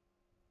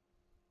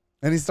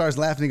 And he starts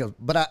laughing. He goes,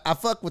 but I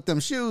fuck with them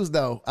shoes,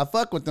 though. I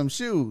fuck with them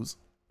shoes.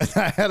 And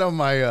I had on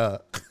my,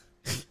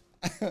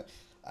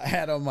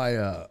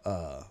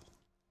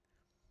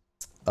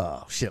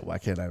 oh, shit, why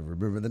can't I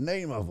remember the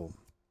name of them?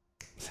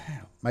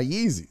 Damn, my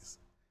Yeezys.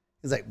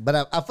 He's like, but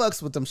I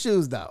fucks with them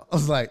shoes, though. I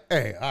was like,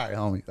 hey, all right,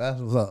 homie. That's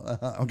what's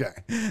up. Okay.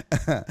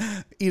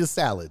 Eat a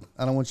salad.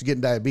 I don't want you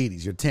getting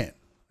diabetes. You're 10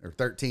 or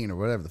 13 or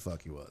whatever the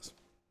fuck he was.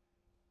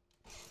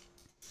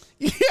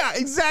 Yeah,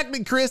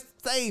 exactly, Chris.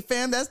 Hey,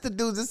 fam, that's the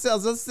dude that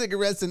sells us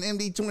cigarettes in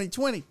MD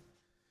 2020.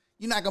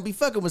 You're not going to be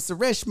fucking with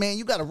Suresh, man.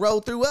 You got to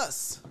roll through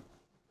us.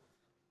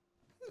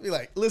 Be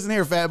like, listen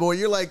here, fat boy.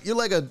 You're like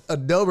a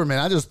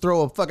Doberman. I just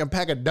throw a fucking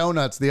pack of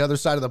donuts the other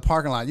side of the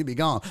parking lot. You be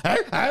gone.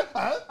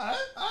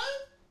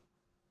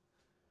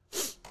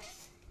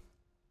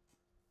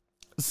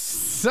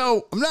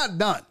 So I'm not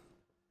done.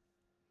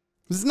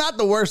 This is not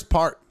the worst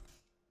part.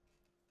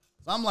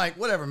 So I'm like,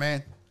 whatever,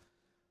 man.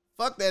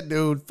 Fuck that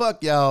dude.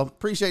 Fuck y'all.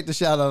 Appreciate the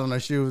shout out on their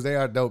shoes. They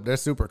are dope. They're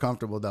super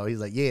comfortable, though. He's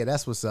like, yeah,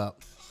 that's what's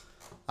up.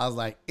 I was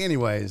like,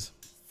 anyways,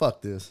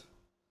 fuck this.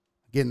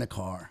 Get in the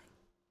car.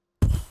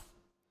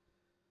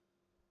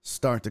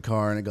 Start the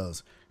car, and it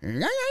goes. I'm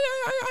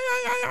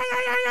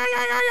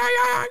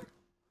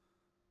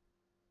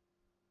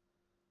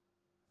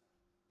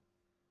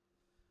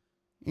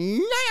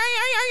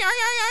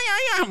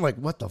like,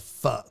 what the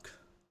fuck?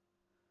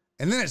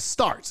 And then it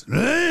starts.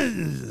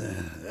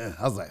 I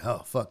was like,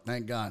 oh, fuck,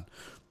 thank God.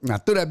 And I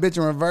threw that bitch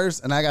in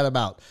reverse, and I got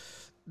about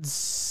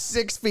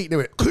 6 feet to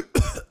it.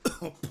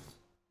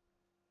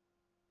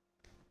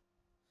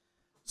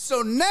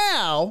 So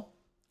now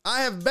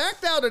I have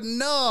backed out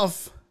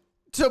enough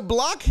to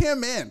block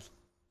him in.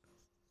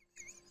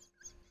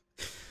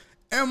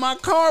 And my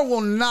car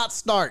will not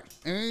start.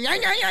 And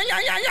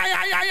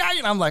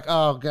I'm like,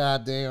 oh,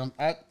 goddamn.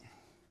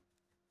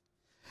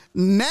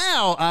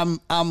 Now I'm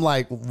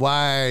like,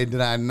 why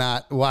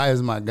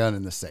is my gun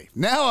in the safe?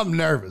 Now I'm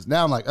nervous.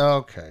 Now I'm like,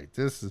 okay,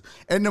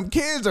 and them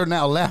kids are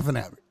now laughing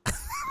at me.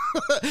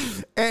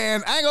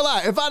 And I ain't gonna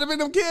lie, if I'd have been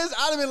them kids,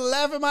 I'd have been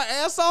laughing my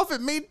ass off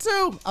at me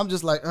too. I'm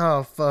just like,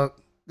 oh, fuck.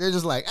 They're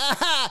just like,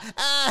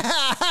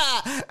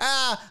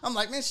 I'm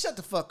like, man, shut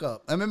the fuck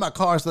up. I'm in my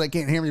car so they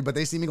can't hear me, but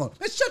they see me going,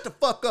 man, shut the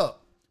fuck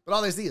up. But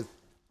all they see is,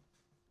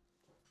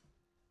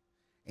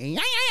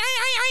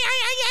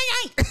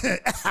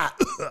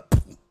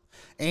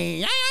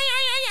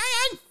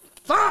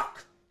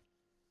 fuck.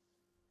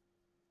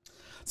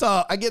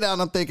 So I get out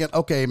and I'm thinking,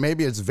 okay,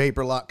 maybe it's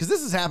vapor lock. Because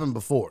this has happened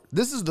before.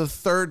 This is the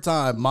third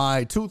time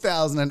my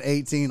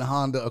 2018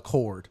 Honda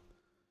Accord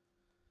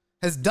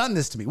has done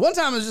this to me. One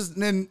time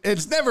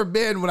it's never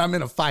been when I'm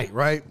in a fight,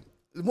 right?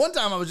 One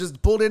time I was just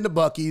pulled into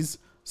Buc-ee's,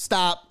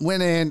 stopped,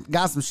 went in,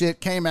 got some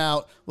shit, came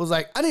out, was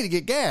like, I need to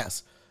get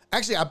gas.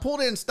 Actually, I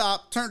pulled in,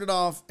 stopped, turned it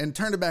off, and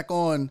turned it back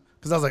on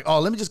because I was like, oh,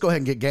 let me just go ahead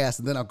and get gas,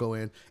 and then I'll go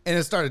in. And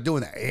it started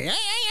doing that.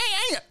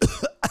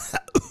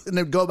 And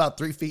then go about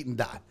 3 feet and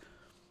die.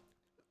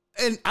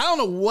 And I don't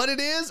know what it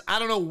is. I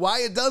don't know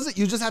why it does it.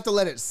 You just have to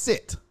let it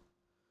sit.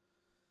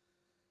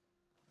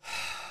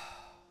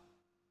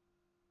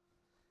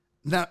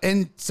 Now,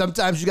 and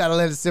sometimes you got to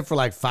let it sit for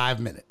like 5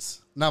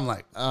 minutes. And I'm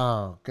like,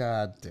 oh,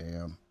 god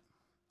damn.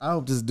 I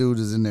hope this dude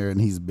is in there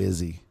and he's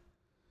busy.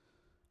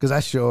 Because I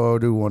sure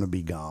do want to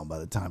be gone by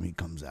the time he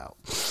comes out.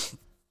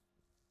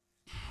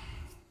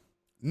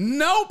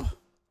 Nope.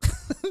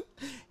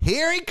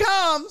 Here he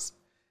comes.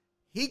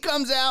 He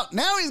comes out.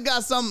 Now he's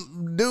got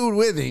some dude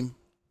with him.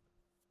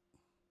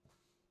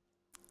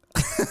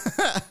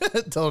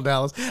 Told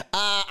Dallas,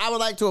 I would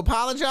like to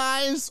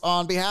apologize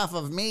on behalf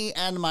of me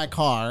and my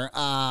car.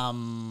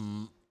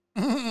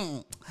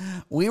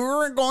 We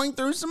were going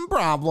through some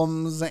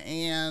problems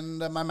and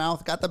my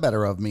mouth got the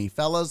better of me.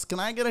 Fellas, can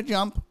I get a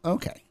jump?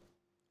 Okay.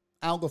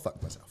 I'll go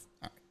fuck myself.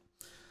 All right.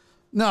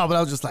 No, but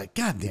I was just like,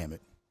 god damn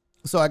it.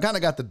 So I kind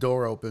of got the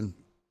door open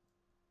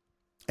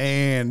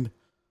and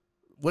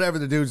whatever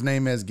the dude's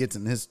name is gets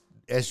in his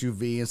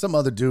SUV and some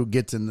other dude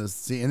gets in the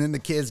seat and then the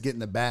kids get in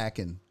the back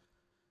and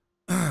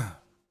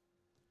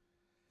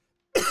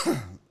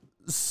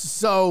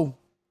so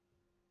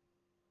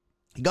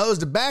he goes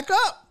to back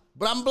up,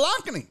 but I'm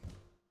blocking him.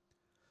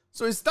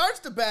 So he starts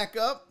to back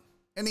up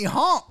and he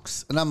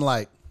honks. And I'm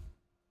like,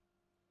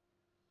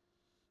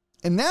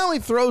 and now he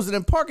throws it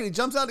in park and he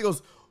jumps out and he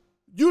goes,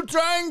 you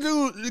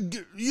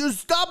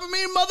stopping me,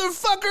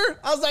 motherfucker?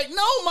 I was like,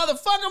 no,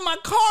 motherfucker, my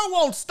car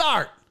won't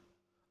start.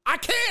 I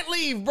can't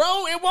leave,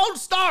 bro. It won't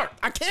start.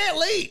 I can't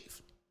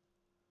leave.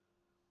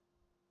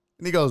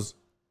 And he goes,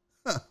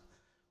 huh.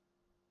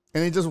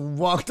 And he just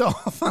walked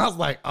off. I was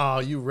like, oh,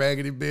 you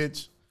raggedy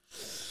bitch.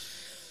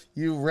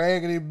 You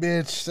raggedy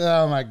bitch.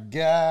 Oh, my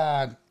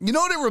God. You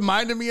know what it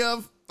reminded me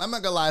of? I'm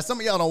not going to lie. Some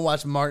of y'all don't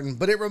watch Martin,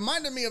 but it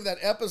reminded me of that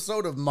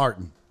episode of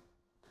Martin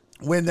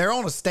when they're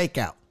on a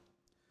stakeout.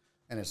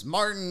 And it's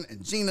Martin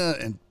and Gina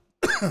and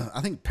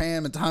I think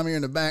Pam and Tommy are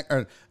in the back.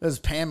 Or there's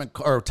Pam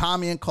or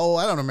Tommy and Cole.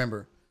 I don't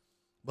remember.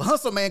 But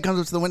Hustle Man comes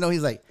up to the window.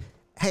 He's like,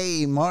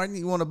 hey, Martin,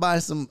 you want to buy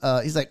some?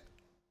 He's like,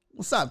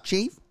 what's up,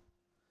 Chief?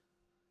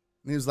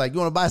 And he was like, you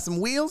want to buy some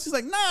wheels? He's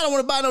like, nah, I don't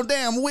want to buy no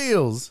damn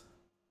wheels.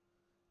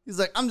 He's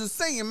like, I'm just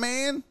saying,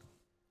 man.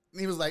 And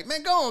he was like,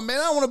 man, go on,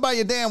 man. I don't want to buy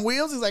your damn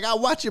wheels. He's like, I'll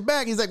watch your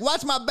back. He's like,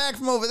 watch my back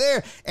from over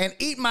there and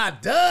eat my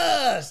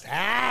dust.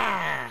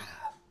 Ah.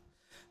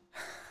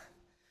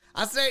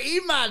 I said,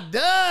 eat my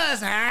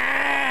dust.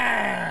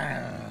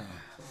 Ah.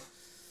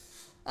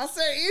 I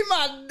said, eat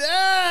my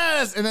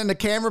dust. And then the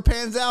camera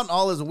pans out and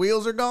all his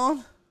wheels are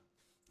gone.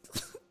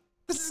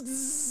 That's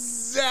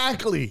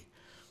exactly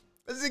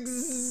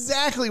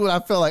what I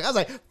felt like. I was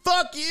like,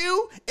 fuck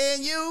you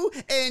and you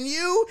and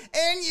you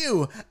and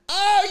you.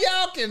 Oh,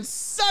 y'all can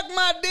suck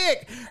my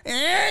dick.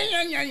 Hey,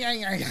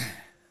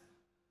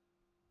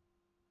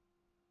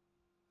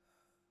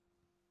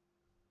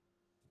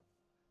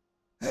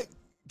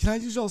 can I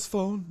use y'all's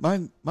phone?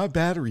 My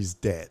battery's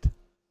dead.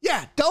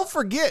 Yeah, don't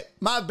forget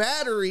my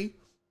battery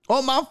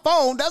on my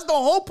phone. That's the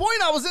whole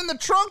point. I was in the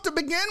trunk to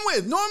begin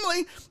with.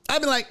 Normally,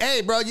 I'd be like,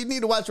 hey, bro, you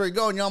need to watch where you're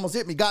going. You almost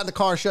hit me. Got in the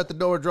car, shut the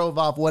door, drove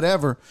off,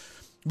 whatever.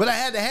 But I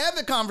had to have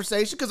the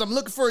conversation because I'm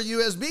looking for a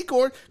USB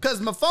cord because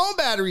my phone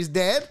battery's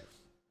dead.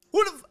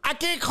 What if I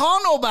can't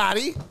call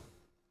nobody?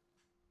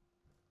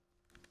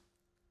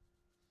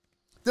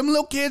 Them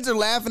little kids are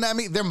laughing at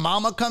me. Their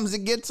mama comes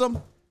and gets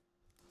them.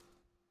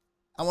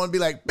 I want to be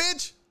like,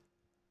 bitch,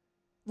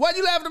 why'd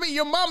you laugh at me?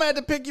 Your mama had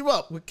to pick you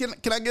up. Can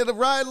I get a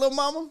ride, little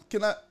mama?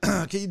 Can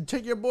you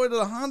take your boy to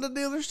the Honda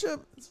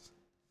dealership?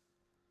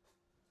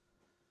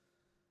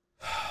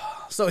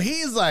 So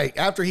he's like,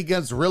 after he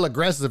gets real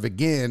aggressive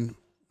again,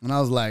 and I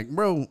was like,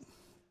 bro,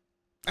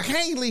 I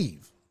can't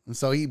leave. And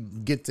so he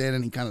gets in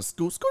and he kind of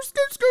scoot,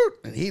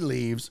 and he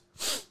leaves.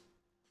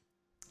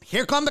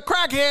 Here come the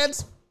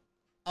crackheads.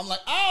 I'm like,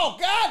 oh,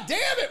 God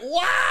damn it.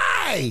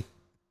 Why?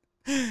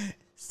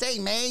 Say,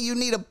 man, you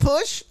need a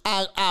push?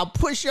 I'll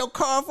push your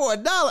car for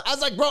 $1. I was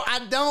like, bro,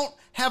 I don't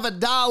have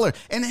 $1.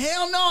 And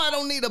hell no, I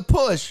don't need a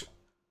push.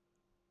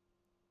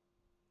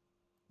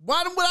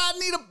 Why would I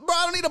need bro,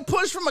 I don't need a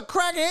push from a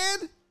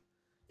crackhead?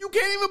 You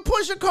can't even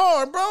push a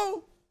car,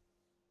 bro.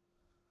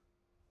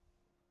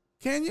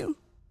 Can you?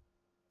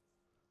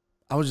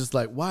 I was just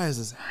like, why is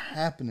this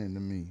happening to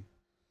me?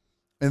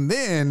 And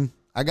then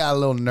I got a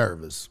little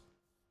nervous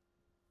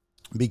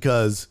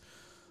because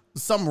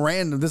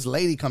this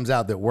lady comes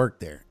out that worked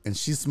there and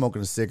she's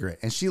smoking a cigarette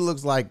and she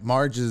looks like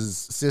Marge's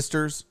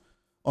sisters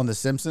on The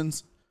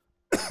Simpsons.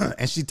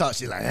 And she's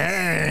like,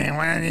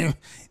 hey,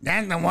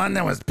 that's the one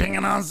that was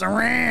pinging on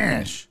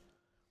Suresh.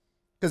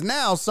 Because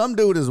now some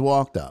dude has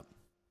walked up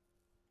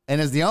and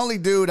is the only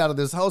dude out of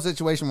this whole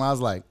situation where I was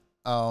like,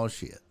 oh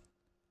shit.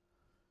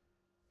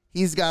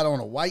 He's got on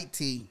a white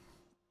tee,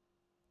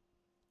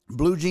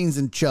 blue jeans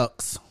and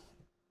chucks,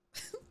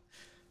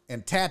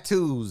 and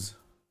tattoos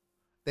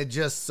that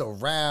just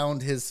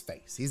surround his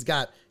face. He's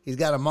got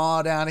them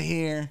all down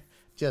here,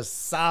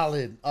 just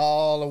solid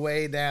all the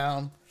way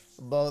down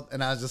both.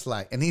 And I was just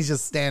like, and he's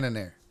just standing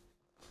there.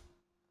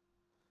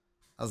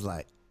 I was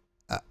like,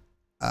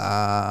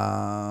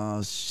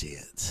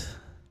 shit.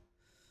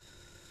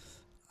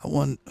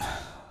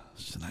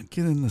 Should I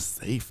get in the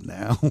safe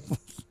now? I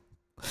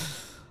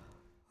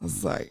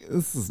was like,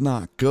 this is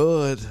not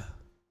good.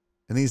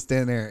 And he's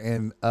standing there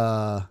and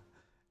I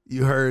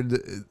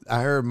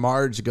heard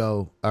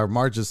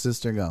Marge's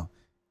sister go,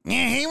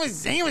 yeah, he was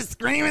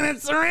screaming at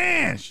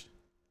Suresh.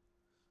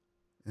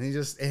 And he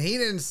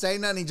didn't say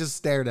nothing, he just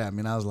stared at me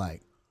and I was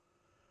like,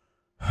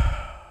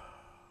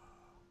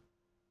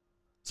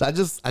 so I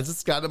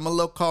just got in my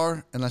little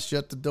car and I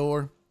shut the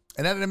door.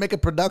 And I didn't make a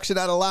production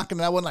out of locking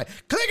it. I wasn't like,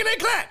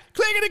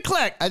 clickety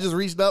clack. I just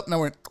reached up and I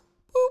went, boop.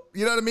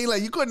 You know what I mean?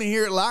 Like you couldn't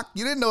hear it lock.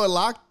 You didn't know it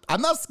locked.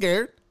 I'm not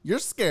scared. You're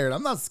scared.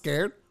 I'm not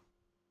scared.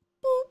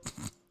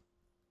 Boop.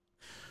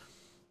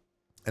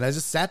 And I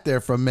just sat there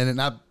for a minute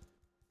and I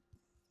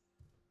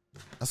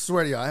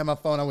swear to you, I had my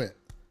phone, I went.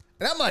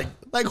 And I'm like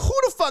who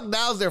the fuck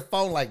dials their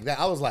phone like that?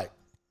 I was like,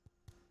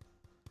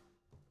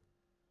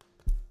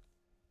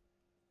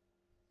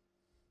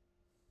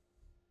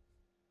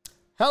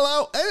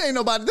 hello? It ain't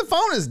nobody. The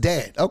phone is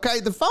dead, okay?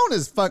 The phone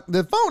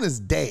is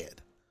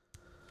dead.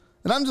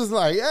 And I'm just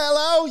like,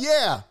 hello?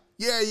 Yeah.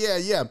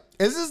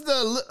 Is this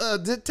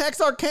the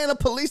Texarkana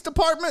Police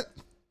Department?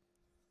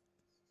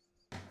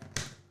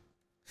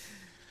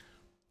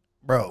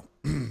 Bro.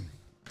 I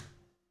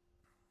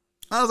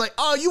was like,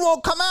 oh, you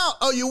won't come out?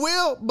 Oh, you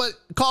will? But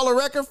call a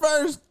wrecker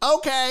first?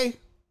 Okay.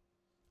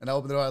 And I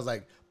opened the door. I was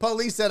like,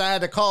 police said I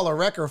had to call a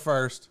wrecker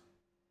first.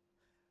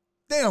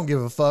 They don't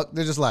give a fuck.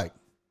 They're just like,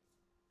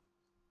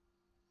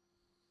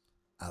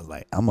 I was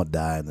like, I'm going to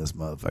die in this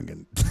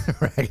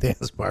motherfucking ragged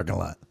ass parking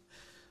lot.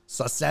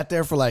 So I sat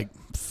there for like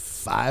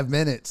 5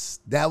 minutes.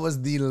 That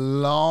was the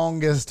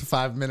longest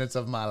 5 minutes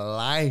of my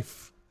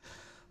life.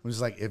 I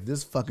was like, if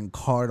this fucking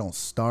car don't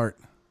start,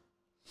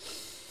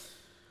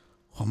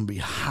 I'm going to be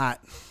hot.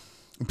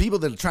 people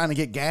that are trying to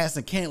get gas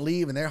and can't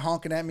leave and they're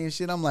honking at me and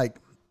shit. I'm like,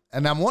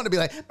 and I'm wanting to be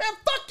like, man,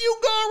 fuck you,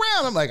 go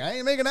around. I'm like, I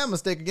ain't making that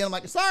mistake again. I'm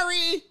like,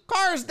 sorry,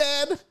 car's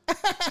dead.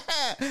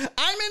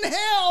 I'm in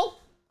hell.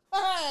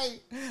 Hi,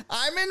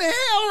 I'm in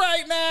hell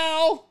right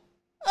now.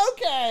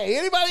 Okay,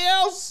 anybody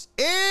else?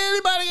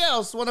 Anybody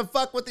else want to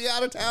fuck with the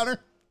out-of-towner?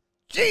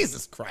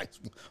 Jesus Christ,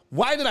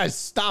 why did I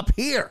stop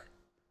here?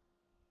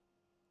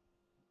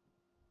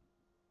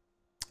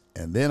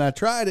 And then I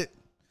tried it.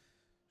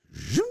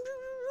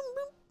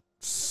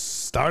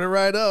 Started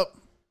right up.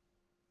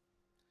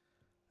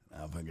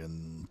 Now if I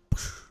can,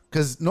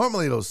 because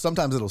normally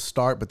sometimes it'll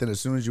start, but then as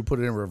soon as you put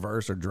it in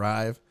reverse or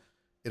drive,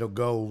 it'll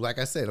go, like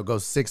I said, it'll go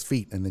 6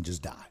 feet and then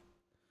just die.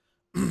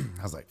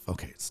 I was like,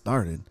 okay, it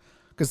started.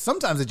 Because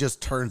sometimes it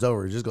just turns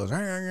over. It just goes,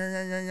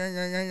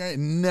 it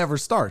never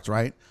starts,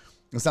 right?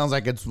 It sounds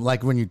like it's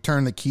like when you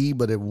turn the key,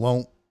 but it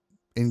won't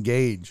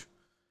engage.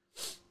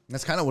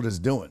 That's kind of what it's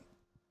doing.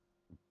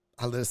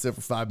 I let it sit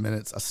for 5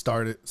 minutes. I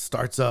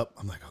starts up.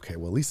 I'm like, okay,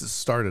 well, at least it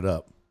started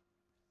up.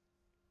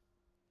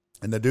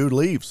 And the dude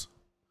leaves.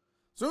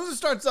 As soon as it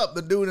starts up,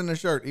 the dude in the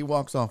shirt, he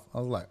walks off. I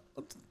was like,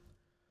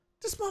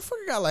 this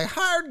motherfucker got like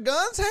hired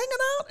guns hanging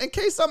out in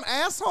case some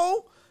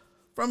asshole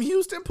from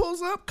Houston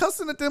pulls up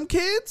cussing at them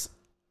kids.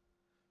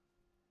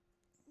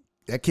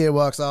 That kid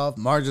walks off.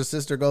 Marge's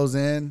sister goes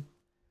in.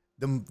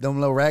 Them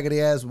little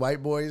raggedy ass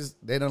white boys,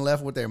 they done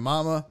left with their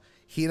mama.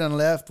 He done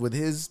left with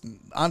his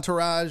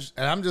entourage.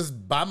 And I'm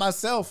just by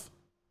myself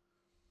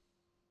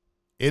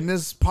in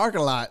this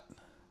parking lot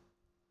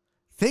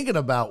thinking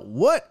about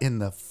what in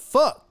the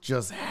fuck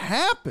just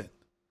happened.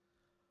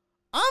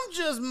 I'm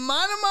just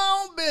minding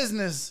my own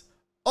business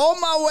on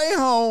my way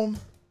home.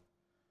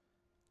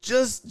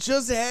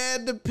 Just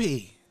had to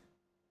pee.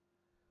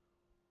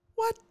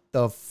 What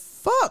the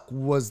fuck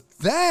was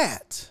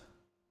that?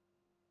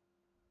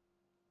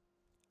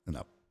 And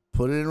I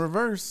put it in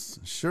reverse.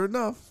 Sure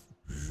enough,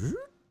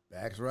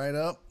 backs right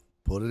up,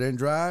 put it in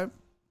drive,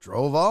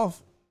 drove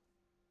off.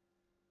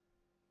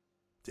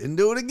 Didn't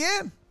do it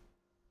again.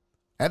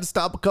 Had to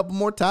stop a couple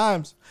more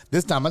times.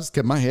 This time I just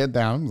kept my head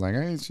down. I was like,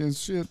 I ain't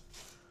shit.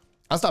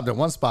 I stopped at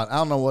one spot. I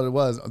don't know what it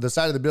was. The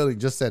side of the building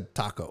just said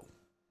taco.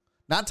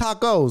 Not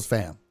tacos,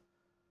 fam.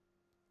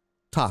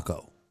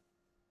 Taco.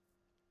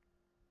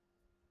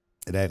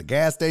 It had a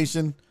gas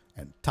station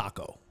and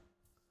taco.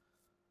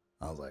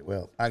 I was like,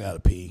 well, I gotta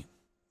pee.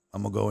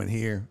 I'm gonna go in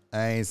here.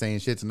 I ain't saying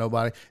shit to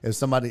nobody. If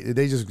somebody,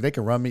 they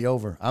can run me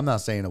over. I'm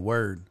not saying a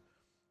word.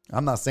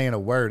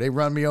 They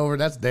run me over.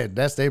 That's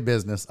their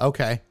business.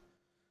 Okay.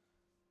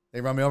 They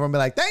run me over and be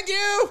like, thank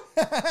you.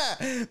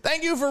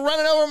 Thank you for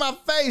running over my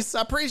face.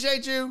 I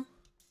appreciate you.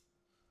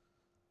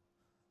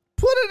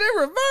 Put it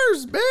in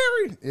reverse,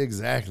 Barry.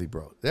 Exactly,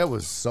 bro. That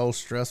was so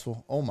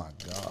stressful. Oh my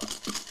God.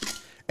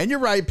 And you're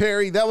right,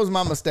 Perry. That was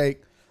my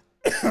mistake.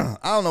 I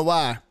don't know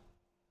why.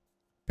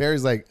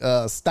 Perry's like,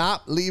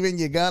 stop leaving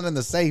your gun in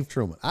the safe,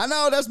 Truman. I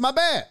know, that's my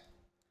bad.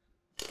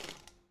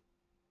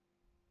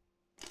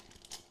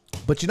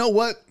 But you know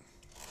what?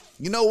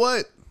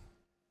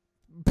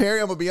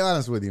 Perry, I'm going to be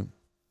honest with you.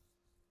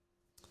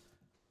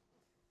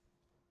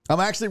 I'm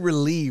actually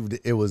relieved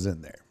it was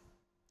in there.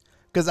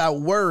 Because I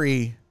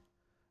worry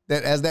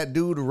that as that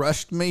dude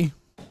rushed me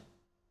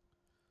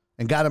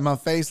and got in my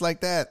face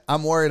like that,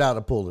 I'm worried I'd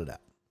have pulled it out.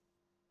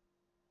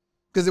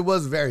 Because it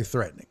was very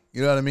threatening.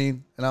 You know what I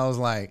mean? And I was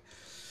like,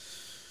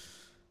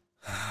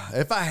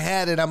 if I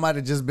had it, I might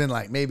have just been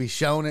like, maybe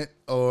shown it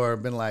or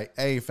been like,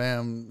 hey,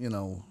 fam,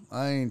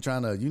 I ain't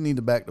trying to, you need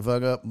to back the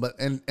fuck up. But,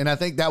 and I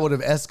think that would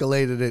have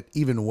escalated it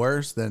even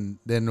worse than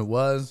it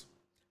was.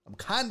 I'm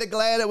kind of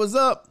glad it was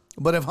up.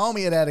 But if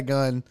homie had a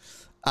gun,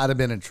 I'd have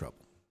been in trouble.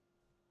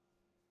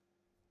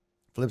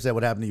 Flip said,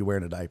 what happened to you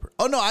wearing a diaper?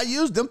 Oh, no, I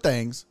used them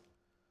things.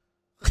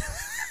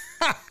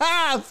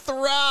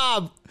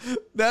 Throb.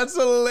 That's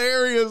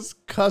hilarious.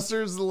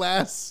 Cusser's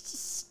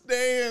last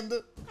stand.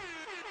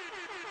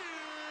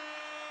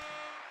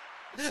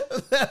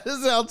 That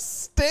is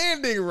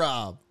outstanding,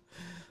 Rob.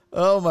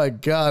 Oh, my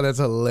God. That's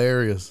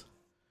hilarious.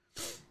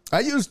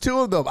 I use 2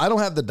 of them. I don't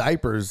have the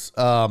diapers,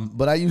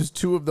 but I use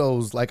 2 of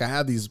those. Like I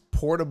have these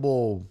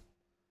portable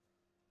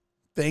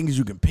things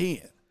you can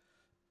pee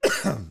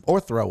in or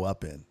throw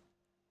up in.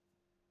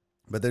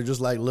 But they're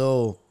just like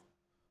little.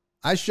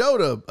 I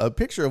showed a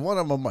picture of one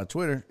of them on my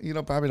Twitter.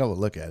 Probably don't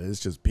look at it.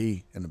 It's just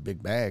pee in a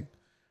big bag.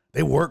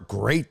 They work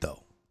great,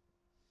 though.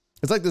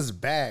 It's like this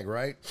bag,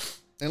 right?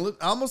 And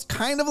look almost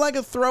kind of like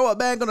a throw up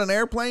bag on an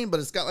airplane,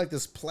 but it's got like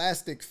this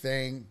plastic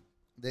thing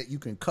that you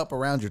can cup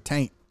around your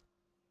tank.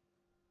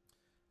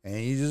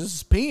 And you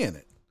just pee in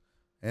it.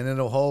 And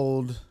it'll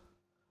hold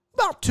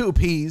about 2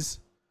 peas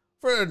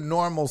for a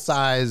normal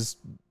size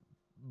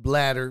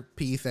bladder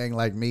pee thing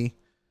like me.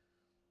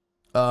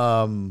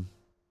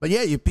 But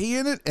yeah, you pee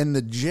in it and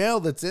the gel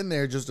that's in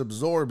there just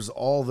absorbs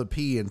all the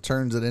pee and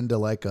turns it into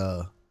like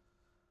a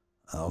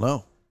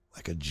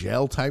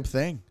gel type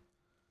thing.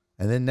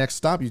 And then next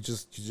stop, you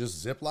just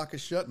Ziploc it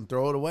shut and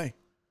throw it away. It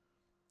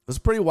was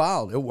pretty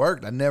wild. It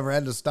worked. I never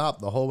had to stop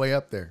the whole way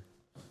up there.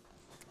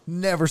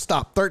 Never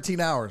stopped. 13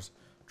 hours.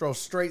 Drove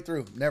straight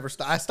through. Never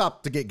stopped. I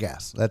stopped to get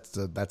gas. That's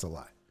a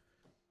lie.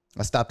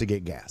 I stopped to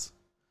get gas.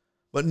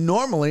 But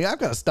normally, I've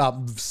got to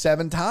stop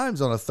 7 times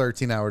on a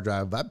 13-hour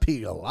drive. I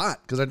pee a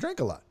lot because I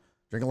drink a lot.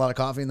 Drink a lot of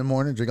coffee in the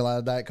morning. Drink a lot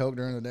of Diet Coke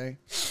during the day.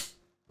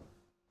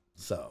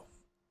 So,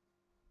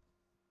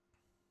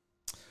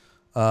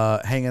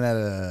 hanging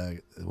at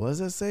what does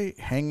that say?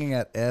 Hanging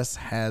at S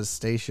has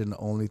station,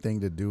 only thing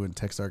to do in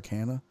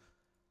Texarkana.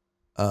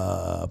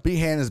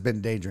 B-Han has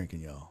been day drinking,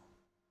 y'all.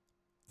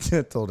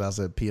 Told I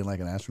said peeing like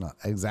an astronaut.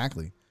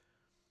 Exactly.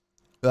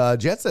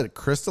 Jet said it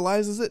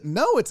crystallizes it.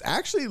 No, it's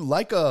actually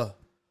like a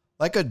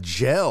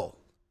gel.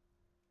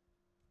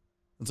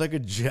 It's like a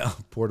gel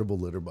portable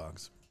litter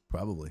box,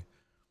 probably.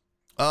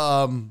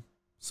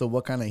 So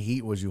what kind of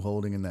heat was you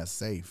holding in that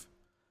safe?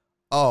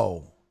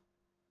 Oh.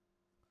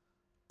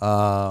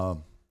 I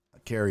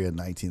carry a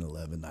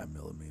 1911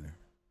 9mm.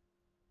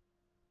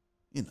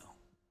 You know.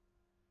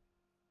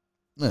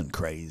 Nothing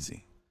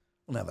crazy.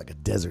 I don't have like a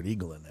Desert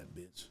Eagle in that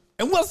bitch.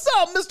 And what's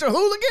up, Mr.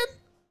 Hooligan?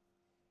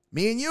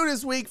 Me and you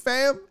this week,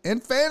 fam, in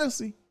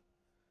fantasy.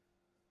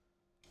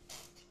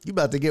 You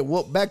about to get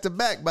whooped back to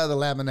back by the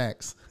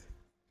Laminax.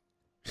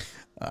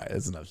 All right,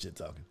 that's enough shit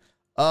talking.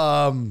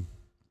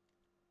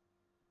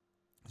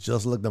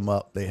 Just look them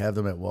up. They have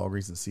them at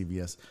Walgreens and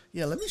CVS.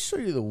 Yeah, let me show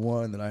you the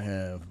one that I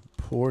have.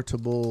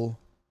 Portable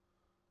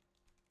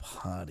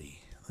potty.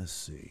 Let's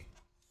see.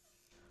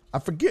 I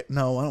forget.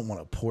 No, I don't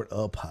want to port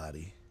a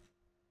potty.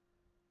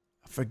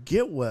 I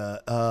forget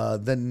what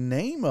the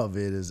name of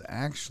it is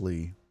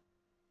actually.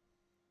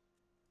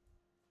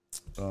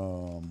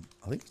 I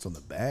think it's on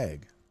the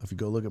bag. If you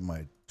go look at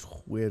my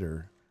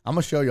Twitter, I'm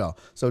gonna show y'all.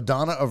 So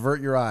Donna,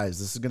 avert your eyes.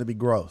 This is gonna be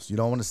gross. You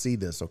don't want to see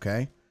this,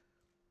 okay?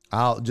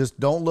 I'll just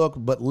don't look,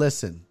 but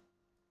listen.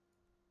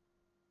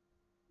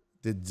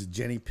 Did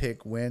Jenny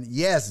Pick win?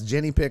 Yes,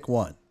 Jenny Pick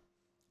won.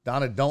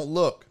 Donna, don't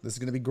look. This is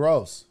gonna be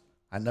gross.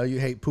 I know you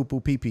hate poo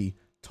poo pee pee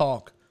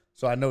talk,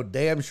 so I know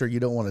damn sure you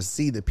don't want to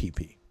see the pee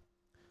pee.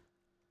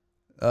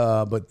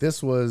 But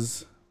this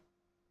was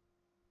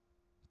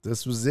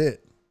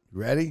it.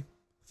 Ready?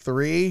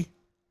 3,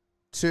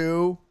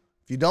 2.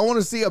 If you don't want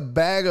to see a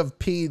bag of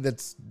pee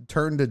that's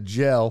turned to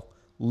gel,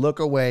 look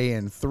away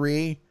in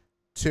 3,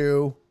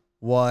 2,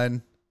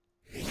 1.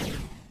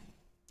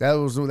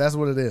 That's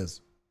what it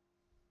is.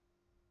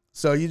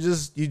 So you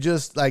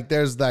just like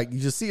there's like you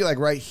just see like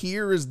right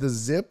here is the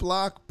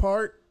Ziploc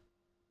part,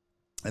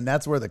 and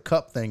that's where the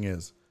cup thing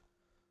is.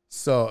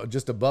 So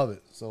just above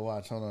it. So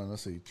watch, hold on,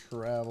 let's see.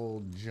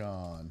 Travel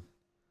John.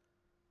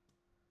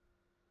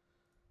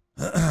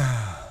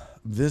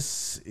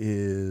 This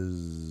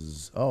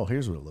is,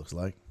 here's what it looks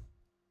like.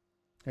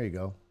 There you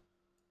go.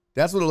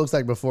 That's what it looks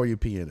like before you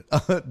pee in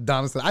it.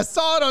 Donna said, I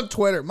saw it on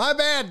Twitter. My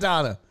bad,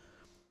 Donna.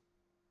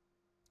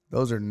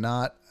 Those are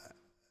not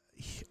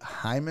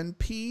hymen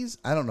peas.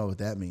 I don't know what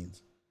that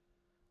means.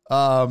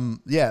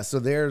 Yeah,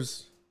 so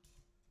that's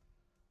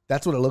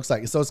what it looks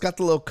like. So it's got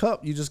the little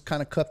cup. You just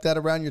kind of cup that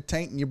around your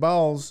taint and your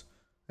balls,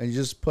 and you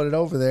just put it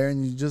over there,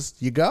 and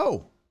you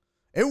go.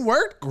 It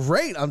worked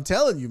great. I'm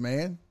telling you,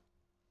 man.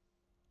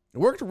 It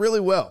worked really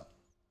well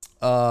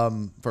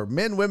for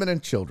men, women,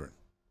 and children.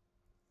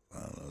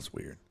 I don't know, that's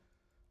weird.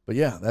 But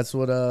yeah, that's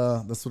what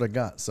I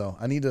got. So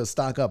I need to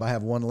stock up. I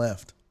have one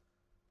left.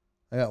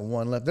 I got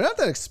one left. They're not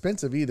that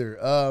expensive either.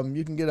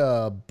 You can get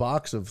a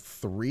box of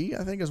 3,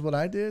 I think is what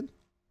I did.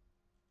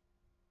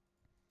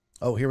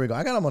 Oh, here we go.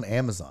 I got them on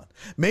Amazon.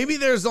 Maybe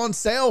there's on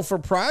sale for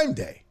Prime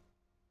Day.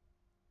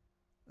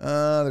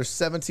 There's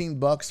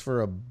 $17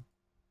 for a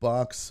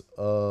box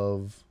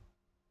of...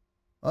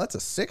 Oh, that's a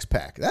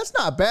 6-pack. That's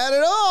not bad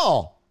at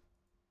all.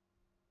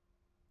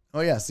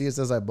 Oh, yeah. See, it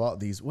says I bought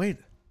these. Wait.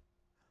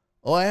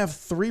 Oh, I have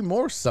 3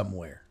 more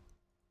somewhere.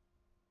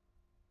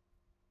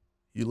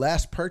 You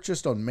last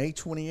purchased on May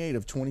 28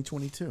 of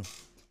 2022.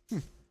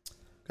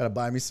 Gotta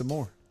buy me some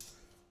more.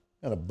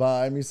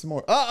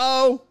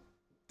 Uh-oh.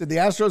 Did the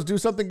Astros do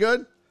something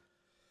good?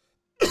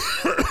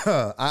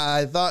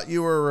 I thought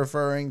you were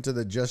referring to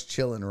the Just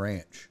Chillin'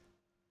 Ranch.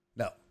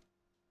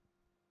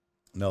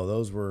 No,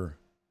 those were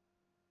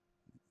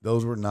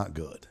not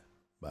good,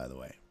 by the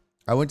way.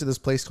 I went to this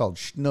place called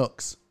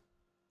Schnucks.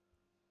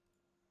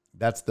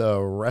 That's the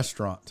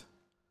restaurant.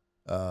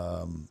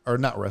 Or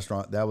not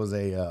restaurant. That was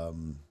a,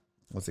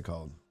 what's it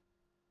called?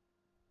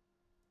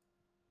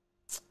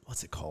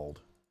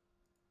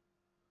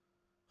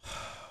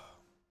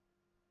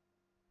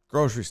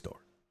 Grocery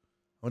store.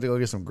 I went to go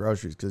get some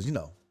groceries because, you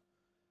know,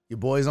 your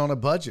boy's on a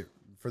budget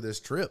for this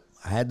trip.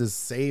 I had to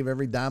save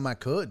every dime I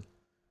could.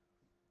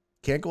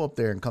 Can't go up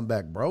there and come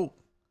back broke.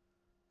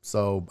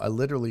 So I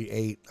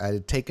literally I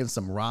had taken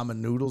some ramen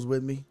noodles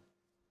with me.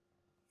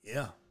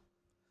 Yeah.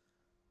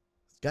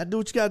 Got to do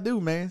what you got to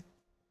do, man.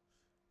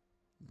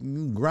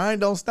 Grind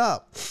don't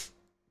stop.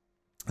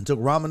 I took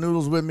ramen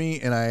noodles with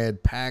me, and I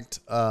had packed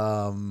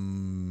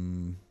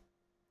some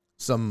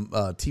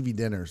TV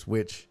dinners,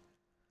 which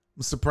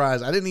I'm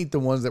surprised. I didn't eat the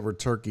ones that were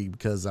turkey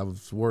because I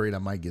was worried I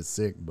might get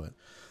sick, but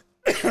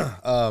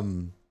I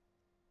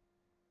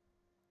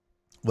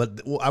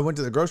went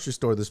to the grocery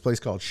store, this place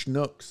called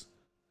Schnucks.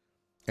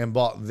 and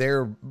bought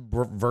their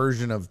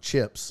version of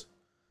chips.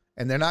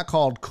 And they're not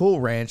called Cool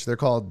Ranch. They're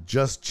called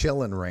Just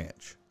Chillin'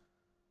 Ranch.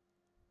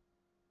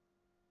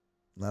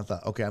 And I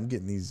thought, okay, I'm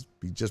getting these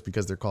just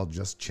because they're called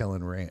Just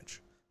Chillin'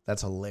 Ranch.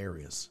 That's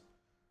hilarious.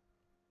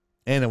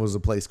 And it was a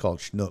place called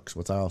Schnucks,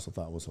 which I also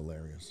thought was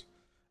hilarious.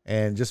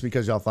 And just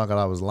because y'all thought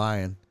I was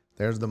lying,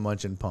 there's the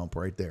Munchin Pump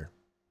right there,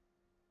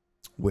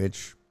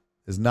 which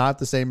is not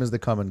the same as the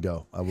Come and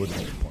Go. I would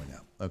like to point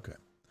out. Okay.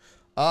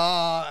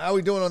 How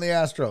we doing on the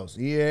Astros?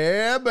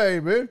 Yeah,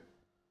 baby.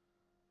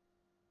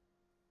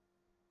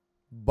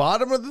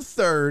 Bottom of the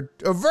third.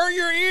 Avert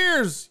your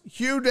ears,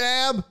 Hugh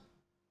Dab.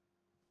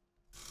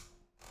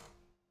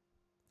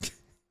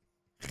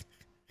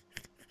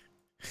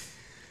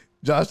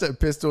 Josh, that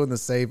pistol in the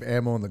safe,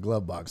 ammo in the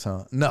glove box,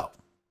 huh? No,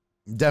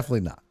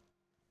 definitely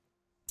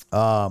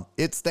not.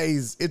 It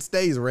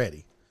stays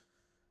ready.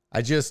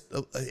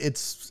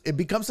 It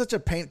becomes such a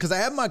pain because I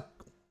have my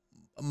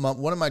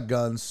one of my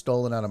guns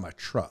stolen out of my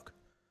truck.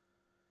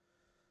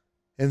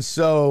 And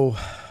so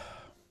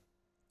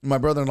my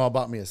brother-in-law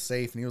bought me a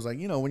safe and he was like,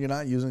 when you're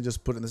not using it,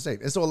 just put it in the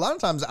safe. And so a lot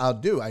of times I'll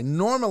do. I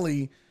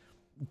normally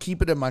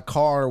keep it in my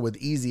car with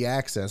easy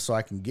access so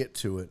I can get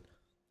to it.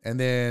 And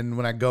then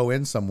when I go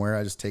in somewhere,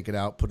 I just take it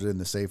out, put it in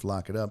the safe,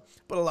 lock it up.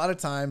 But a lot of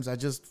times I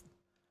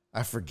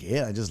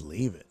forget. I just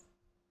leave it.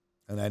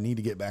 And I need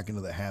to get back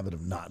into the habit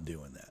of not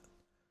doing that.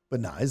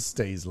 But it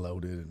stays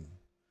loaded.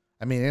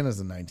 And Anna's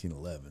a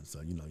 1911.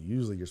 So,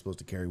 usually you're supposed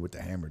to carry with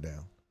the hammer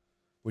down,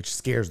 which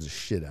scares the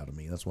shit out of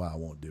me. That's why I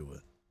won't do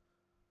it.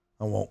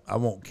 I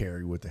won't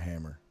carry with the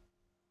hammer.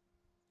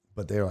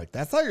 But they're like,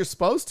 that's how you're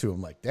supposed to.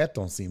 I'm like, that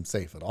don't seem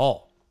safe at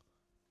all.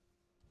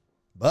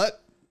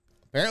 But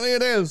apparently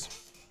it is.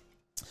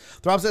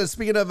 Throb says,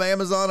 speaking of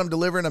Amazon, I'm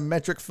delivering a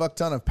metric fuck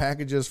ton of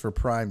packages for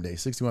Prime Day.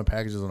 61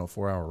 packages on a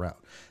 4-hour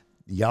route.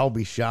 Y'all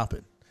be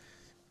shopping.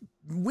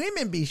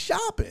 Women be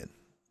shopping.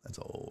 That's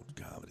an old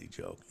comedy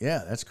joke.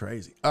 Yeah, that's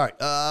crazy. All right.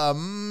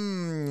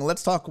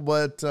 Let's talk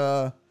about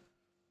your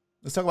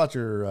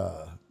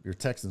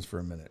Texans for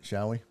a minute,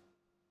 shall we?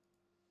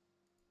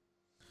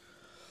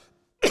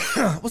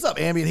 What's up,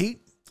 Ambient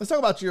Heat? Let's talk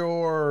about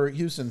your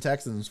Houston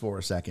Texans for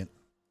a second.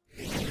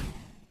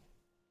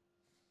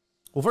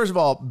 Well, first of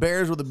all,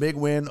 Bears with a big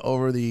win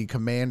over the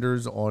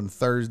Commanders on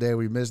Thursday.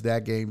 We missed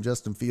that game.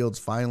 Justin Fields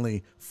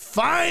finally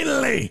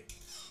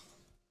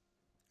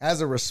has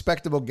a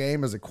respectable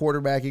game as a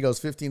quarterback. He goes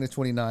 15 to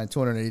 29,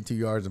 282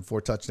 yards and 4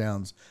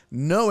 touchdowns,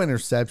 no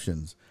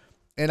interceptions.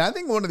 And I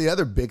think one of the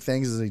other big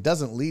things is he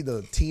doesn't lead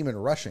the team in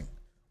rushing,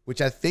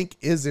 which I think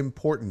is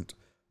important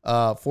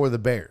for the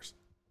Bears.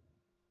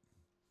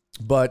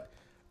 But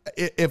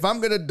if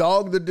I'm going to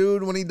dog the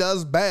dude when he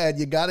does bad,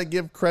 you got to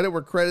give credit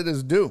where credit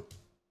is due.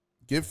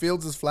 Give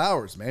Fields his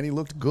flowers, man. He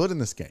looked good in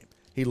this game.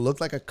 He looked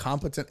like a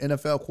competent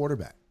NFL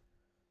quarterback.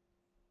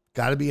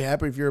 Got to be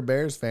happy if you're a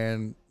Bears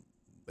fan,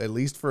 at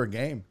least for a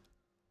game.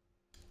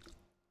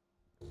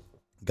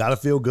 Got to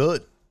feel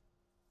good.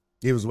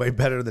 He was way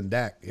better than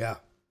Dak. Yeah.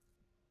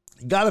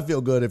 Got to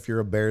feel good if you're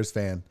a Bears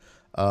fan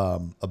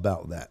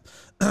about that.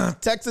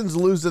 Texans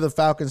lose to the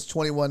Falcons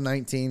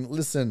 21-19.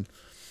 Listen,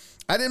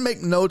 I didn't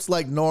make notes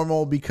like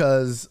normal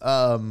because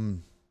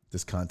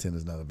this content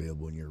is not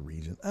available in your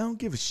region. I don't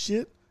give a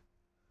shit.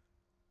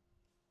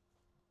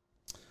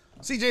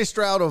 CJ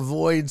Stroud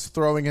avoids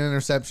throwing an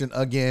interception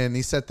again.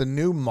 He set the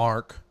new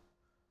mark,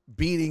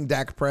 beating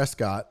Dak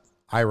Prescott,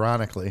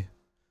 ironically,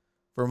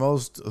 for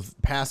most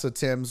pass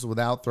attempts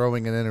without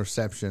throwing an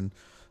interception.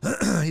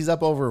 He's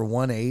up over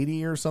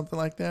 180 or something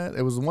like that.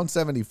 It was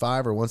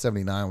 175 or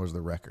 179 was the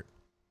record.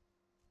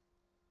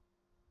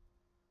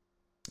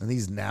 And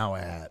he's now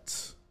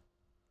at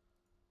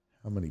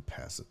how many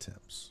pass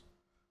attempts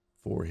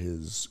for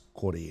his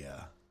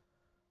career?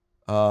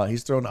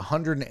 He's thrown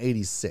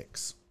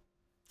 186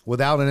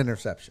 without an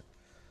interception.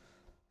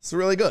 It's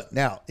really good.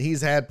 Now,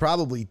 he's had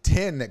probably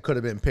 10 that could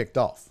have been picked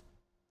off.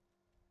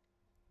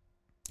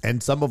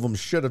 And some of them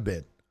should have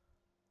been.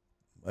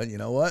 But you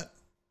know what?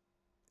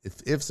 If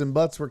ifs and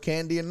buts were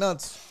candy and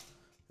nuts,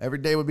 every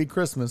day would be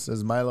Christmas,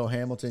 as Milo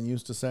Hamilton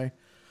used to say.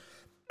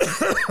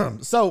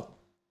 So,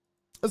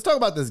 let's talk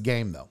about this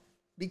game, though.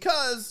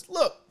 Because,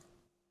 look,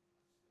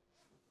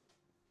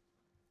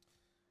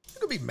 you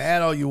can be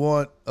mad all you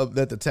want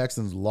that the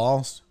Texans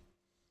lost.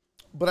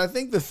 But I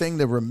think the thing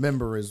to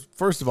remember is,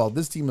 first of all,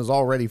 this team has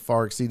already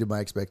far exceeded my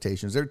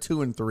expectations. They're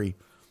 2-3.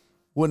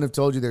 Wouldn't have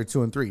told you they're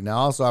 2-3. Now,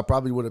 also, I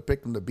probably would have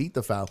picked them to beat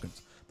the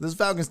Falcons. But this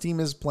Falcons team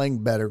is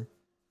playing better.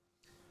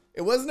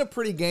 It wasn't a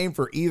pretty game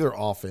for either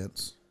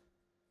offense.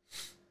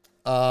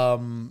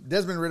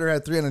 Desmond Ridder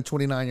had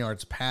 329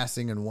 yards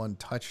passing and 1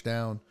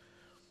 touchdown.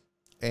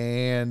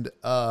 And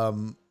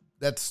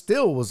that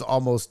still was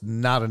almost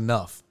not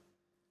enough.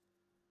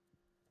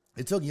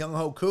 It took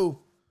Younghoe Koo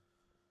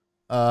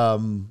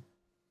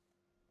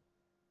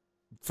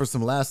for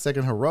some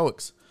last-second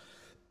heroics,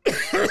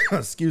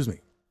 excuse me,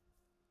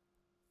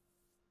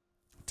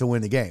 to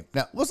win the game.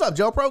 Now, what's up,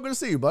 Joe Pro? Good to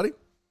see you, buddy.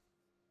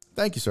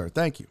 Thank you, sir.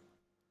 Thank you.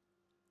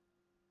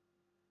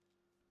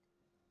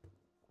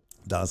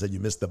 Don said you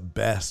missed the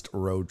best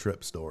road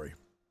trip story.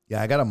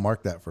 Yeah, I got to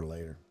mark that for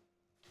later.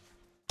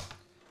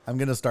 I'm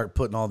going to start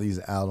putting all these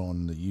out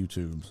on the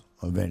YouTubes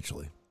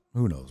eventually.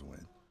 Who knows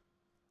when.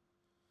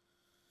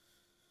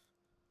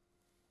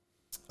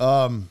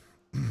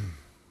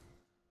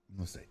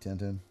 Let's say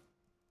 10-10.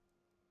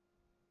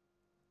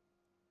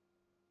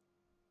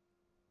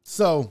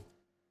 So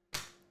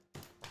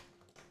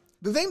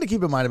the thing to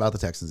keep in mind about the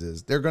Texans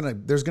is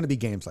there's gonna be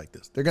games like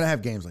this. They're gonna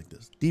have games like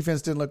this.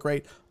 Defense didn't look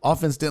great.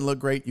 Offense didn't look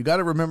great. You got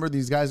to remember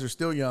these guys are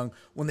still young.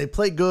 When they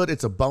play good,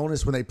 it's a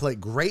bonus. When they play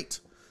great,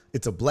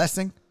 it's a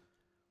blessing.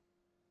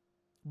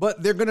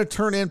 But they're gonna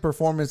turn in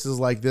performances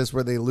like this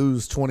where they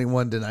lose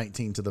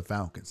 21-19 to the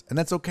Falcons, and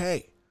that's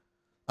okay.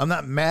 I'm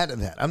not mad at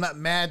that. I'm not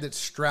mad that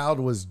Stroud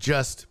was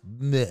just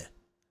mid.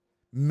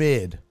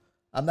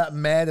 I'm not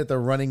mad that the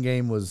running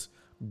game was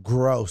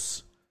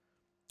gross.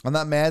 I'm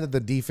not mad that the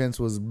defense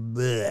was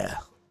bleh.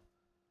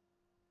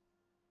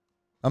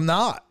 I'm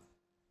not.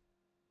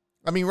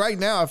 I mean, right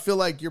now, I feel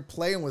like you're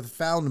playing with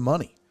found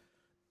money.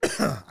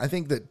 I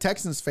think that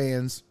Texans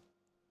fans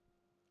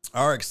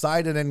are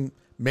excited, and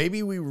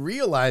maybe we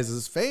realize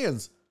as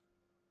fans,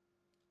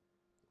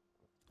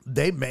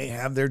 they may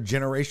have their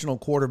generational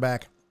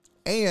quarterback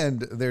and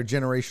their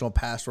generational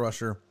pass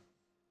rusher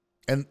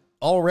and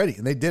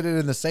they did it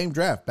in the same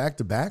draft, back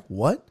to back.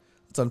 What?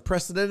 It's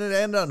unprecedented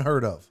and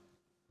unheard of.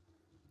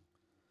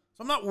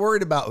 So I'm not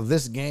worried about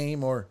this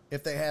game or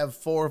if they have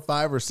 4 or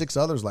 5 or 6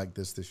 others like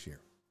this year.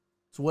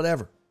 It's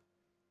whatever.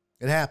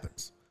 It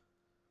happens.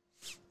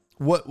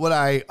 What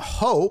I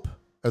hope,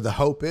 or the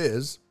hope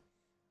is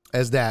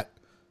that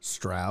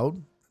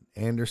Stroud,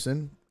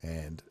 Anderson,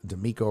 and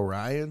D'Amico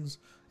Ryans,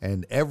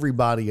 and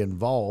everybody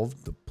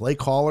involved, the play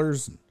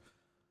callers,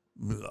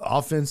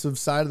 offensive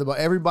side of the ball,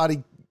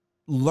 everybody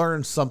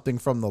learned something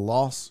from the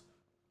loss.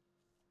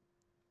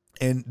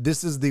 And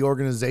this is the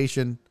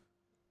organization.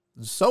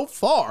 So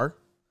far,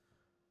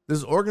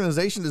 this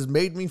organization has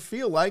made me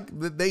feel like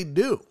that they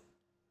do.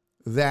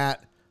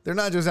 That they're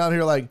not just out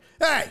here like,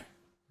 hey,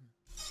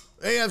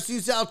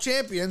 AFC South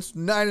champions,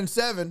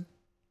 9-7.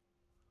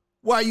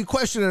 Why are you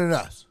questioning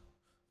us?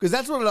 Because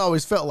that's what it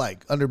always felt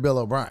like under Bill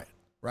O'Brien,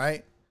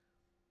 right?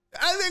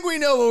 I think we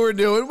know what we're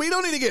doing. We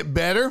don't need to get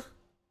better.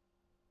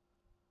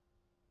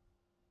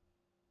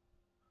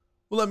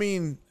 Well, I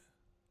mean,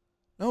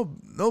 no,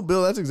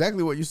 Bill, that's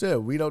exactly what you said.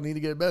 We don't need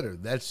to get better.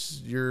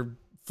 That's your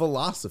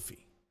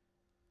philosophy.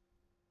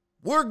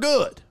 We're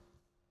good.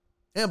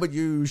 Yeah, but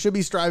you should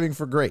be striving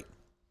for great.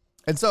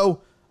 And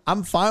so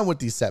I'm fine with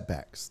these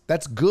setbacks.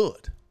 That's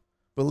good.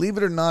 Believe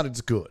it or not,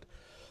 it's good.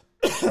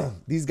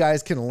 These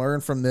guys can learn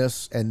from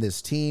this, and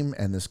this team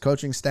and this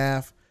coaching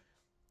staff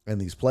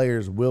and these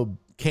players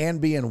can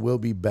be and will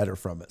be better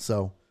from it.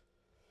 So,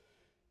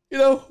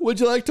 would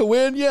you like to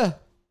win? Yeah.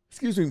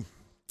 Excuse me.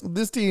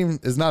 This team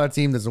is not a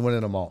team that's winning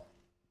them all.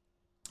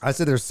 I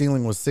said their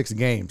ceiling was 6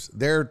 games.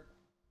 They're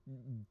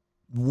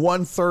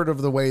 1/3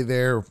 of the way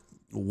there,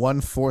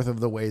 1/4 of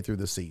the way through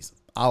the season.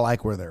 I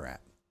like where they're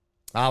at.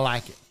 I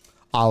like it.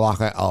 I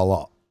like it a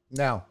lot.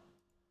 Now,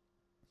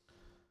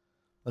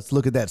 let's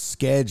look at that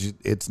schedule.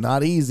 It's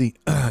not easy.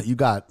 You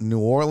got New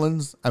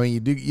Orleans. I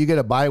mean, you get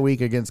a bye week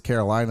against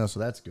Carolina,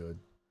 so that's good.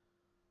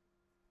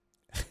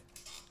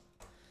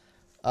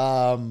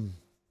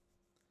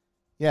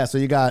 Yeah, so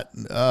you got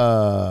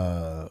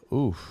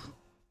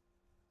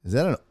Is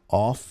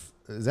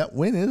that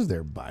when is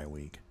their bye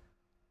week?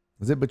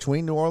 Is it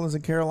between New Orleans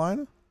and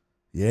Carolina?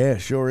 Yeah,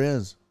 sure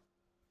is.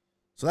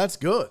 So that's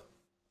good.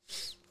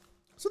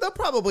 So they'll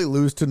probably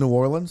lose to New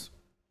Orleans.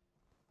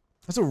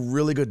 That's a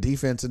really good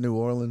defense in New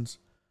Orleans.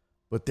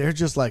 But they're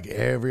just like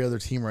every other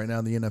team right now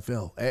in the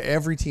NFL.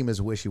 Every team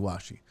is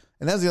wishy-washy.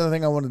 And that's the other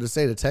thing I wanted to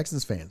say to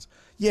Texans fans.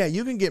 Yeah,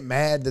 you can get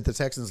mad that the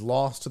Texans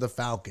lost to the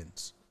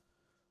Falcons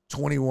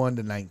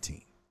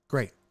 21-19.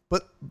 Great.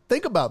 But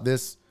think about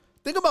this.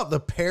 Think about the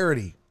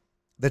parity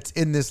that's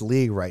in this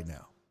league right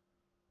now.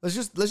 Let's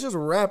just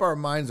wrap our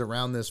minds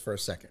around this for a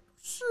second.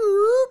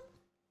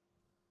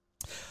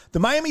 The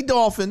Miami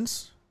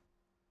Dolphins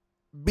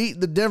beat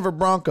the Denver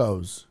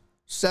Broncos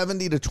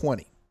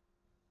 70-20.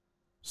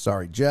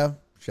 Sorry, Jeff.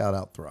 Shout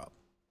out Throb.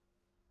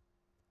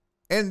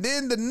 And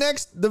then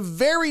the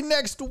very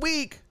next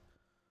week,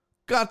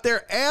 got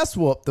their ass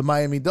whooped, the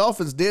Miami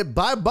Dolphins did,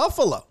 by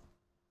Buffalo.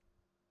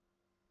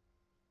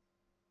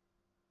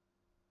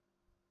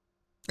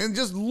 And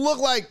just look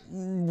like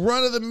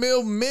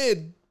run-of-the-mill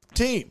mid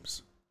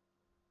teams.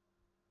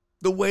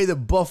 The way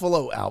that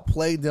Buffalo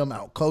outplayed them,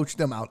 outcoached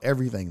them,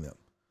 out-everything them.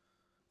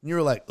 And you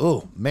were like,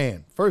 oh,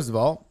 man. First of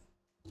all,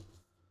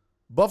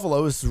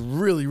 Buffalo is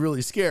really,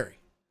 really scary.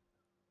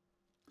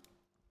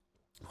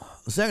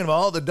 Second of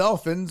all, the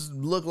Dolphins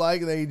look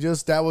like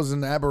that was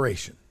an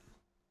aberration.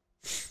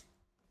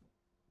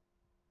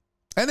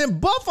 And then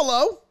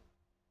Buffalo,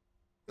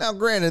 now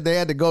granted, they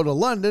had to go to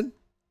London.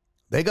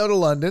 They go to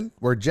London,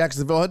 where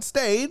Jacksonville had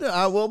stayed.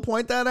 I will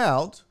point that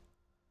out.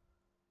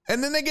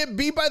 And then they get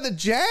beat by the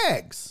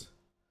Jags,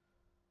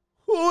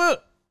 who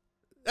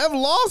have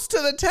lost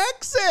to the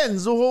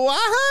Texans.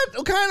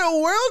 What kind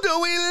of world do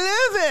we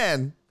live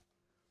in?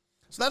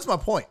 So that's my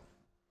point.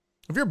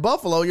 If you're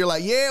Buffalo, you're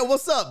like, yeah,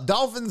 what's up?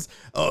 Dolphins,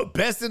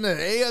 best in the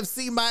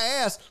AFC, my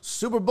ass.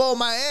 Super Bowl,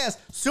 my ass.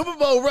 Super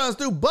Bowl runs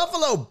through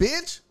Buffalo,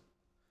 bitch.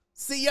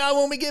 See y'all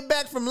when we get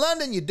back from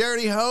London, you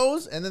dirty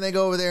hoes. And then they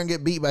go over there and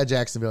get beat by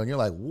Jacksonville. And you're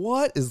like,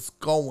 what is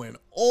going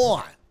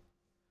on?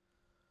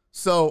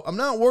 So I'm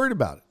not worried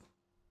about it.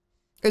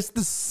 It's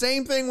the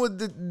same thing with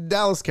the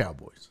Dallas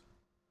Cowboys.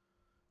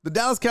 The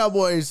Dallas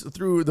Cowboys,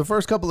 through the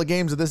first couple of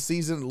games of this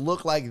season,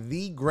 look like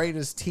the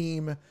greatest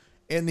team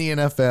in the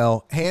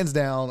NFL. Hands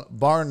down,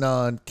 bar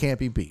none, can't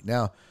be beat.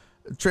 Now,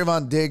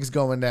 Trayvon Diggs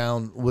going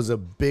down was a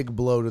big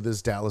blow to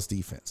this Dallas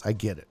defense. I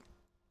get it.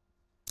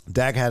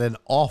 Dak had an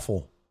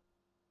awful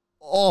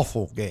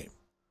game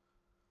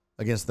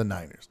against the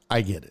Niners.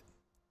 I get it.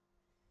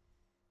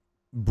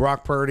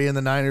 Brock Purdy and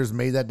the Niners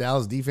made that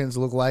Dallas defense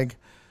look like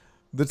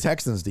the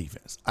Texans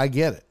defense. I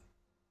get it.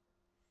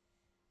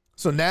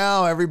 So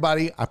now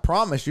everybody, I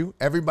promise you,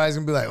 everybody's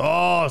going to be like,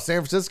 oh, San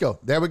Francisco.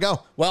 There we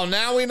go. Well,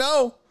 now we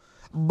know.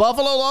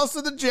 Buffalo lost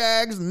to the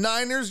Jags.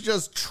 Niners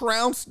just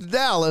trounced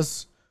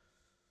Dallas.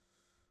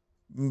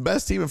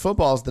 Best team in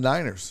football is the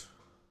Niners.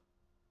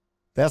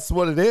 That's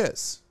what it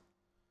is.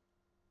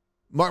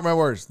 Mark my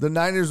words. The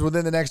Niners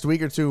within the next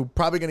week or two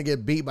probably going to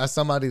get beat by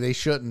somebody they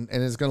shouldn't,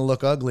 and it's going to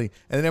look ugly.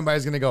 And then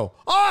everybody's going to go,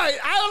 all right,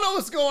 I don't know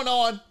what's going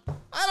on.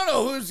 I don't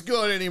know who's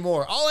good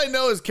anymore. All I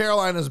know is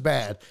Carolina's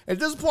bad. At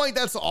this point,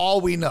 that's all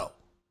we know.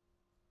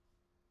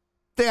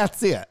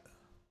 That's it.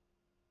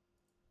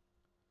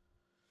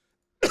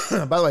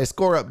 By the way,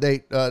 score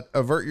update.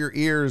 Avert your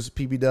ears,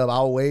 PB Dub.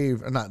 I'll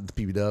wave. Not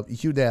PB Dub.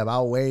 Q Dab.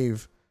 I'll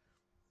wave.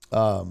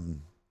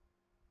 When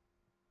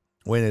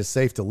it's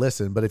safe to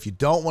listen. But if you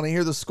don't want to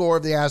hear the score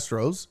of the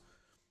Astros,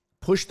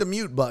 push the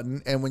mute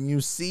button. And when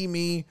you see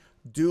me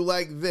do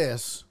like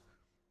this,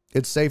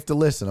 it's safe to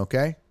listen,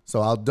 okay?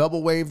 So I'll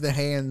double wave the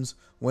hands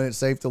when it's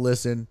safe to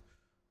listen.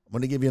 I'm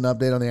going to give you an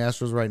update on the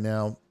Astros right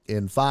now.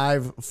 In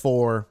 5,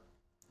 4,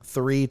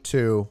 3,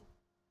 2,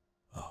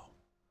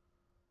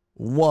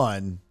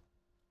 1.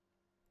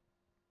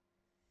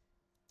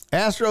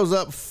 Astros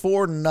up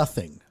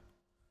 4-0.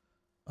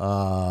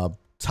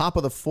 Top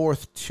of the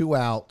fourth, 2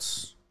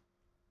 outs.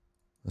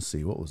 Let's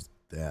see, what was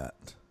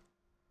that?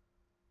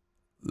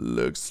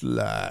 Looks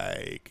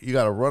like you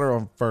got a runner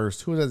on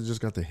first. Who is that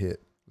just got the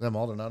hit? Is that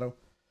Maldonado?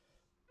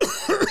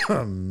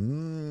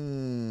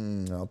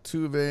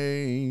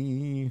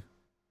 Altuve.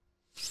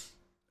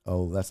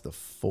 Oh, that's the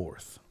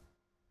fourth.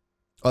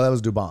 Oh, that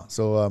was Dubon.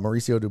 So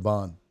Mauricio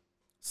Dubon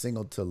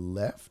singled to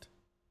left.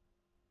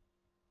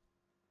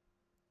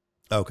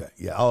 Okay,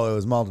 yeah. Oh, it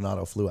was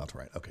Maldonado flew out to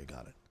right. Okay,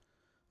 got it.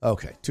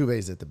 Okay,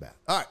 Tuve's at the bat.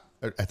 All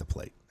right, at the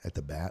plate. At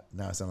the bat.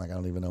 Now I sound like I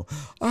don't even know.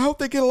 I hope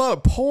they get a lot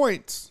of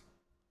points.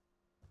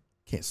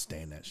 Can't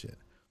stand that shit.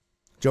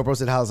 Joe Pro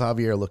said, how's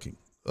Javier looking?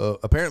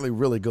 Apparently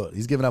really good.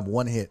 He's given up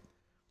 1 hit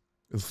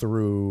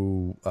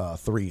through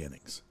 3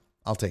 innings.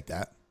 I'll take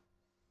that.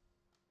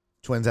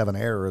 Twins have an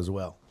error as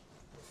well.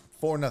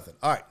 4-0.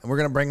 All right, and we're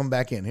going to bring them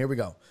back in. Here we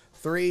go.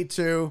 3,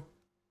 2.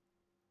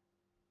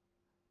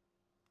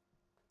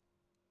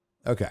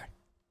 Okay.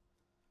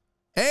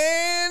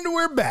 And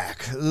we're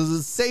back. This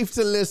is safe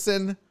to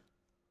listen.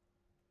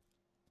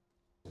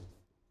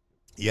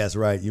 Yes,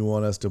 right. You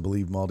want us to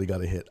believe Maldi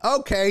got a hit.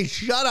 Okay,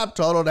 shut up,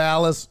 Total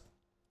Dallas.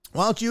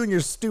 Why don't you and your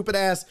stupid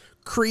ass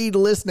Creed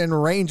listening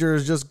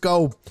Rangers just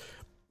go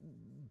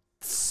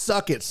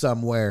suck it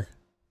somewhere?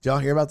 Did y'all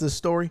hear about this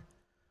story?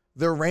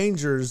 The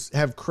Rangers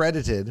have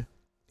credited,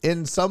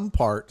 in some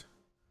part,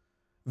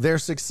 their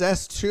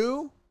success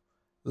to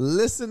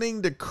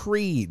listening to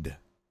Creed.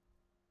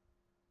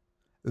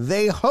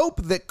 They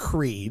hope that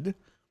Creed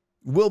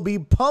will be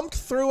pumped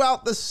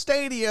throughout the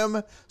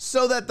stadium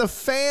so that the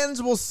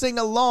fans will sing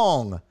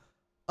along.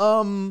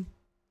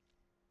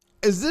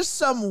 Is this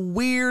some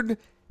weird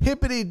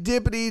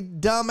hippity-dippity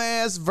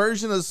dumbass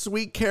version of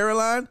Sweet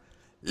Caroline?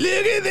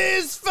 Look at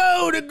this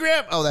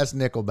photograph. Oh, that's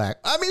Nickelback.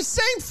 I mean,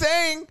 same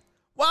thing.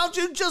 Why don't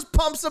you just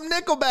pump some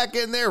Nickelback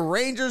in there,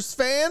 Rangers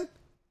fan?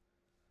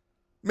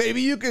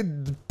 Maybe you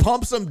could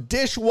pump some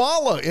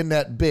Dishwalla in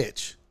that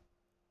bitch.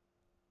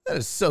 That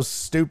is so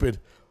stupid.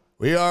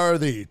 We are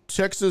the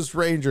Texas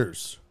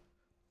Rangers.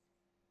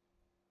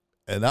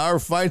 And our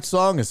fight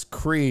song is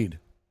Creed.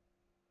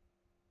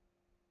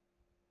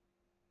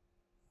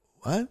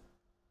 What?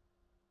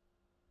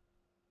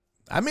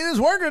 I mean, it's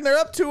working. They're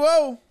up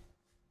 2-0.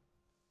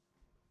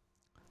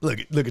 Look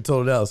at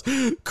Total Dallas.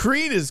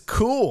 Creed is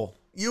cool.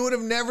 You would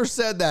have never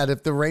said that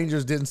if the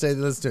Rangers didn't say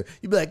this to.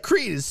 You'd be like,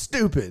 Creed is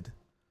stupid.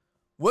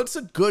 What's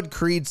a good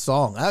Creed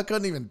song? I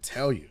couldn't even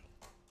tell you.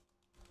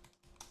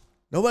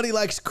 Nobody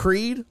likes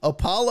Creed,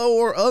 Apollo,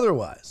 or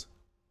otherwise.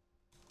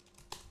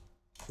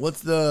 What's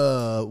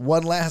the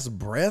One Last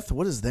Breath?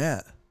 What is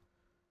that?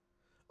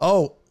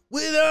 Oh,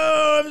 with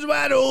arms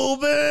wide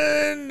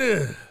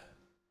open.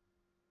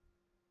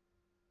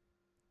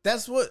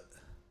 That's what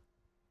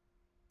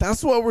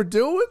we're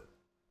doing?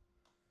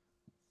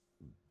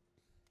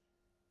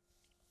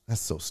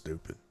 That's so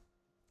stupid.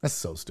 That's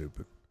so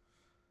stupid.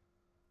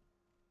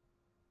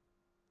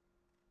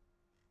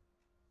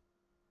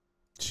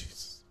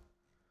 Jesus.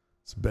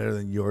 It's better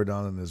than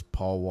Jordan and his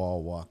Paul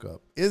Wall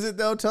walk-up. Is it,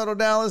 though, Total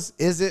Dallas?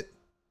 Is it?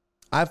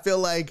 I feel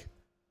like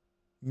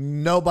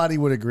nobody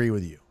would agree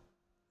with you.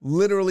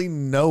 Literally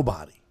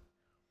nobody.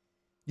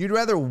 You'd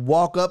rather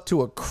walk up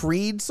to a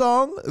Creed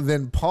song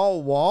than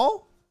Paul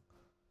Wall?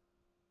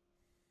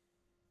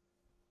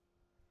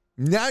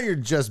 Now you're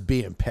just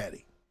being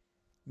petty.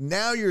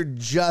 Now you're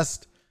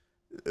just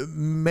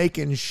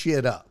making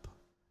shit up.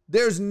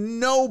 There's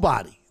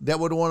nobody that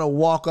would want to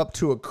walk up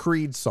to a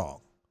Creed song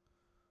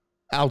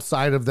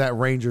outside of that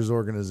Rangers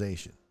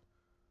organization.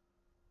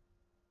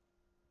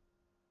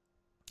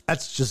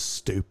 That's just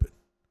stupid.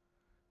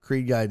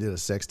 Creed guy did a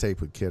sex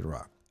tape with Kid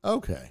Rock.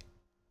 Okay.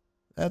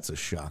 That's a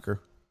shocker.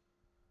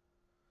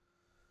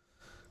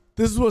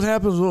 This is what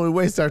happens when we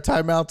waste our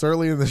timeouts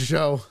early in the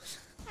show.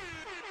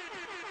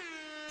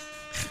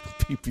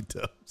 Pee-pee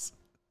dubs.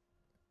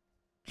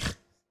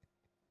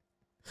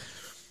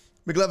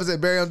 McLovin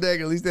said, Barry on deck.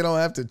 At least they don't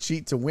have to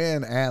cheat to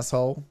win,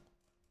 asshole.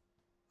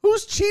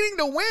 Who's cheating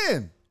to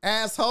win,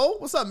 asshole?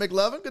 What's up,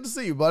 McLovin? Good to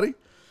see you, buddy.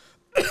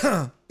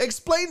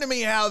 Explain to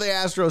me how the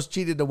Astros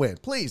cheated to win.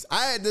 Please.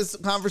 I had this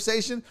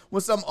conversation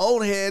with some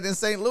old head in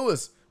St.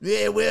 Louis.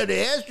 Yeah, well, the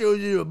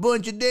Astros are a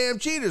bunch of damn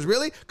cheaters.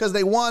 Really? Because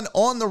they won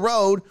on the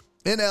road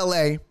in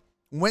L.A.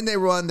 when they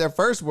won their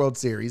first World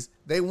Series.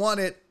 They won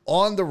it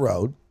on the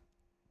road,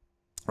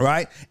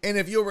 right? And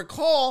if you'll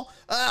recall,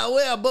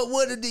 but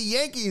what did the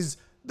Yankees?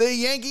 The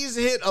Yankees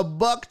hit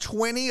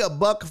 $120,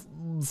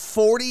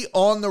 $140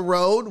 on the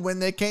road when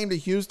they came to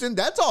Houston.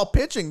 That's all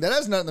pitching. That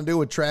has nothing to do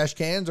with trash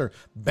cans or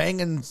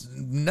banging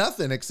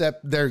nothing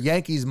except their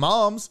Yankees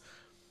moms.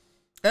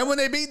 And when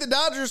they beat the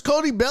Dodgers,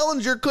 Cody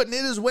Bellinger couldn't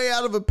hit his way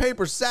out of a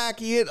paper sack.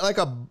 He hit like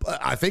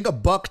I think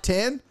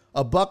 $110,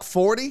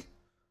 $140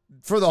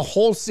 for the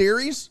whole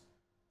series.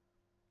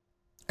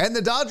 And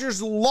the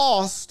Dodgers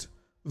lost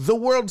the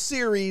World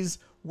Series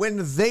when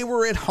they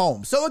were at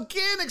home. So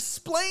again,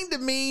 explain to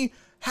me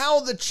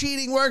how the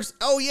cheating works.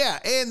 Oh yeah,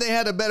 and they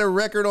had a better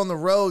record on the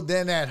road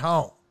than at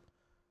home.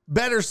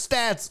 Better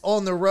stats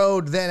on the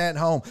road than at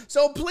home.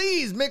 So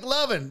please,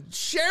 McLovin,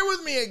 share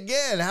with me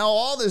again how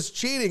all this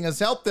cheating has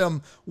helped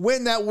them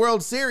win that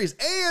World Series.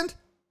 And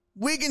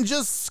we can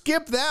just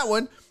skip that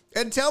one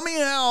and tell me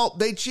how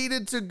they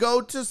cheated to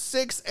go to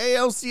 6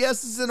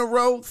 ALCSs in a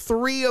row.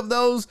 3 of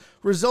those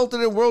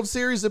resulted in World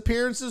Series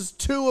appearances,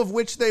 2 of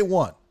which they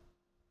won.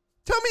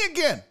 Tell me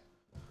again.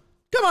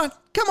 Come on.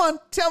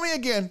 Tell me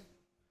again.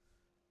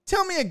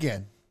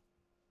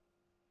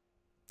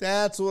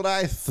 That's what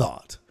I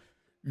thought.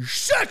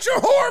 Shut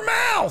your whore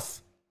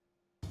mouth!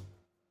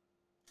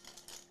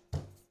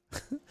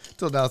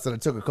 Till now, said I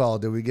took a call.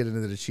 Did we get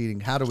into the cheating?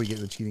 How do we get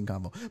in the cheating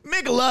combo?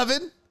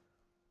 McLovin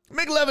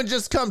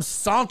just comes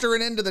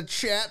sauntering into the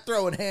chat,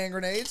 throwing hand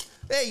grenades.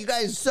 Hey, you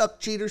guys suck,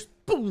 cheaters.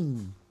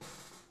 Boom.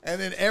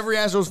 And then every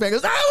Astros fan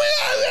goes,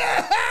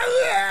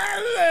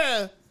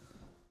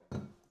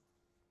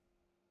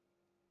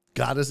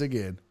 got us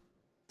again.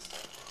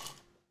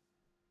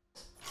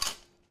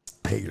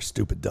 Hey, your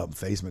stupid dumb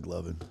face,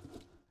 McLovin.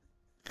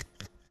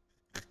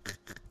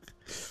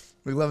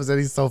 McLovin said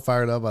he's so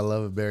fired up. I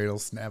love it, Barry.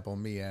 Don't snap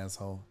on me,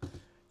 asshole.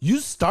 You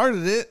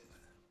started it.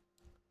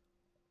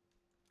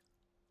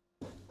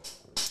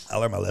 I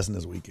learned my lesson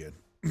this weekend.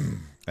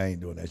 I ain't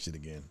doing that shit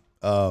again.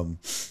 Yeah,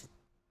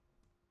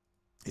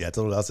 I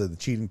told him, I said the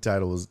cheating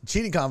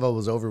convo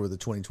was over with the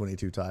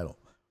 2022 title.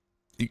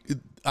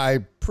 I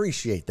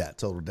appreciate that,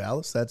 Total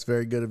Dallas. That's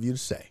very good of you to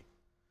say.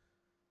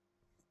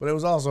 But it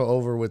was also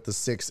over with the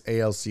 6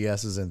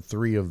 ALCSs and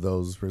 3 of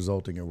those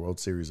resulting in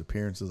World Series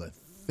appearances. I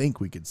think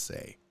we could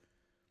say.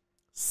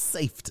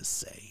 Safe to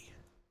say.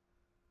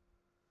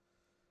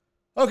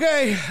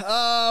 Okay.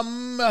 I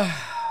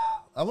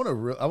want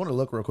to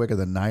look real quick at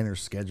the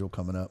Niners schedule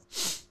coming up,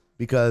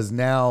 because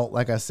now,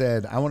 like I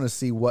said, I want to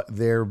see what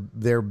their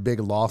big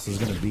loss is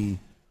going to be,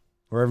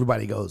 where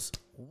everybody goes,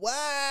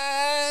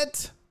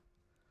 what?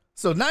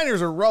 So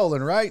Niners are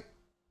rolling, right?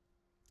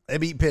 They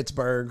beat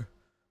Pittsburgh.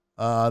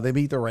 They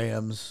beat the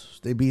Rams.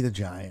 They beat the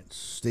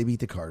Giants. They beat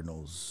the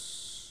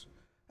Cardinals.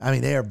 I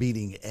mean, they are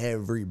beating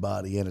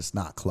everybody, and it's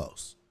not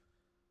close.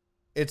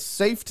 It's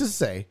safe to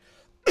say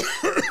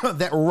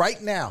that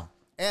right now,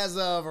 as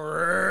of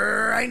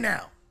right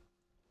now,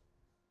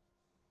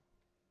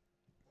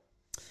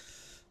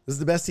 this is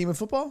the best team in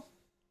football?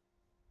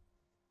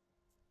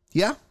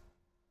 Yeah.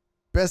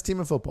 Best team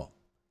in football.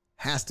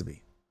 Has to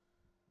be.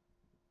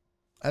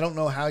 I don't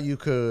know how you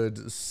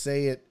could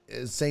say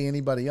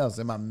anybody else.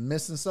 Am I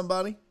missing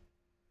somebody?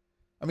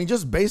 I mean,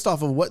 just based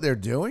off of what they're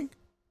doing.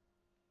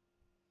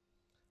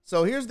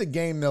 So here's the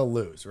game they'll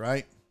lose,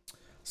 right?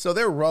 So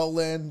they're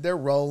rolling.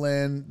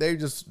 They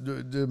just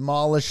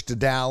demolished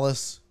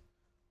Dallas.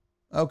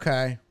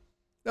 Okay.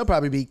 They'll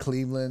probably beat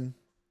Cleveland.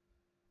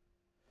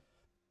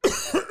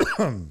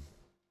 And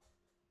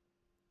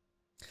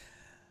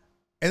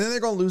then they're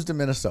going to lose to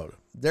Minnesota.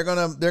 They're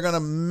going to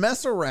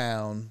mess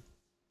around.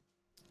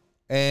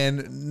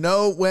 And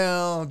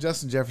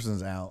Justin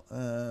Jefferson's out.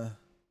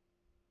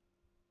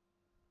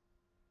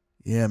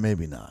 Yeah,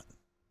 maybe not.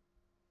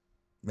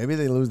 Maybe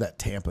they lose that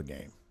Tampa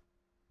game.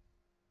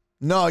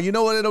 No, you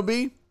know what it'll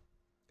be?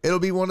 It'll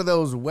be one of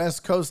those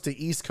West Coast to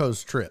East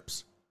Coast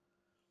trips.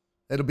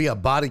 It'll be a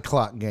body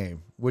clock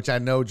game, which I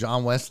know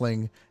John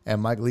Westling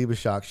and Mike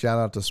Liebeshock, shout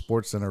out to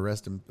Sports Center,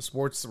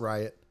 Sports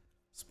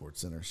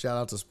Center. Shout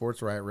out to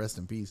Sports Riot, rest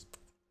in peace.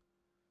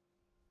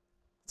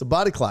 It's a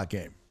body clock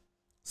game.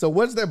 So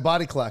what's their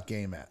body clock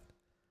game at?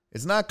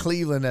 It's not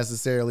Cleveland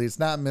necessarily. It's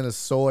not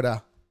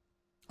Minnesota.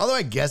 Although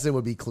I guess it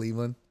would be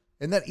Cleveland.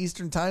 Isn't that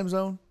Eastern time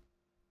zone?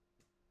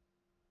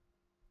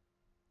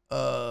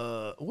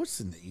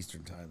 What's in the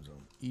Eastern time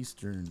zone?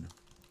 Eastern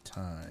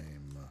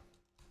time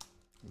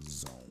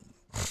zone.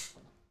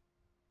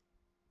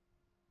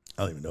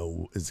 I don't even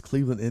know. Is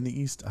Cleveland in the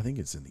East? I think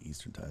it's in the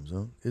Eastern time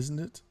zone, isn't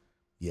it?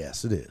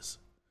 Yes, it is.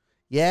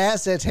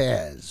 Yes, it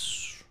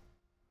has.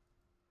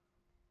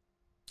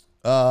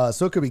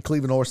 So it could be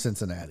Cleveland or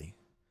Cincinnati.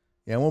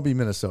 Yeah, it won't be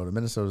Minnesota.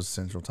 Minnesota's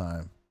Central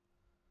Time.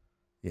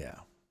 Yeah.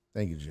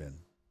 Thank you, Jen.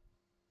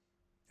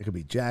 It could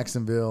be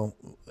Jacksonville.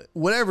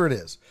 Whatever it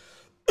is.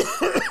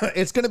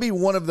 It's going to be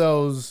one of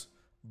those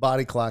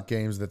body clock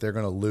games that they're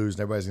going to lose,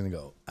 and everybody's going to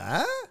go,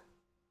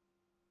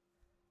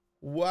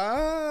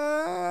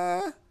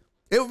 why?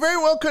 It very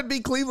well could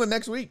be Cleveland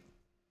next week.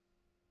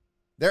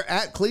 They're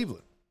at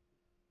Cleveland.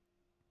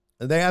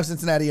 They have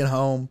Cincinnati at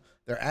home.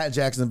 They're at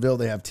Jacksonville.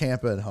 They have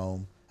Tampa at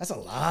home. That's a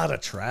lot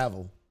of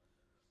travel.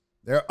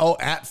 They're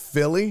at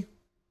Philly.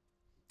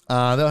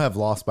 They'll have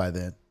lost by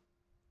then.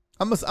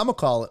 I'm gonna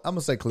call it. I'm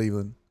gonna say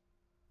Cleveland.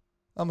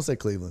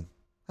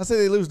 I say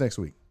they lose next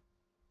week.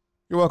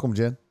 You're welcome,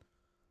 Jen.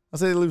 I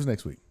say they lose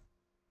next week.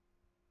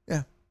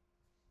 Yeah.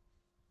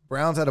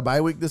 Browns had a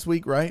bye week this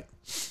week, right?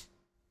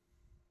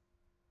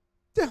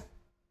 Yeah.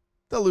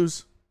 They'll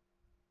lose.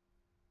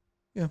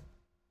 Yeah.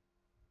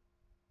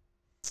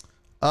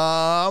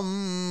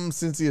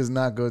 Cincy is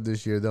not good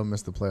this year. They'll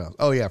miss the playoffs.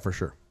 Oh, yeah, for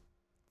sure.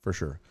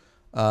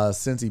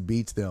 Cincy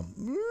beats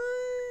them.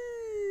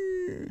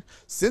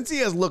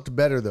 Cincy has looked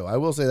better, though. I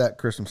will say that,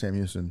 Chris from Sam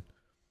Houston.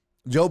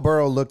 Joe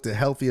Burrow looked the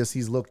healthiest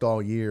he's looked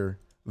all year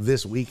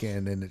this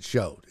weekend, and it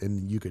showed,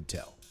 and you could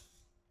tell.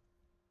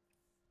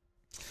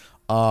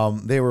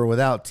 They were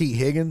without T.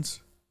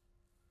 Higgins.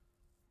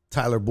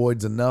 Tyler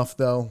Boyd's enough,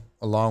 though,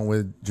 along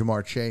with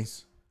Jamar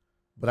Chase.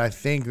 But I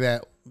think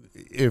that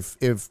if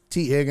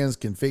T. Higgins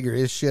can figure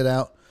his shit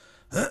out,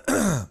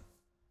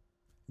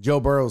 Joe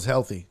Burrow's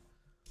healthy.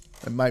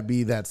 It might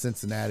be that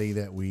Cincinnati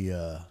that we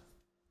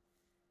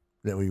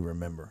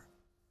remember.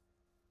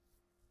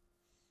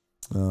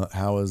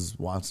 How is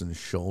Watson's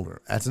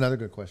shoulder? That's another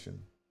good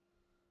question.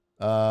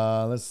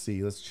 Let's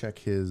see. Let's check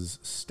his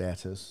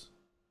status.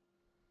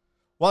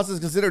 Watson's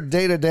considered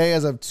day-to-day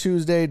as of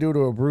Tuesday due to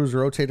a bruised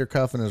rotator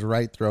cuff in his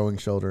right throwing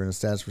shoulder, and his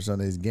status for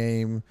Sunday's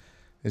game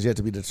is yet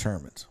to be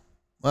determined.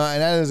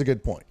 And that is a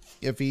good point.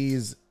 If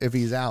he's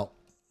out,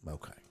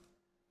 okay.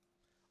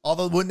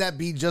 Although, wouldn't that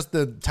be just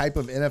the type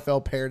of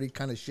NFL parody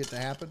kind of shit to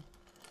happen?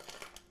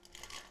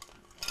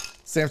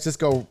 San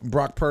Francisco,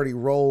 Brock Purdy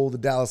roll the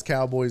Dallas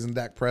Cowboys and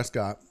Dak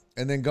Prescott,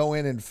 and then go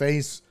in and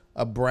face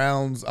a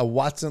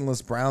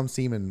Watsonless Browns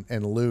team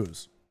and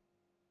lose.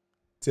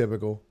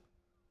 Typical.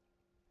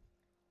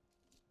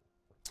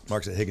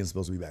 Mark said Higgins is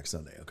supposed to be back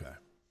Sunday. Okay.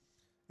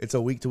 It's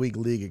a week-to-week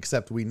league,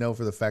 except we know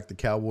for the fact the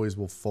Cowboys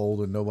will fold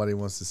and nobody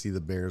wants to see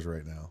the Bears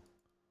right now.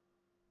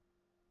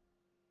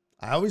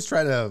 I always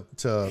try to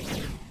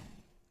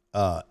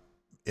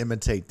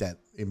imitate that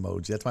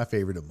emoji. That's my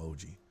favorite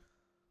emoji.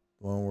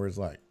 The one where it's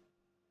like,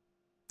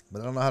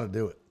 but I don't know how to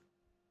do it.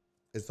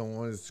 It's the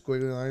one that's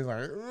squiggly lines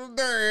like,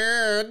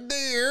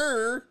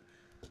 there.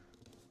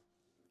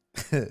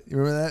 You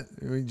remember that?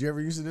 Did you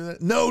ever used to do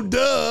that? No,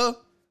 duh.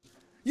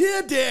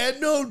 Yeah,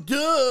 Dad, no,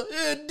 duh.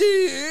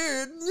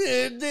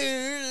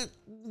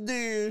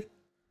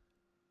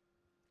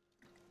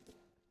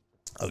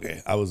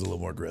 Okay, I was a little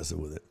more aggressive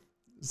with it.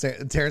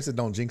 Terrence said,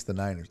 don't jinx the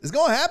Niners. It's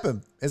going to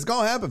happen. It's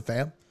going to happen,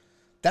 fam.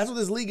 That's what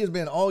this league has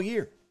been all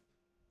year.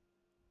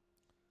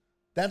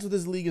 Let's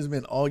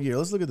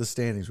look at the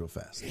standings real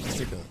fast.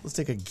 Let's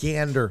take a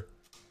gander.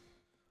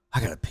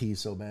 I got to pee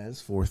so bad.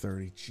 It's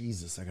 4:30.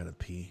 Jesus, I got to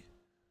pee.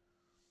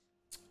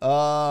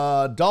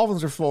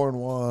 Dolphins are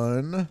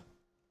 4-1.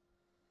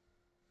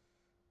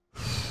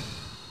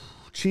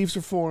 Chiefs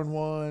are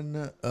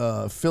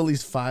 4-1.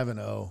 Philly's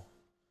 5-0.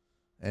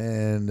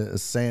 And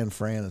San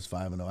Fran is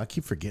 5-0. I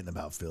keep forgetting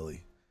about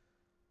Philly.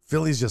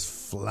 Philly's just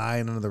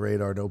flying under the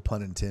radar, no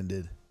pun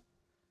intended.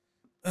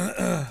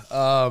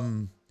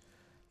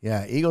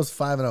 Yeah, Eagles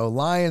 5-0.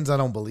 Lions, I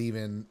don't believe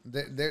in.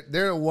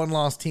 They're a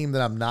one-loss team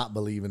that I'm not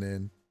believing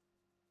in.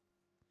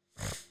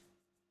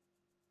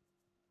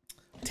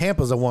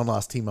 Tampa's a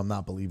one-loss team I'm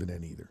not believing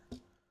in either.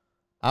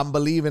 I don't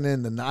believe in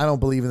the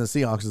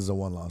Seahawks as a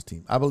one-loss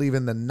team. I believe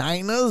in the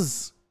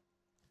Niners.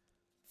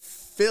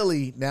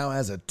 Philly now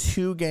has a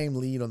 2-game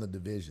lead on the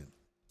division.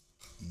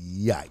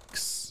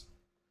 Yikes.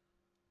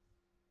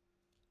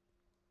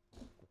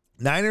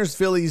 Niners,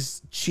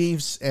 Phillies,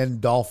 Chiefs, and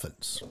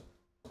Dolphins.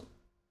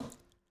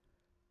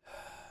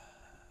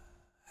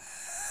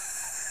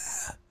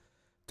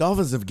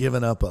 Dolphins have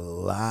given up a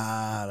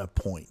lot of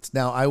points.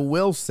 Now, I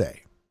will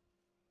say,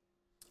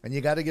 And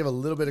you got to give a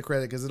little bit of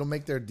credit because it'll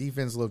make their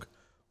defense look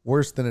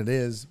worse than it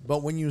is.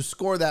 But when you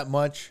score that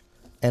much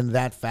and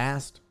that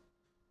fast,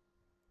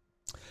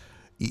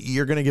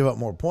 you're going to give up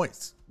more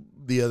points.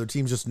 The other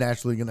team's just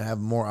naturally going to have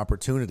more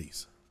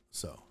opportunities.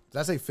 So, did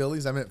I say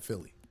Phillies? I meant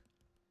Philly.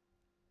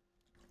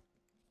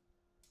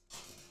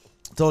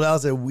 Told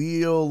Alice that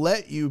we'll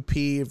let you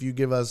pee if you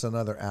give us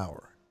another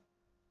hour.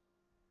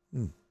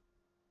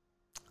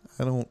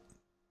 I don't.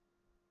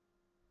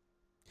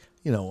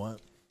 You know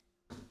what?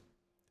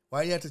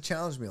 Why do you have to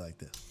challenge me like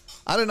this?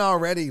 I done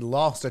already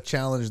lost a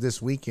challenge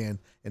this weekend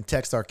in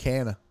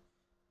Texarkana.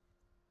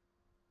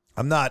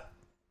 I'm not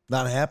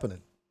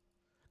happening.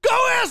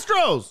 Go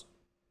Astros!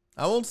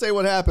 I won't say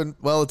what happened.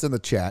 Well, it's in the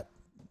chat.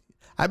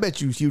 I bet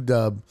you Hugh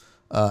Dub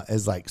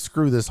is like,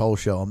 screw this whole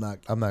show.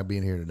 I'm not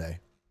being here today.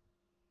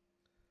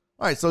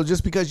 All right, so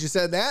just because you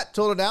said that,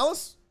 Total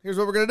Dallas, here's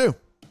what we're going to do.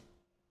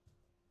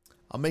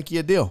 I'll make you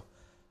a deal.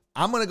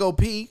 I'm going to go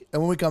pee,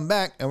 and when we come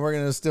back, and we're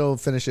going to still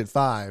finish at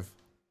 5.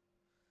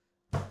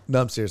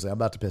 No, I'm seriously. I'm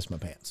about to piss my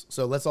pants.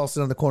 So let's all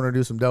sit on the corner and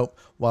do some dope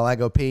while I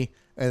go pee,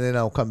 and then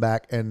I'll come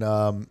back. And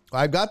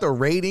I've got the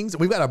ratings.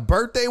 We've got a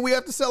birthday we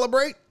have to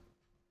celebrate.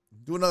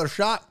 Do another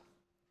shot.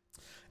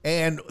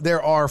 And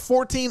there are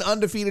 14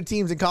 undefeated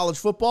teams in college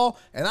football,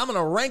 and I'm going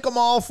to rank them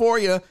all for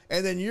you,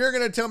 and then you're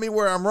going to tell me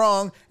where I'm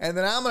wrong, and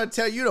then I'm going to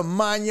tell you to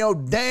mind your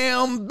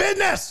damn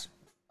business.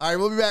 All right,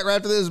 we'll be back right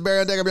after this.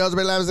 Barry, take a Stick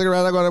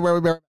around. I'm going to where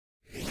we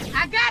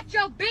I got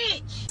your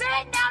bitch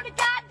sitting on the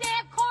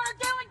goddamn corner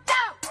doing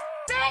dope.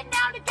 Sitting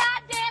on the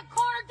goddamn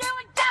corner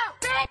doing dope.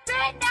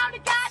 Sitting on the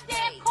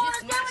goddamn corner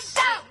doing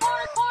dope.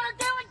 Corner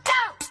doing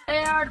dope.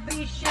 They are to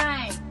be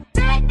ashamed.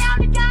 Sitting on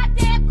the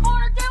goddamn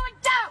corner doing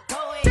dope.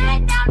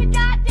 Sitting on the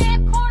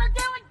goddamn corner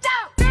doing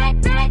dope.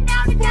 Sitting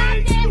on the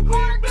goddamn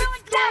corner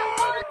doing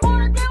dope.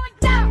 Corner doing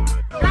dope.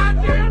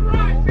 Goddamn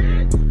right,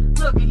 bitch.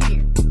 Look at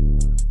here.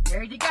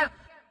 There you go.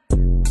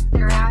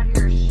 They're out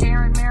here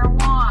sharing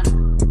marijuana.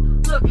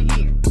 Look at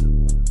here.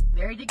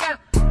 There you go.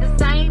 The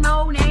same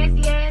old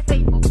nasty ass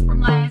people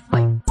from last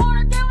week.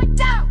 Corner doing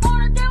dope.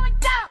 Corner doing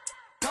dope.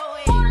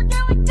 Corner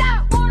doing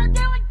dope. Corner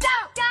doing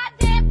dope.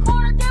 Goddamn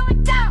corner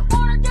doing dope.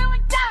 Corner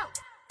doing dope.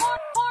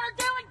 Corner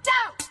doing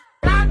dope.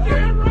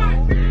 Goddamn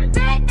right, bitch.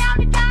 Sitting on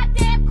the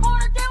goddamn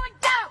corner doing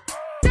dope.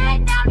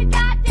 Sitting on the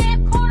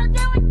goddamn corner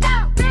doing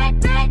dope.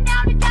 Sitting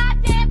on the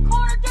goddamn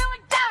corner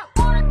doing dope.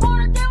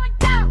 Corner doing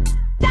dope.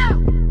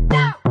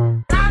 Dope.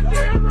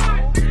 Goddamn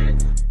right, bitch.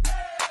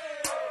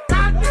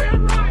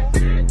 Goddamn right,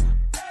 bitch.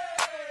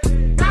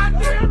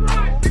 Goddamn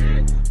right,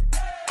 bitch.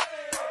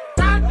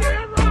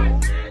 Goddamn right,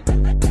 bitch.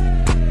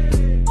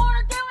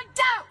 Corner doing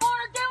dope.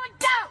 Corner doing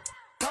dope.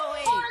 Corner doing dope.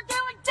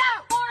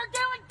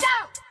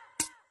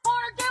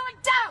 Corner doing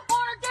dope.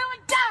 Corner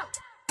doing dope.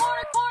 Corner doing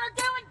dope. Corner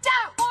doing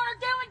dope. Corner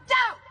doing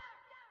dope.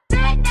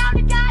 Sitting on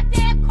the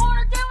goddamn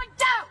corner doing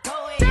dope.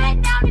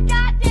 Sitting on the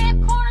goddamn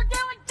corner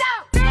doing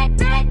dope.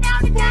 Sitting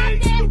on the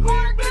goddamn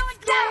corner doing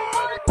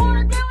dope.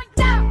 Corner doing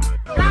dope.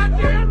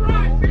 Goddamn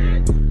right,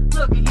 bitch.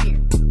 Look at here.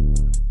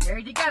 There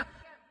you go.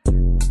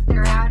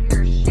 They're out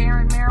here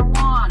sharing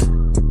marijuana.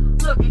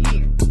 Look at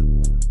here.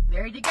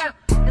 There you go.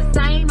 The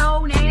same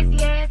old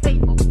nasty ass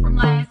people from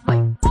last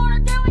week. Corner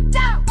doing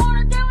dope.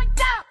 Corner doing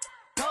dope.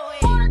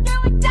 Corner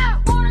doing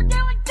dope. Corner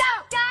doing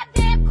dope.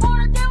 Goddamn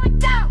corner doing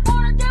dope.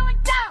 Corner doing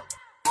dope.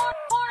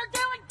 Corner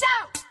doing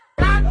dope.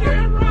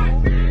 Goddamn right,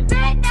 bitch.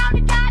 Sitting on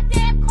the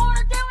goddamn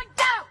corner doing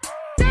dope.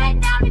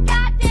 Sitting on the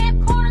goddamn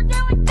corner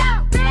doing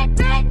dope.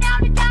 Sitting on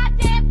the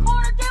goddamn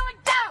corner doing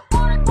dope.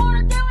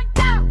 Corner doing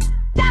dope.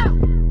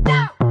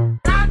 Dope.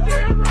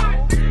 Goddamn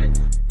right, bitch.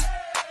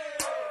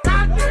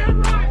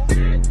 Goddamn right,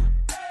 bitch.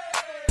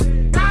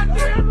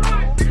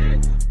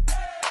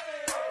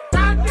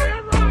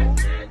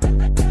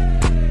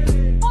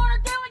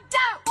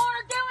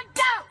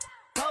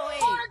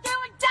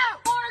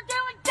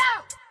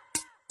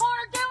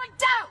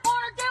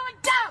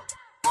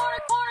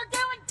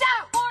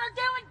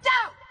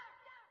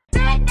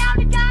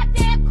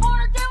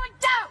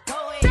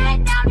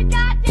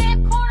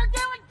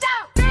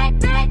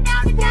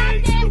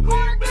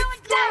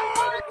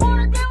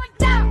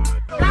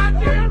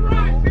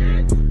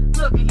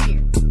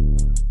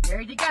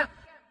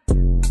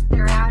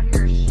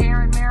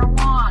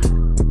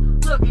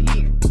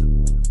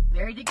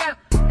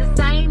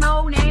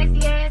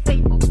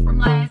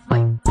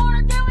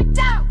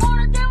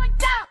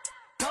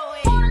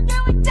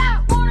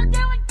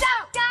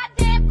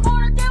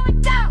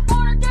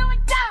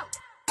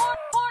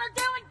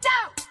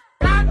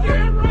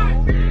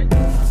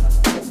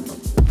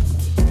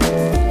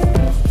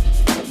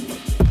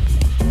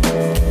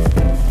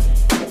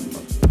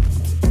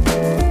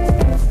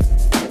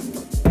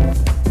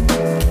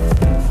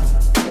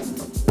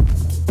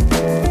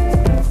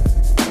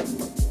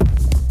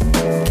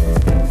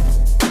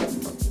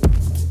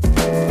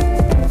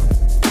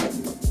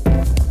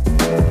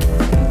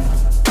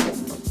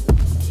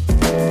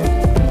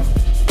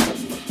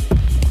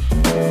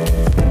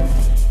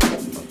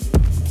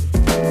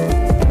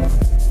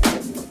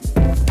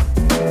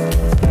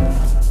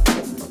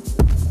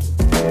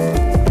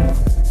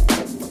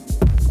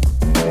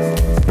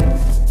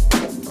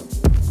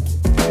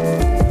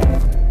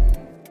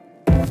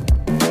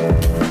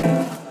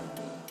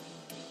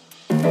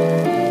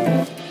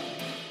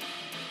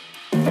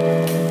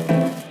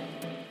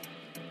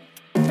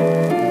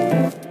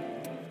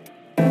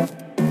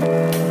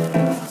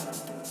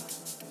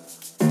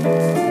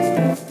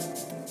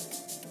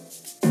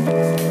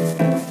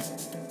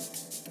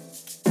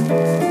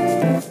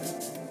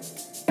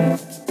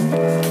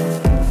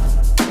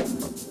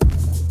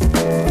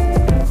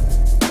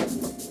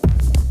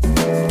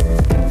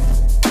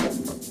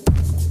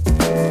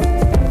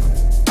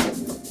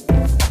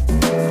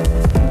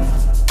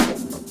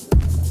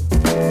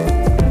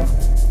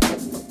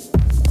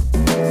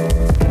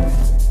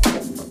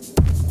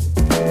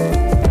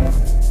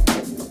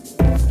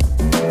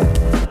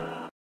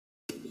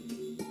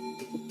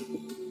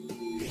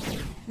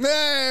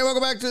 Hey,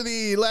 welcome back to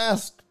the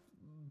last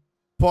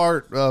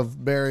part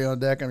of Barry on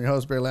Deck. I'm your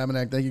host, Barry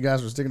Laminack. Thank you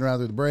guys for sticking around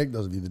through the break.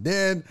 Those of you that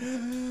did.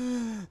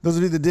 Those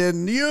of you that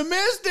didn't, you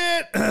missed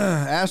it.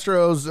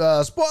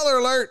 Astros, spoiler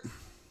alert.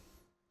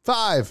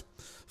 5,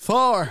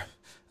 4.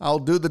 I'll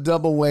do the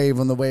double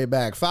wave on the way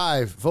back.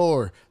 5,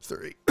 4,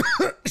 3.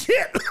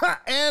 Shit.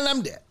 And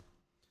I'm dead.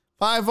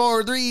 5,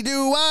 4, 3,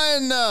 2, 1.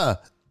 5-0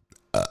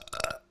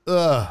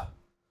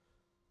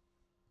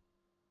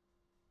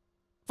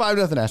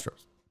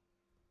 Astros.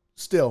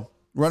 Still,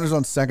 runners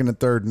on second and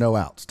third, no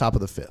outs. Top of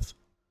the fifth.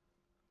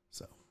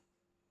 So,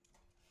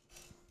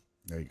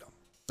 there you go.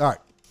 All right.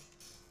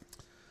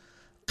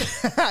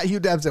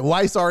 Hugh Dab said,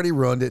 Weiss already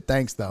ruined it.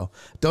 Thanks, though.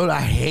 Don't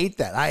I hate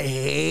that? I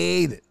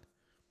hate it.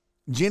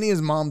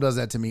 Jenny's mom does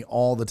that to me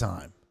all the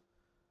time.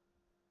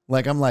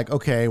 Like, I'm like,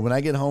 okay, when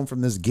I get home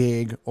from this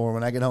gig or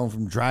when I get home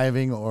from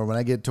driving or when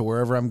I get to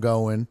wherever I'm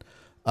going,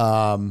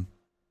 I'm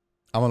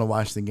going to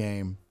watch the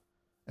game.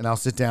 And I'll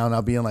sit down.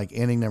 I'll be in like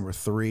inning number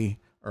 3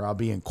 or I'll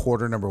be in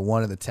quarter number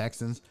 1 of the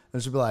Texans.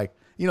 And she'll be like,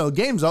 the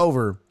game's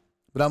over.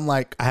 But I'm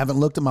like, I haven't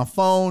looked at my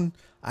phone.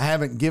 I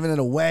haven't given it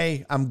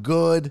away. I'm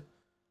good.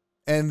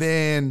 And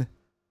then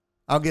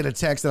I'll get a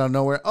text out of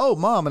nowhere. Oh,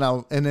 mom.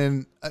 And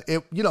then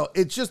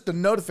it's just the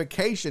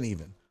notification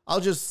even.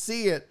 I'll just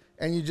see it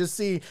and you just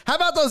see, how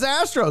about those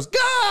Astros?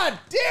 God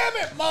damn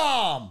it,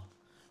 mom.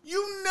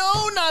 You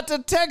know not to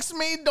text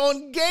me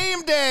on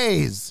game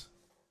days.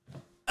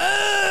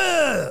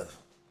 Ugh.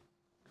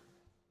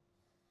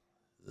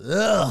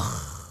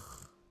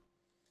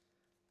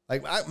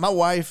 Like my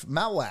wife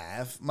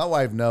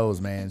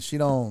knows, man. She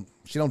don't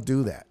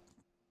do that.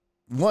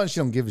 One, she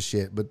don't give a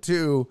shit, but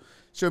 2,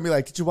 she'll be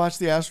like, "Did you watch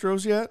the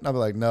Astros yet?" And I'll be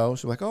like, "No."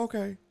 She'll be like, "Oh,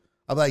 okay."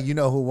 I'll be like, "You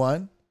know who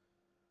won?"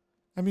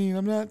 I mean,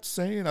 I'm not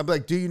saying. I'll be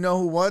like, "Do you know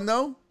who won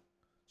though?"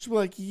 She'll be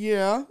like,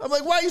 "Yeah." I'm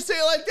like, "Why you say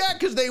it like that?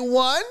 Because they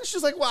won?"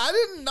 She's like, "Well, I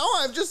didn't know.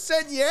 I've just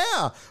said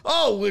yeah."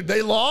 "Oh,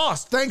 they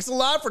lost. Thanks a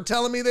lot for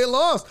telling me they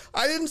lost."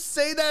 I didn't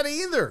say that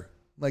either.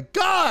 I'm like,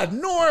 God,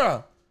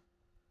 Nora.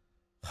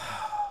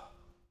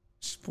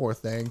 Poor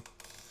thing.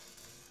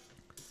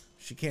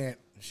 She can't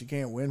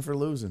win for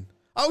losing.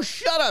 Oh,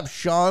 shut up,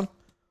 Sean.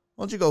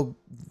 Why don't you go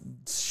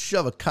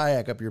shove a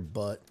kayak up your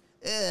butt?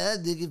 Yeah,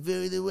 I'm looking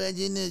forward to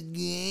watching the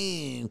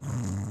game.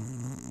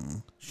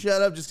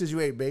 Shut up just because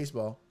you ate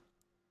baseball.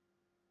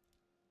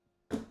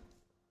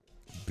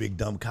 Big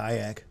dumb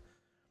kayak.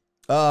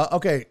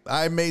 Okay,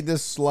 I made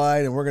this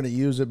slide and we're going to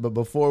use it, but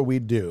before we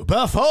do,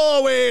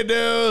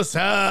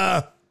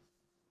 sir,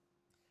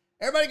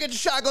 everybody get your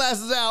shot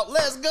glasses out.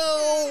 Let's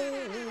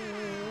go.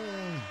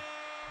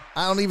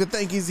 I don't even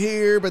think he's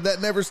here, but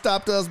that never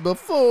stopped us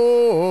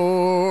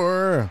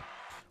before.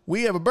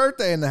 We have a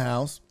birthday in the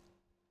house.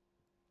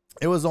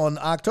 It was on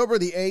October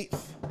the 8th.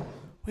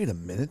 Wait a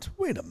minute.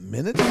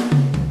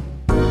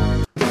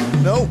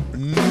 Nope.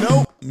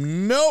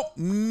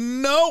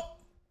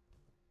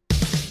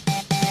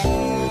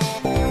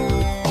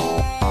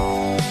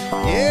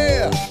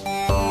 Yeah.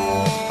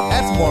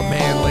 That's more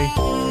manly.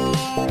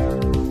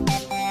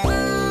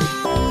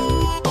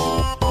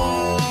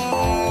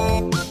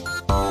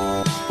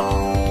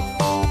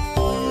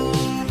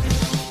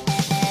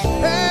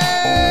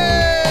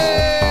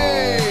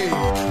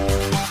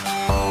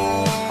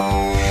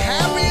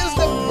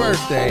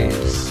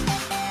 Birthdays.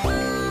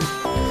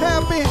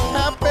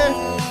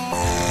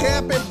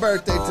 Happy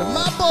birthday to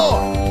my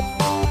boy.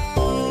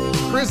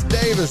 Chris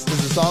Davis.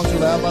 Is the song too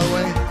loud, by the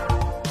way?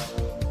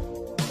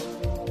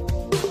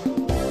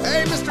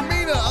 Hey, Mr.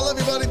 Mina. I love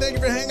you, buddy. Thank you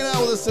for hanging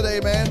out with us today,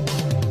 man.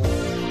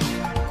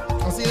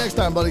 I'll see you next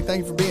time, buddy.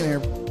 Thank you for being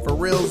here. For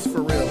reals.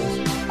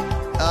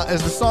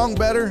 Is the song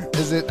better?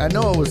 Is it? I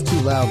know it was too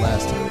loud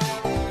last time.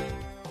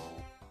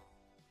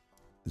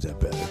 Is that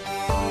better?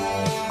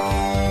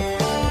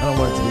 I don't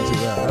want it to be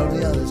too loud. Oh,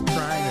 yeah, there's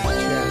crying in the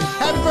chat.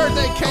 Happy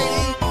birthday,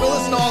 Katie. Go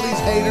listen to all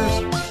these haters.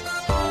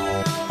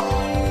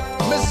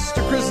 Mr.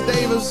 Chris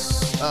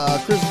Davis.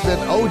 Chris has been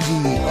OG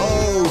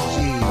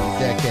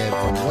deckhead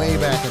from way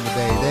back in the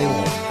day. Day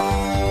one.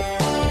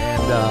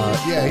 And,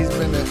 yeah, he's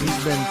been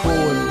cool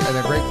and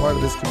a great part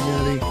of this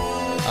community.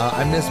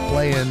 I miss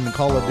playing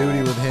Call of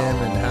Duty with him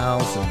and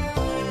House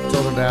and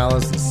Total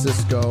Dallas and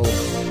Cisco,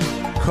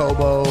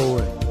 Kobo,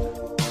 and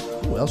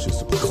who else used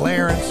to play?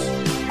 Clarence.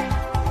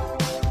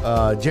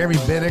 Jeremy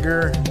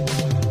Vinegar.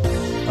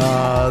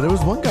 There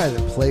was one guy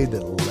that played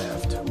that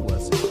left. Who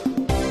was it?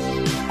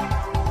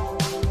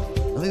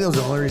 I think that was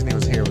the only reason he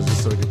was here was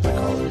just so he could play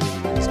Call of Duty.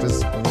 It's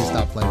because when we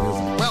stopped playing, he was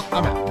like, well,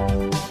 I'm out.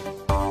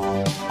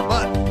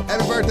 But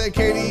happy birthday,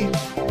 Katie.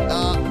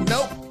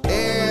 Nope.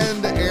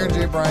 And Aaron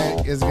J.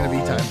 Bryant is going to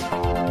be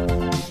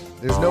timed.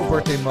 There's no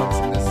birthday months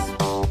in this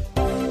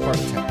part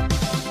of town.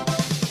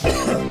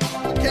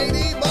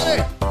 Katie,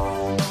 buddy.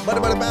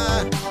 Buddy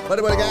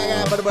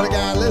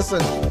guy.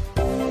 Listen,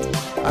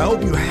 I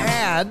hope you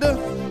had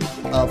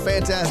a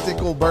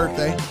fantastical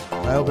birthday.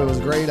 I hope it was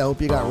great. I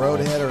hope you got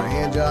roadhead or a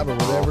hand job or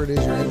whatever it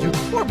is you're into,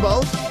 or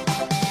both.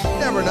 You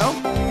never know.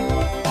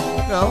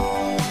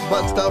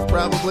 Butt stuff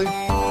probably.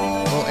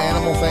 Little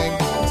animal thing.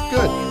 It's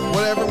good.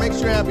 Whatever makes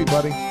you happy,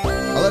 buddy.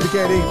 I love you,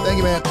 KD. Thank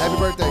you, man. Happy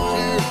birthday.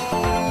 Cheers.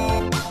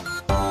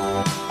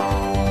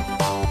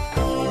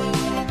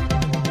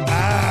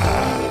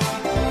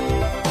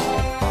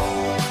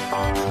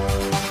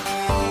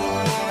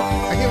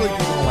 I can't believe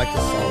people don't like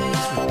this song.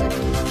 It's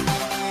ridiculous.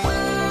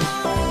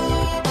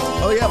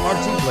 Oh, yeah,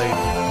 Martin played.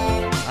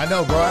 I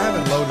know, bro. I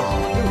haven't loaded it.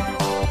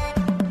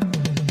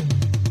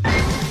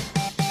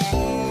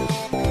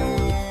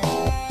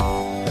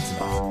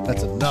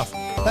 That's enough.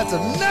 That's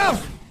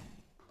enough.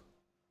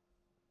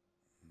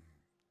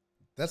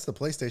 That's the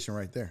PlayStation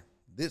right there.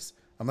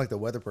 I'm like the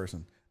weather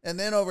person. And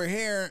then over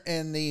here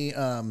in the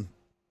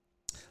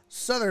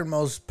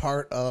southernmost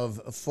part of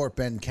Fort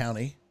Bend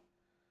County.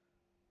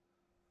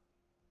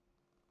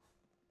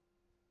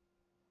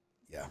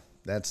 Yeah,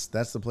 that's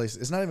the place.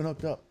 It's not even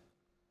hooked up.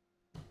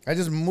 I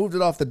just moved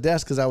it off the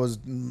desk because I was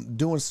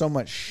doing so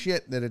much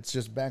shit that it's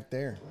just back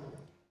there.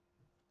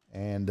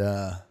 And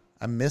I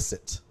miss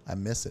it.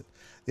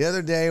 The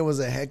other day was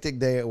a hectic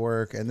day at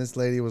work, and this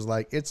lady was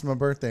like, it's my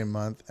birthday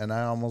month, and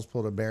I almost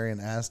pulled a Barry and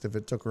asked if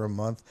it took her a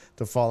month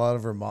to fall out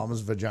of her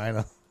mom's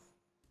vagina.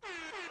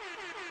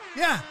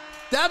 Yeah,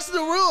 that's the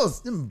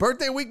rules.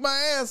 Birthday week, my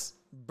ass.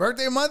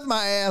 Birthday month,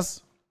 my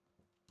ass.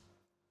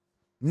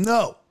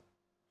 No.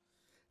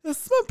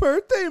 It's my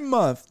birthday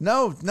month.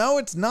 No,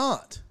 it's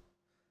not.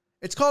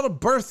 It's called a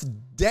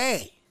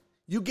birthday.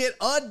 You get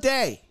a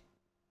day.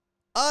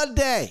 A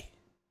day.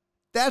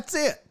 That's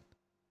it.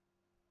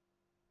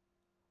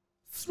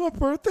 It's my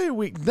birthday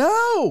week.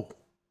 No,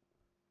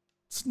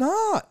 it's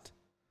not.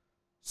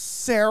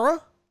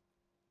 Sarah.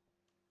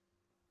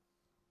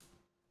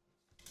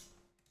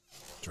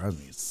 Drives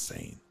me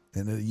insane.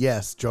 And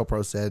yes, Joe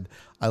Pro said,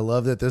 I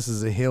love that this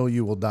is a hill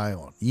you will die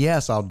on.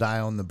 Yes, I'll die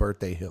on the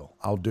birthday hill.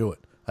 I'll do it.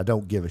 I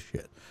don't give a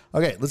shit.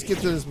 Okay, let's get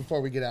to this before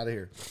we get out of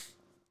here.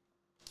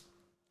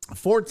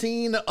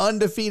 14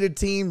 undefeated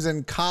teams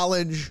in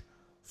college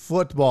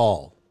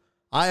football.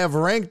 I have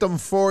ranked them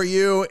for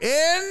you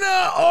in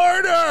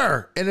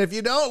order. And if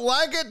you don't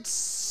like it,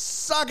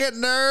 suck it,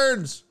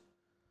 nerds.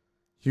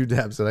 Hugh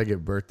Dab said I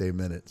get birthday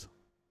minutes.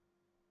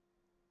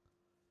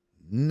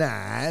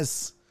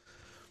 Nice.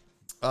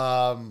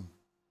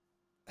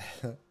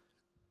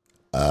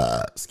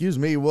 Excuse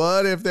me.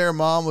 What if their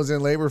mom was in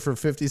labor for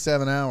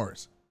 57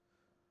 hours?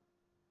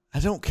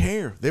 I don't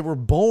care. They were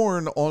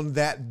born on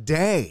that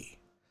day.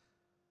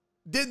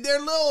 Did their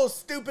little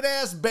stupid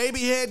ass baby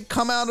head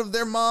come out of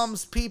their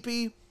mom's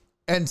pee-pee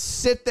and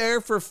sit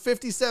there for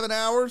 57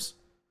 hours?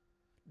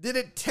 Did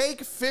it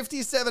take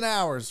 57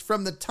 hours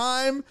from the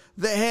time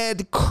the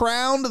head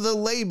crowned the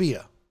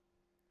labia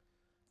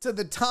to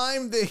the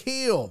time the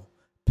heel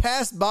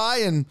passed by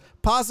and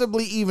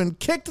possibly even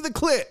kicked the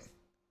clit?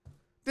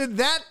 Did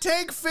that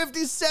take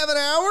 57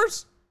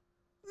 hours?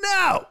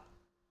 No.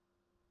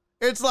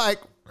 It's like,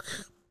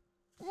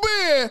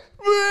 blah,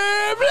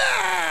 blah,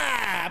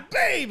 blah,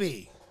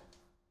 baby.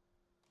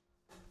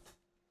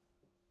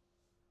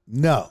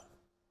 No.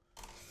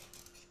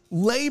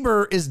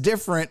 Labor is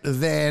different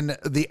than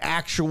the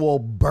actual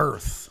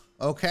birth,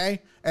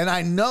 okay? And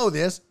I know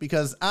this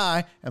because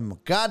I am a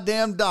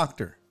goddamn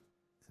doctor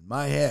in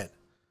my head.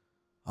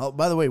 Oh,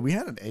 by the way, we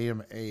had an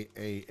AMA,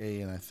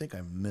 and I think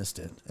I missed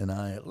it. And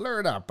I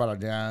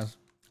apologize.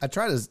 I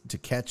tried to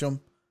catch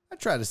them. I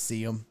tried to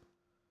see them.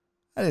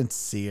 I didn't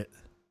see it.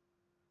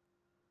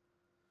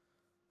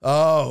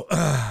 Oh,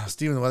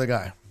 Steven the Weather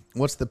Guy.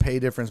 What's the pay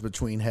difference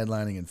between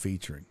headlining and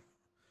featuring?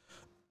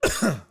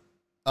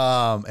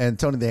 And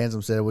Tony the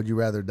Handsome said, would you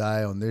rather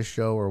die on this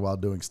show or while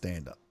doing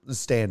stand-up?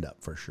 Stand-up,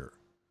 for sure.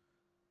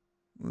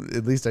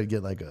 At least I'd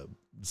get like a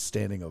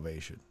standing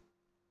ovation.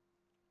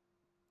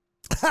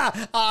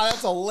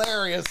 That's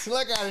hilarious.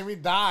 Look at him, he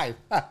died.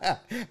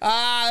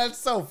 That's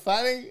so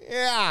funny.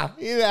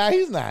 Yeah,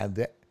 he's not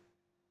dead.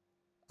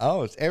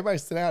 Oh, everybody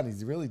sit down.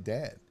 He's really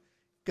dead.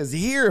 Because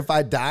here, if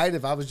I died,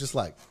 if I was just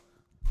like,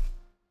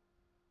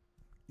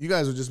 you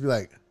guys would just be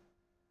like,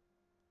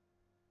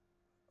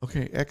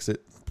 okay,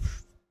 exit.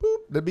 Boop,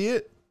 that'd be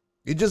it.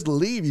 You just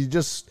leave. You'd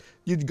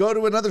go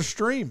to another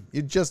stream.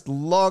 You'd just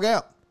log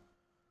out.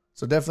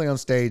 So definitely on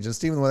stage. And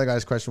Steven the Weather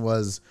Guy's question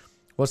was,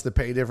 what's the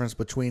pay difference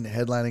between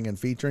headlining and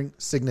featuring?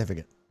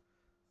 Significant.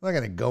 I'm not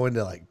going to go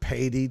into like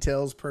pay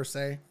details per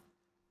se.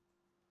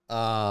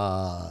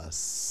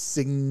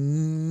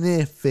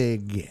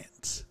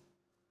 Significant.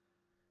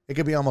 It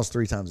could be almost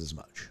 3 times as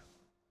much.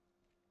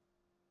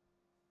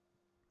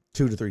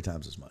 2 to 3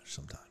 times as much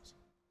sometimes.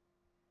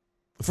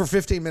 For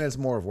 15 minutes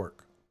more of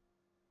work.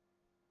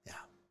 Yeah.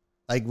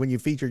 Like when you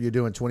feature, you're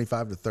doing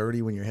 25 to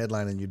 30. When you're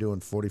headlining, you're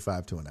doing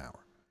 45 to an hour.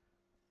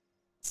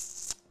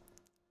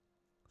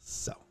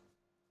 So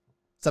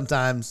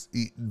sometimes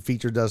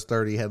feature does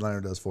 30,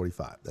 headliner does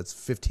 45. That's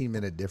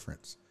 15-minute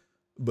difference.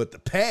 But the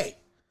pay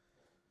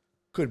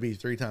could be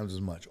 3 times as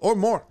much or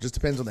more. Just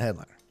depends on the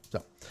headliner.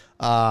 So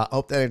I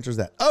hope that answers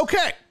that.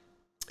 Okay.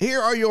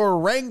 Here are your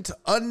ranked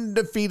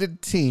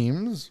undefeated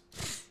teams.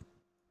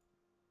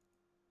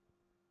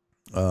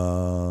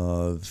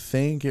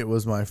 Think it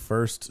was my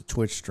first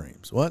Twitch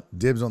streams. What?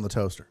 Dibs on the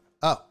toaster.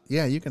 Oh,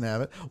 yeah, you can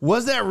have it.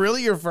 Was that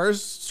really your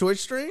first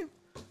Twitch stream?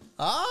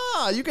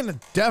 You can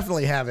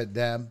definitely have it,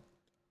 Deb.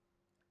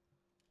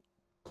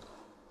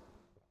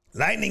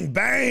 Lightning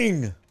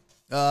bang.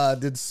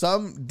 Didn't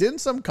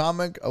some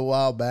comic a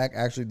while back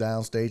actually die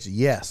on stage?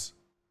 Yes.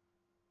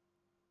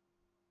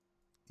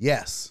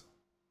 Yes,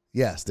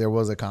 there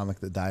was a comic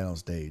that died on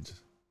stage.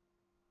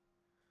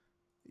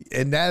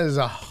 And that is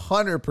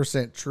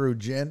 100% true,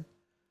 Jen.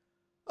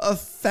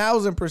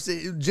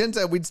 1,000%. Jen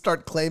said we'd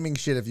start claiming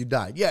shit if you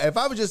died. Yeah, if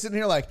I was just sitting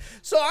here like,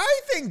 so I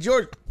think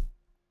George...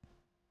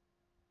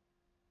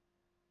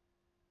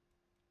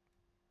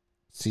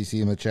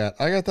 CC in the chat.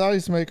 I got the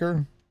ice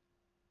maker.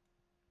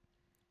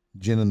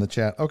 Jen in the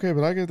chat. Okay,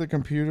 but I get the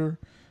computer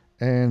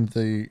and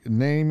the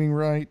naming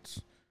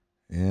rights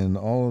and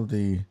all of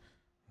the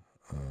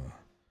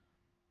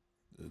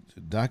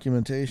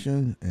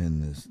documentation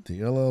and the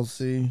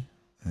LLC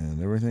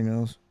and everything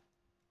else.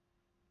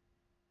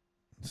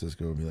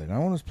 Cisco would be like, I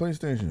want his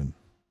PlayStation.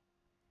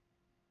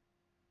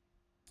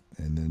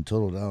 And then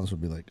Total Dallas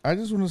would be like, I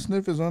just want to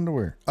sniff his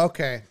underwear.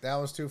 Okay, that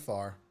was too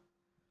far.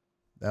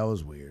 That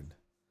was weird.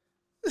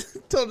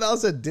 Total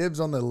Dallas said dibs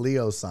on the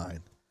Leo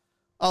sign.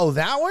 Oh,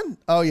 that one?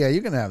 Oh, yeah,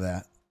 you can have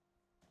that.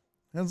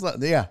 That's like,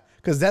 yeah,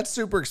 because that's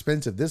super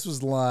expensive. This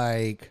was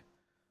like,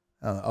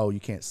 oh, you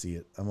can't see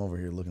it. I'm over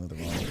here looking at the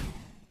wrong.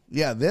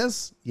 Yeah,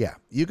 this, yeah,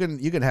 you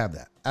can have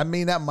that. I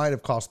mean, that might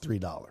have cost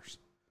 $3.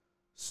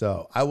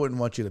 So I wouldn't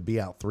want you to be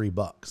out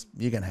 $3.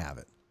 You can have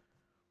it.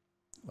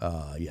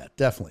 Yeah,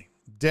 definitely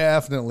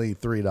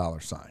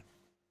 $3 sign.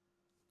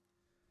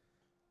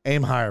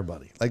 Aim higher,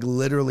 buddy. Like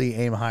literally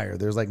aim higher.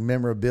 There's like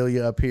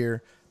memorabilia up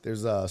here.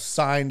 There's a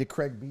signed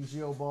Craig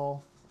Biggio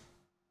ball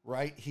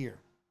right here.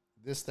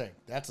 This thing.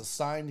 That's a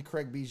signed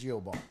Craig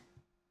Biggio ball.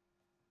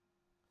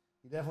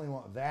 You definitely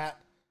want that.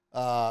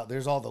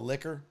 There's all the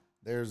liquor.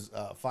 There's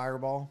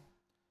Fireball.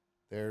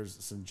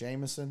 There's some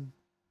Jameson.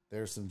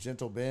 There's some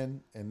Gentle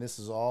Ben. And this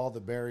is all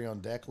the Barry on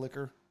Deck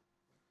liquor.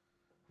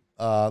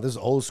 This is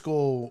old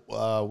school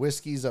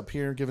whiskeys up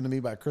here given to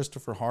me by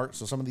Christopher Hart.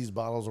 So some of these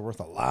bottles are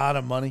worth a lot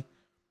of money.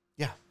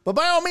 Yeah. But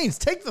by all means,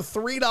 take the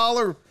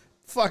 $3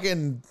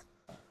 fucking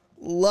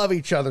love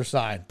each other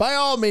sign. By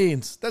all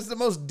means. That's the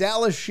most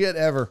Dallas shit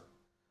ever.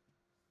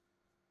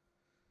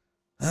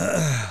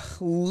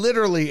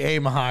 Literally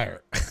aim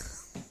higher.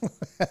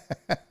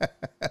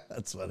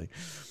 That's funny.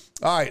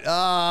 All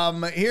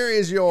right. Here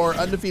is your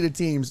undefeated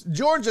teams.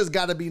 Georgia's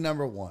got to be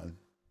number one.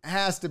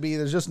 Has to be.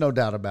 There's just no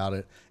doubt about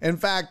it. In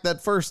fact,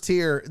 that first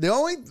tier, the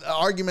only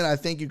argument I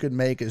think you could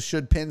make is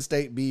should Penn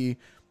State be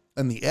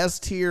in the S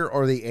tier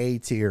or the A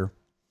tier?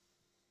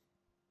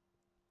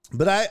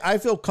 But I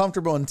feel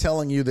comfortable in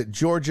telling you that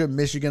Georgia,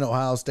 Michigan,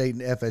 Ohio State,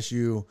 and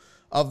FSU,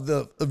 of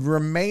the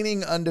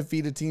remaining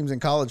undefeated teams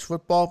in college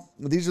football,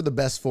 these are the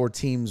best four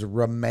teams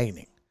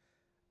remaining.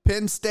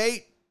 Penn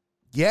State,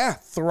 yeah,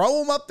 throw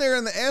them up there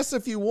in the S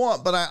if you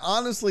want, but I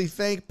honestly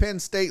think Penn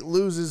State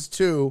loses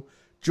to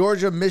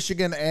Georgia,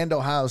 Michigan, and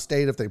Ohio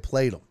State if they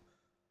played them.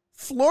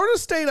 Florida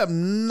State,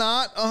 I'm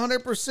not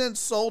 100%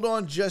 sold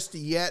on just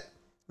yet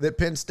that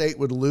Penn State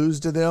would lose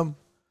to them.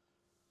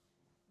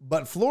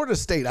 But Florida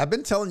State, I've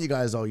been telling you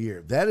guys all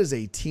year, that is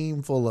a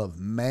team full of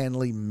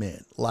manly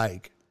men,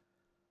 like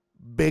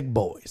big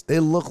boys. They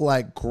look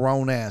like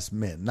grown-ass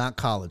men, not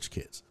college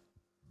kids.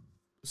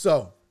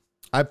 So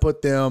I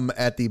put them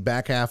at the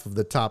back half of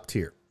the top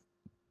tier.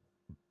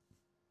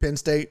 Penn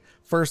State,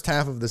 first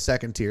half of the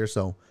second tier.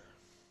 So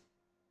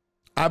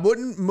I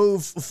wouldn't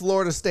move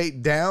Florida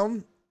State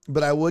down,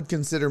 but I would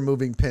consider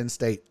moving Penn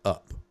State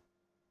up.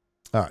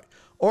 All right.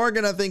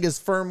 Oregon, I think, is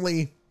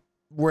firmly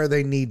where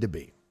they need to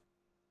be.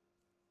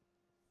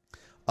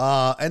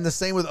 And the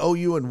same with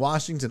OU and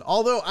Washington.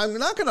 Although I'm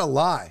not going to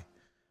lie,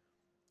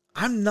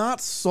 I'm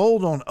not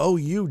sold on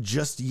OU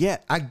just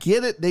yet. I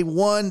get it. They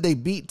won. They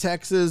beat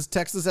Texas.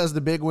 Texas has the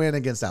big win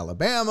against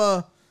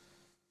Alabama.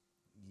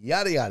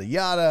 Yada, yada,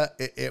 yada.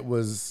 It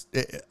was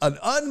an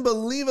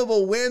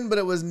unbelievable win, but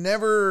it was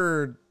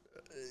never,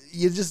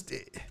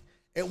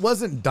 it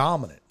wasn't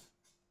dominant,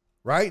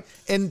 right?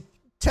 And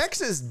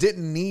Texas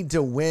didn't need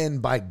to win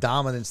by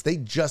dominance. They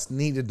just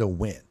needed to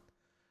win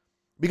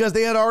because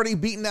they had already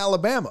beaten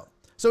Alabama.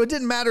 So it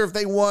didn't matter if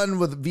they won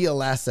via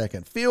last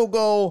second field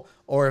goal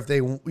or if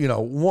they,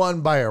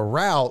 won by a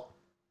route.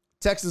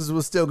 Texas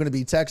was still going to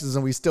be Texas,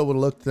 and we still would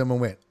have looked at them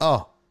and went,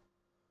 oh,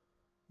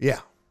 yeah,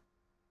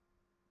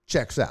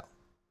 checks out.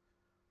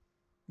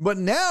 But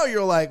now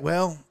you're like,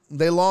 well,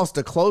 they lost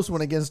a close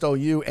one against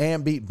OU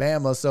and beat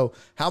Bama. So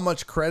how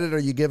much credit are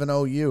you giving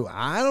OU?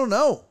 I don't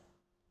know.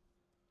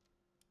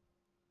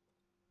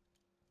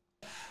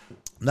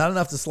 Not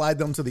enough to slide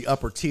them to the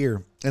upper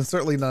tier, and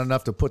certainly not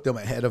enough to put them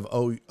ahead of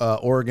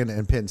Oregon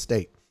and Penn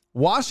State.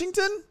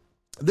 Washington,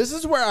 this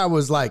is where I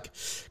was like,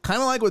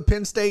 kind of like with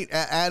Penn State,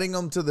 adding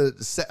them to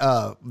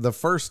the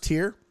first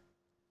tier.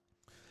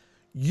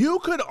 You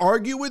could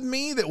argue with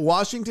me that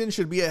Washington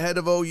should be ahead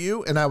of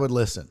OU, and I would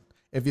listen.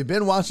 If you've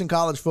been watching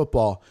college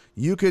football,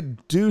 you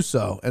could do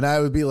so, and I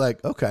would be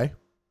like, okay.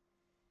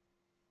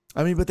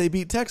 I mean, but they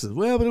beat Texas.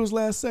 Well, but it was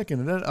last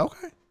second. And then,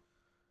 okay.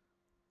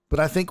 But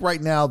I think right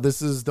now,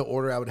 this is the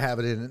order I would have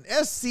it in.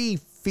 And SC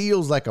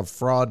feels like a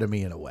fraud to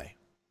me in a way.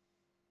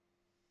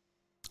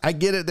 I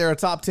get it. They're a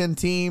top 10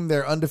 team.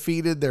 They're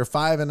undefeated. They're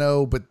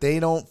 5-0, but they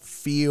don't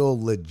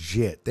feel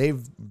legit.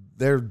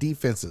 Their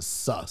defense is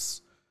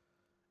sus.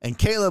 And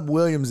Caleb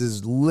Williams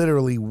is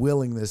literally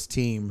willing this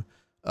team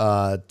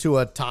to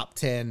a top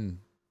 10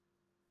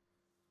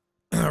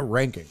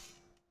 ranking.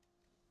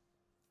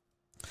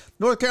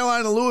 North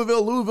Carolina,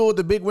 Louisville with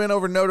the big win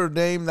over Notre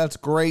Dame. That's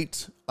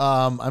great.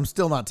 I'm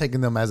still not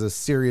taking them as a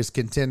serious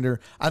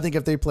contender. I think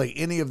if they play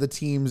any of the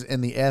teams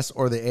in the S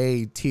or the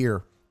A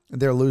tier,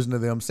 they're losing to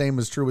them. Same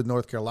is true with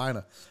North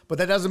Carolina. But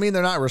that doesn't mean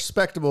they're not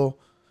respectable,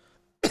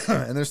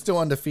 and they're still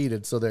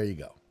undefeated, so there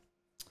you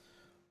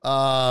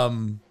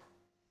go.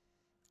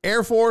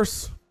 Air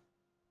Force,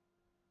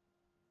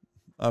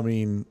 I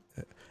mean,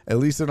 at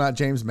least they're not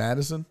James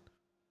Madison.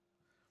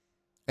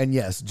 And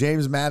yes,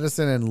 James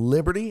Madison and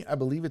Liberty, I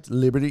believe it's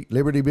Liberty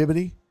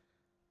Bibbity.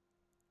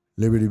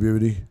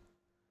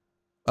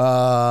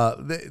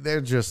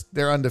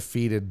 They're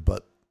undefeated,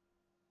 but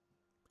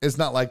it's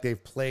not like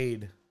they've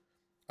played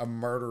a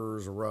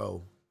murderer's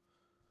row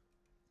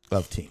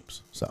of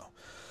teams. So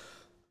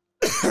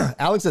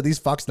Alex said these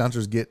Fox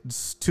announcers get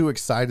too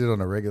excited on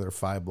a regular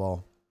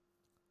 5-ball.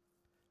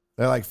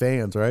 They're like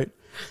fans, right?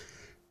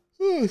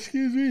 Oh,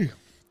 excuse me.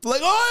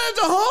 Like, oh, it's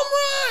a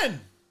home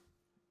run.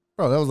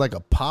 Bro, that was like a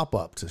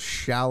pop-up to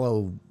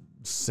shallow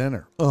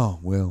center. Oh,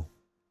 well.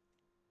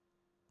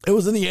 It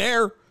was in the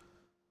air.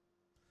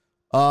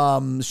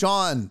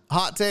 Sean,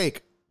 hot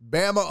take.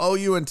 Bama,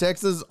 OU, and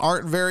Texas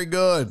aren't very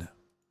good.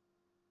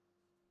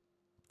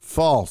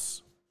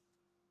 False.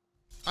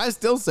 I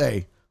still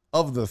say,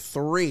 of the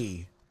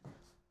three,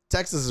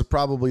 Texas is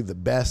probably the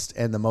best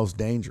and the most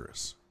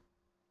dangerous.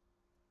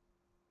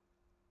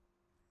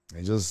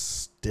 They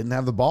just didn't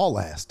have the ball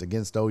last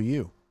against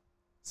OU.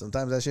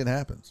 Sometimes that shit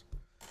happens.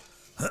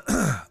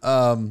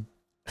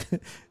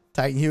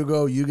 Titan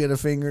Hugo, you get a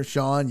finger.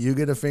 Sean, you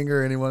get a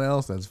finger. Anyone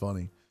else? That's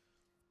funny.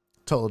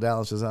 Total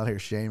Dallas is out here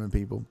shaming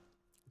people.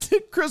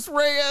 Chris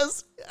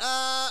Reyes,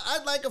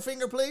 I'd like a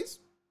finger, please.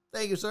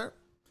 Thank you, sir.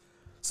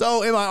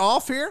 So am I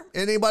off here?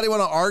 Anybody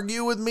want to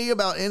argue with me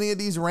about any of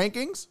these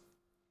rankings?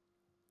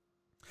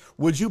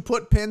 Would you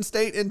put Penn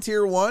State in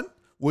tier 1?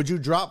 Would you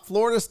drop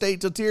Florida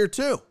State to tier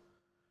 2?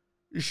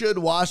 Should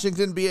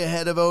Washington be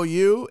ahead of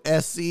OU,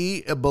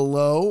 SC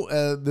below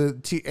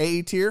the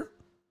A tier?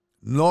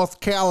 North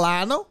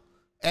Carolina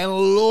and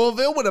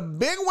Louisville with a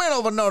big win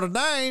over Notre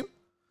Dame.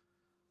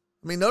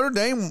 I mean, Notre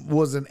Dame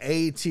was an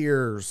A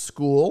tier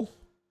school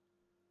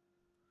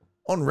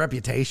on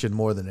reputation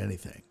more than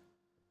anything.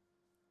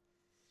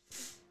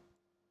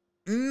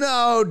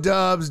 No,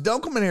 Dubs,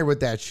 don't come in here with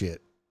that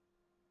shit.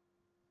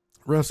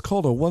 Refs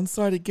called a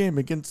one-sided game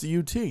against the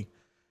UT.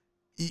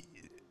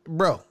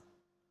 Bro,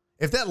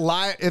 if that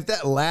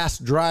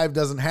last drive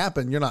doesn't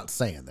happen, you're not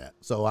saying that.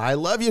 So I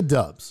love you,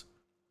 Dubs,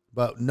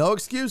 but no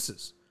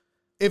excuses.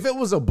 If it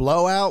was a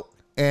blowout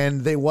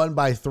and they won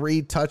by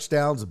 3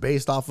 touchdowns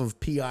based off of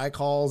PI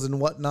calls and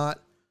whatnot,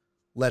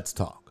 let's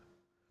talk.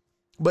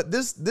 But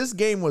this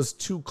game was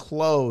too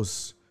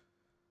close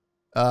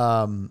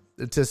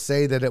to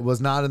say that it was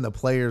not in the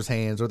players'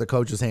 hands or the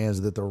coach's hands,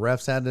 that the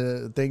refs had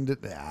a thing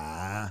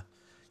to.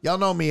 Y'all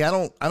know me. I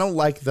don't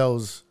like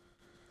those.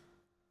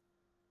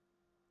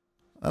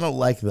 I don't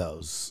like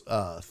those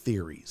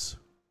theories.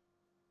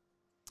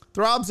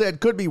 Throb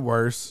said could be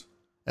worse.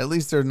 At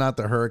least they're not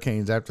the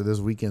Hurricanes after this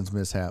weekend's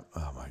mishap.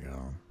 Oh my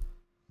God.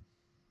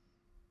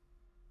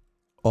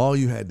 All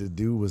you had to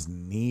do was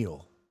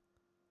kneel.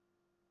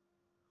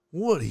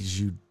 What is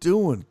you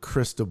doing,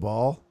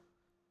 Cristobal?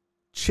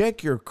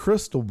 Check your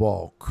crystal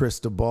ball,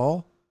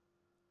 Cristobal.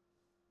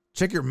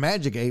 Check your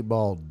magic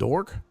 8-ball,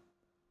 dork.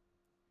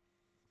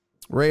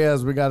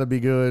 Reyes, we got to be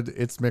good.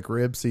 It's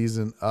McRib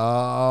season.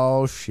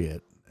 Oh,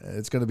 shit.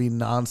 It's going to be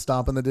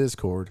nonstop in the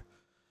Discord.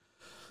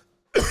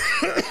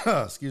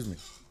 Excuse me.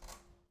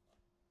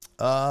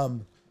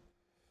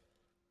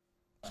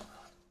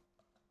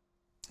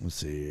 Let's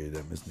see. Did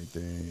I miss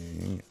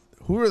anything?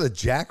 Who are the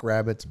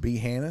Jackrabbits? B.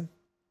 Hannon?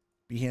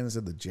 B. Hannon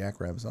said the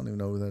Jackrabbits. I don't even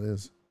know who that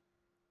is.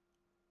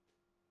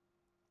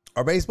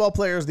 Are baseball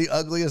players the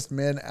ugliest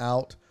men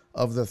out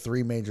of the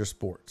 3 major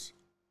sports?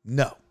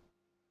 No.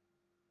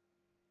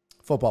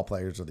 Football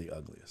players are the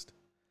ugliest.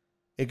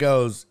 It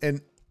goes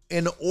in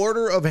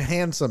order of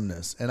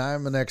handsomeness, and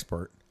I'm an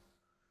expert,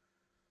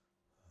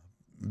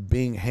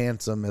 being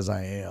handsome as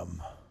I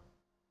am.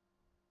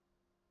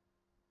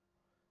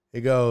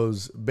 It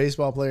goes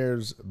baseball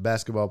players,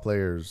 basketball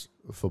players,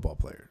 football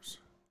players.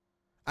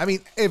 I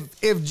mean,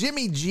 if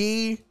Jimmy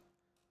G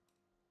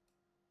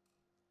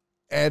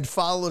had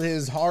followed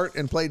his heart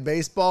and played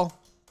baseball,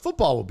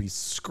 football would be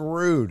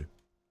screwed.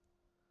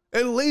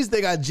 At least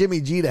they got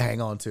Jimmy G to hang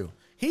on to.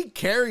 He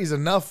carries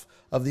enough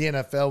of the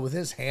NFL with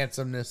his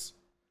handsomeness.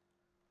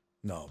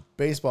 No,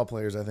 baseball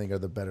players, I think, are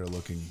the better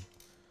looking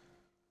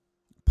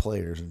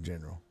players in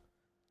general.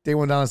 Day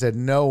one Donna said,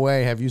 no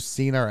way have you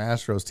seen our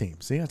Astros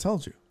team. See, I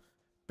told you.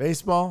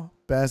 Baseball,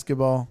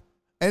 basketball,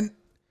 and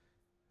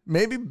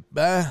maybe,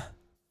 yeah,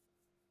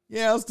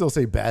 I'll still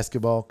say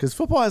basketball because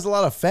football has a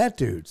lot of fat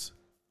dudes.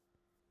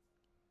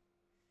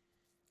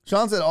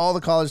 Sean said all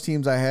the college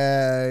teams I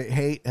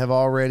hate have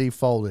already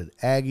folded.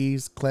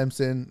 Aggies,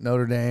 Clemson,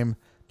 Notre Dame.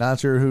 Not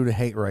sure who to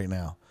hate right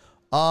now.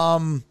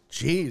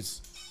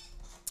 Jeez.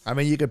 I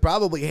mean, you could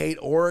probably hate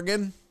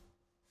Oregon.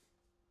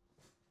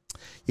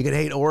 You could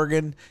hate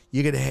Oregon.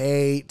 You could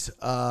hate,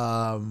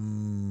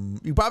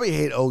 you probably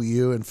hate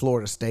OU and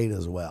Florida State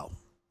as well.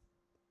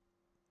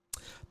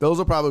 Those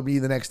will probably be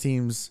the next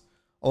teams,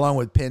 along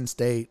with Penn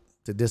State,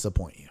 to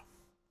disappoint you.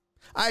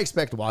 I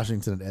expect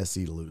Washington and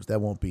SC to lose.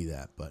 That won't be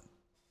that, but.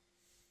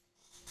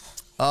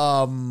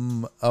 Oh,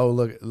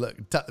 look.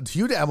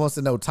 UW wants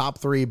to know top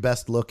 3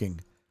 best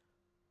looking.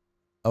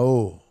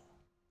 Oh,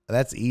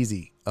 that's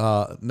easy.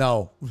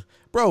 No.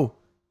 Bro,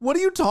 what are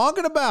you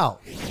talking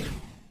about?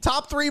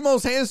 Top 3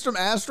 most handsome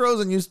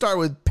Astros, and you start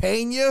with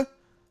Pena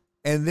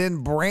and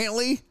then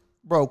Brantley?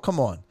 Bro, come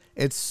on.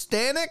 It's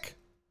Stanek,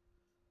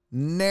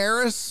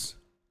 Neris,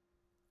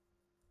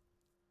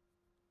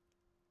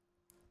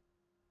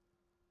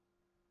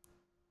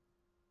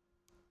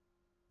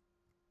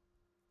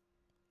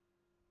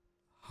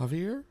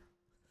 Javier?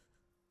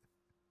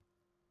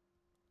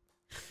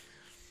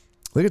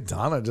 Look at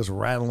Donna just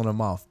rattling them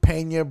off.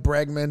 Pena,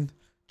 Bregman,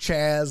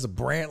 Chaz,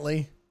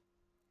 Brantley.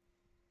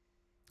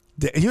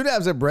 You'd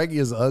have said Breggy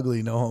is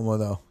ugly, no homo,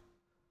 though.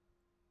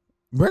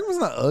 Bregman's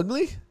not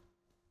ugly.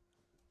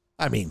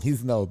 I mean,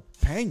 he's no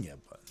Pena,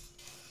 but.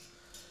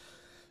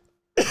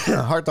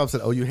 Hartop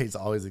said, OU hate's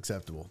always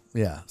acceptable.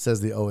 Yeah,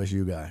 says the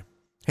OSU guy.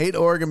 Hate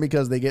Oregon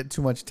because they get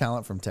too much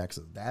talent from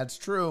Texas. That's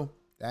true.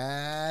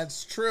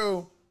 That's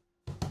true.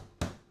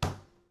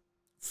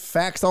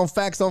 Facts on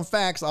facts on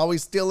facts.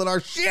 Always stealing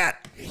our shit.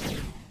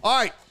 All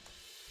right.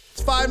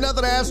 It's 5-0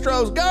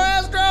 Astros. Go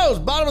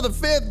Astros. Bottom of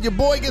the 5th. Your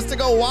boy gets to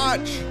go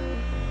watch.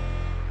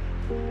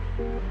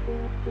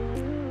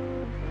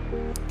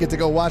 Get to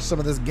go watch some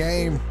of this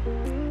game.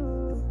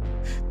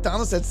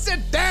 Donna said,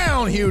 sit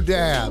down, Hugh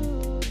Dab.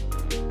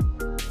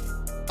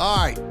 All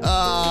right.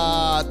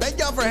 Thank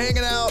y'all for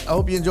hanging out. I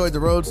hope you enjoyed the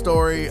road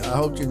story. I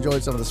hope you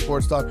enjoyed some of the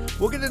sports talk.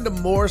 We'll get into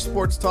more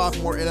sports talk,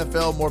 more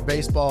NFL, more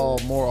baseball,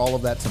 more all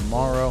of that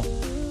tomorrow.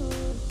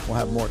 We'll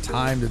have more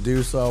time to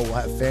do so. We'll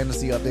have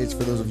fantasy updates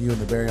for those of you in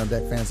the Barry on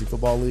Deck Fantasy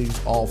Football Leagues,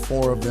 all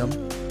 4 of them,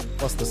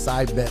 plus the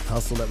side bet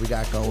hustle that we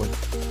got going.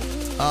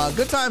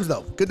 Good times,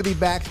 though. Good to be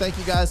back. Thank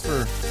you guys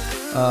for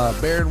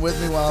bearing with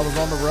me while I was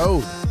on the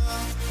road.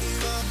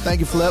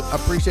 Thank you, Flip. I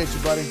appreciate you,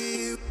 buddy.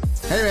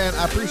 Hey, man,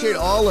 I appreciate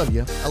all of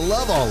you. I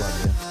love all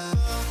of you.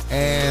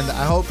 And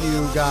I hope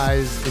you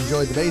guys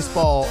enjoyed the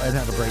baseball and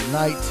have a great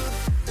night.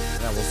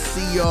 And I will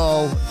see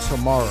y'all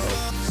tomorrow.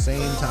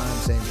 Same time,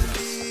 same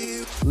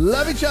place.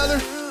 Love each other.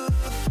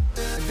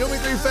 And do me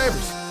 3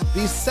 favors.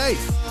 Be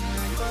safe.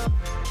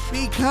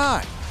 Be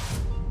kind.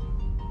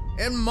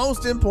 And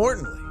most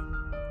importantly,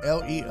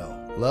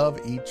 LEO. Love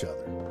each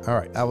other. All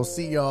right. I will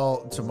see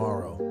y'all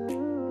tomorrow.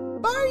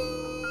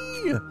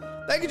 Bye.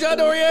 Thank you, John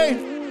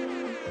Dorier.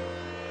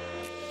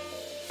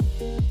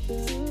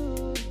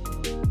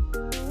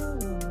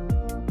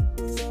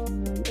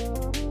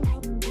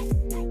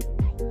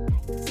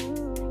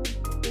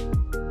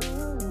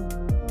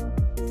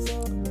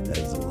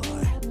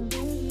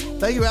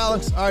 Thank you,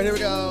 Alex. All right, here we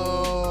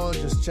go.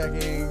 Just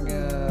checking.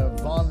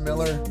 Von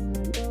Miller.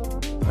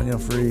 Onion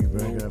Freak.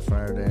 Becca.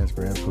 Fire Dance.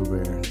 Grand Pooh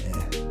Bear.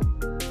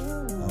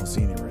 I don't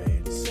see any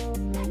raids.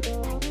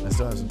 I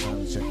still have some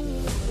time to check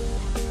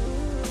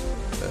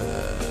the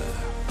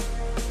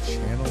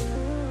channel.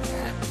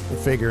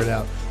 We'll figure it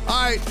out.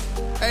 All right.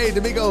 Hey,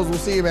 D'Amigos. We'll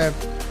see you, man.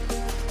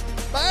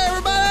 Bye,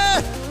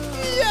 everybody.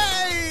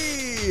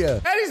 Yay.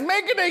 And he's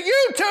making a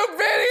YouTube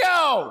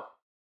video.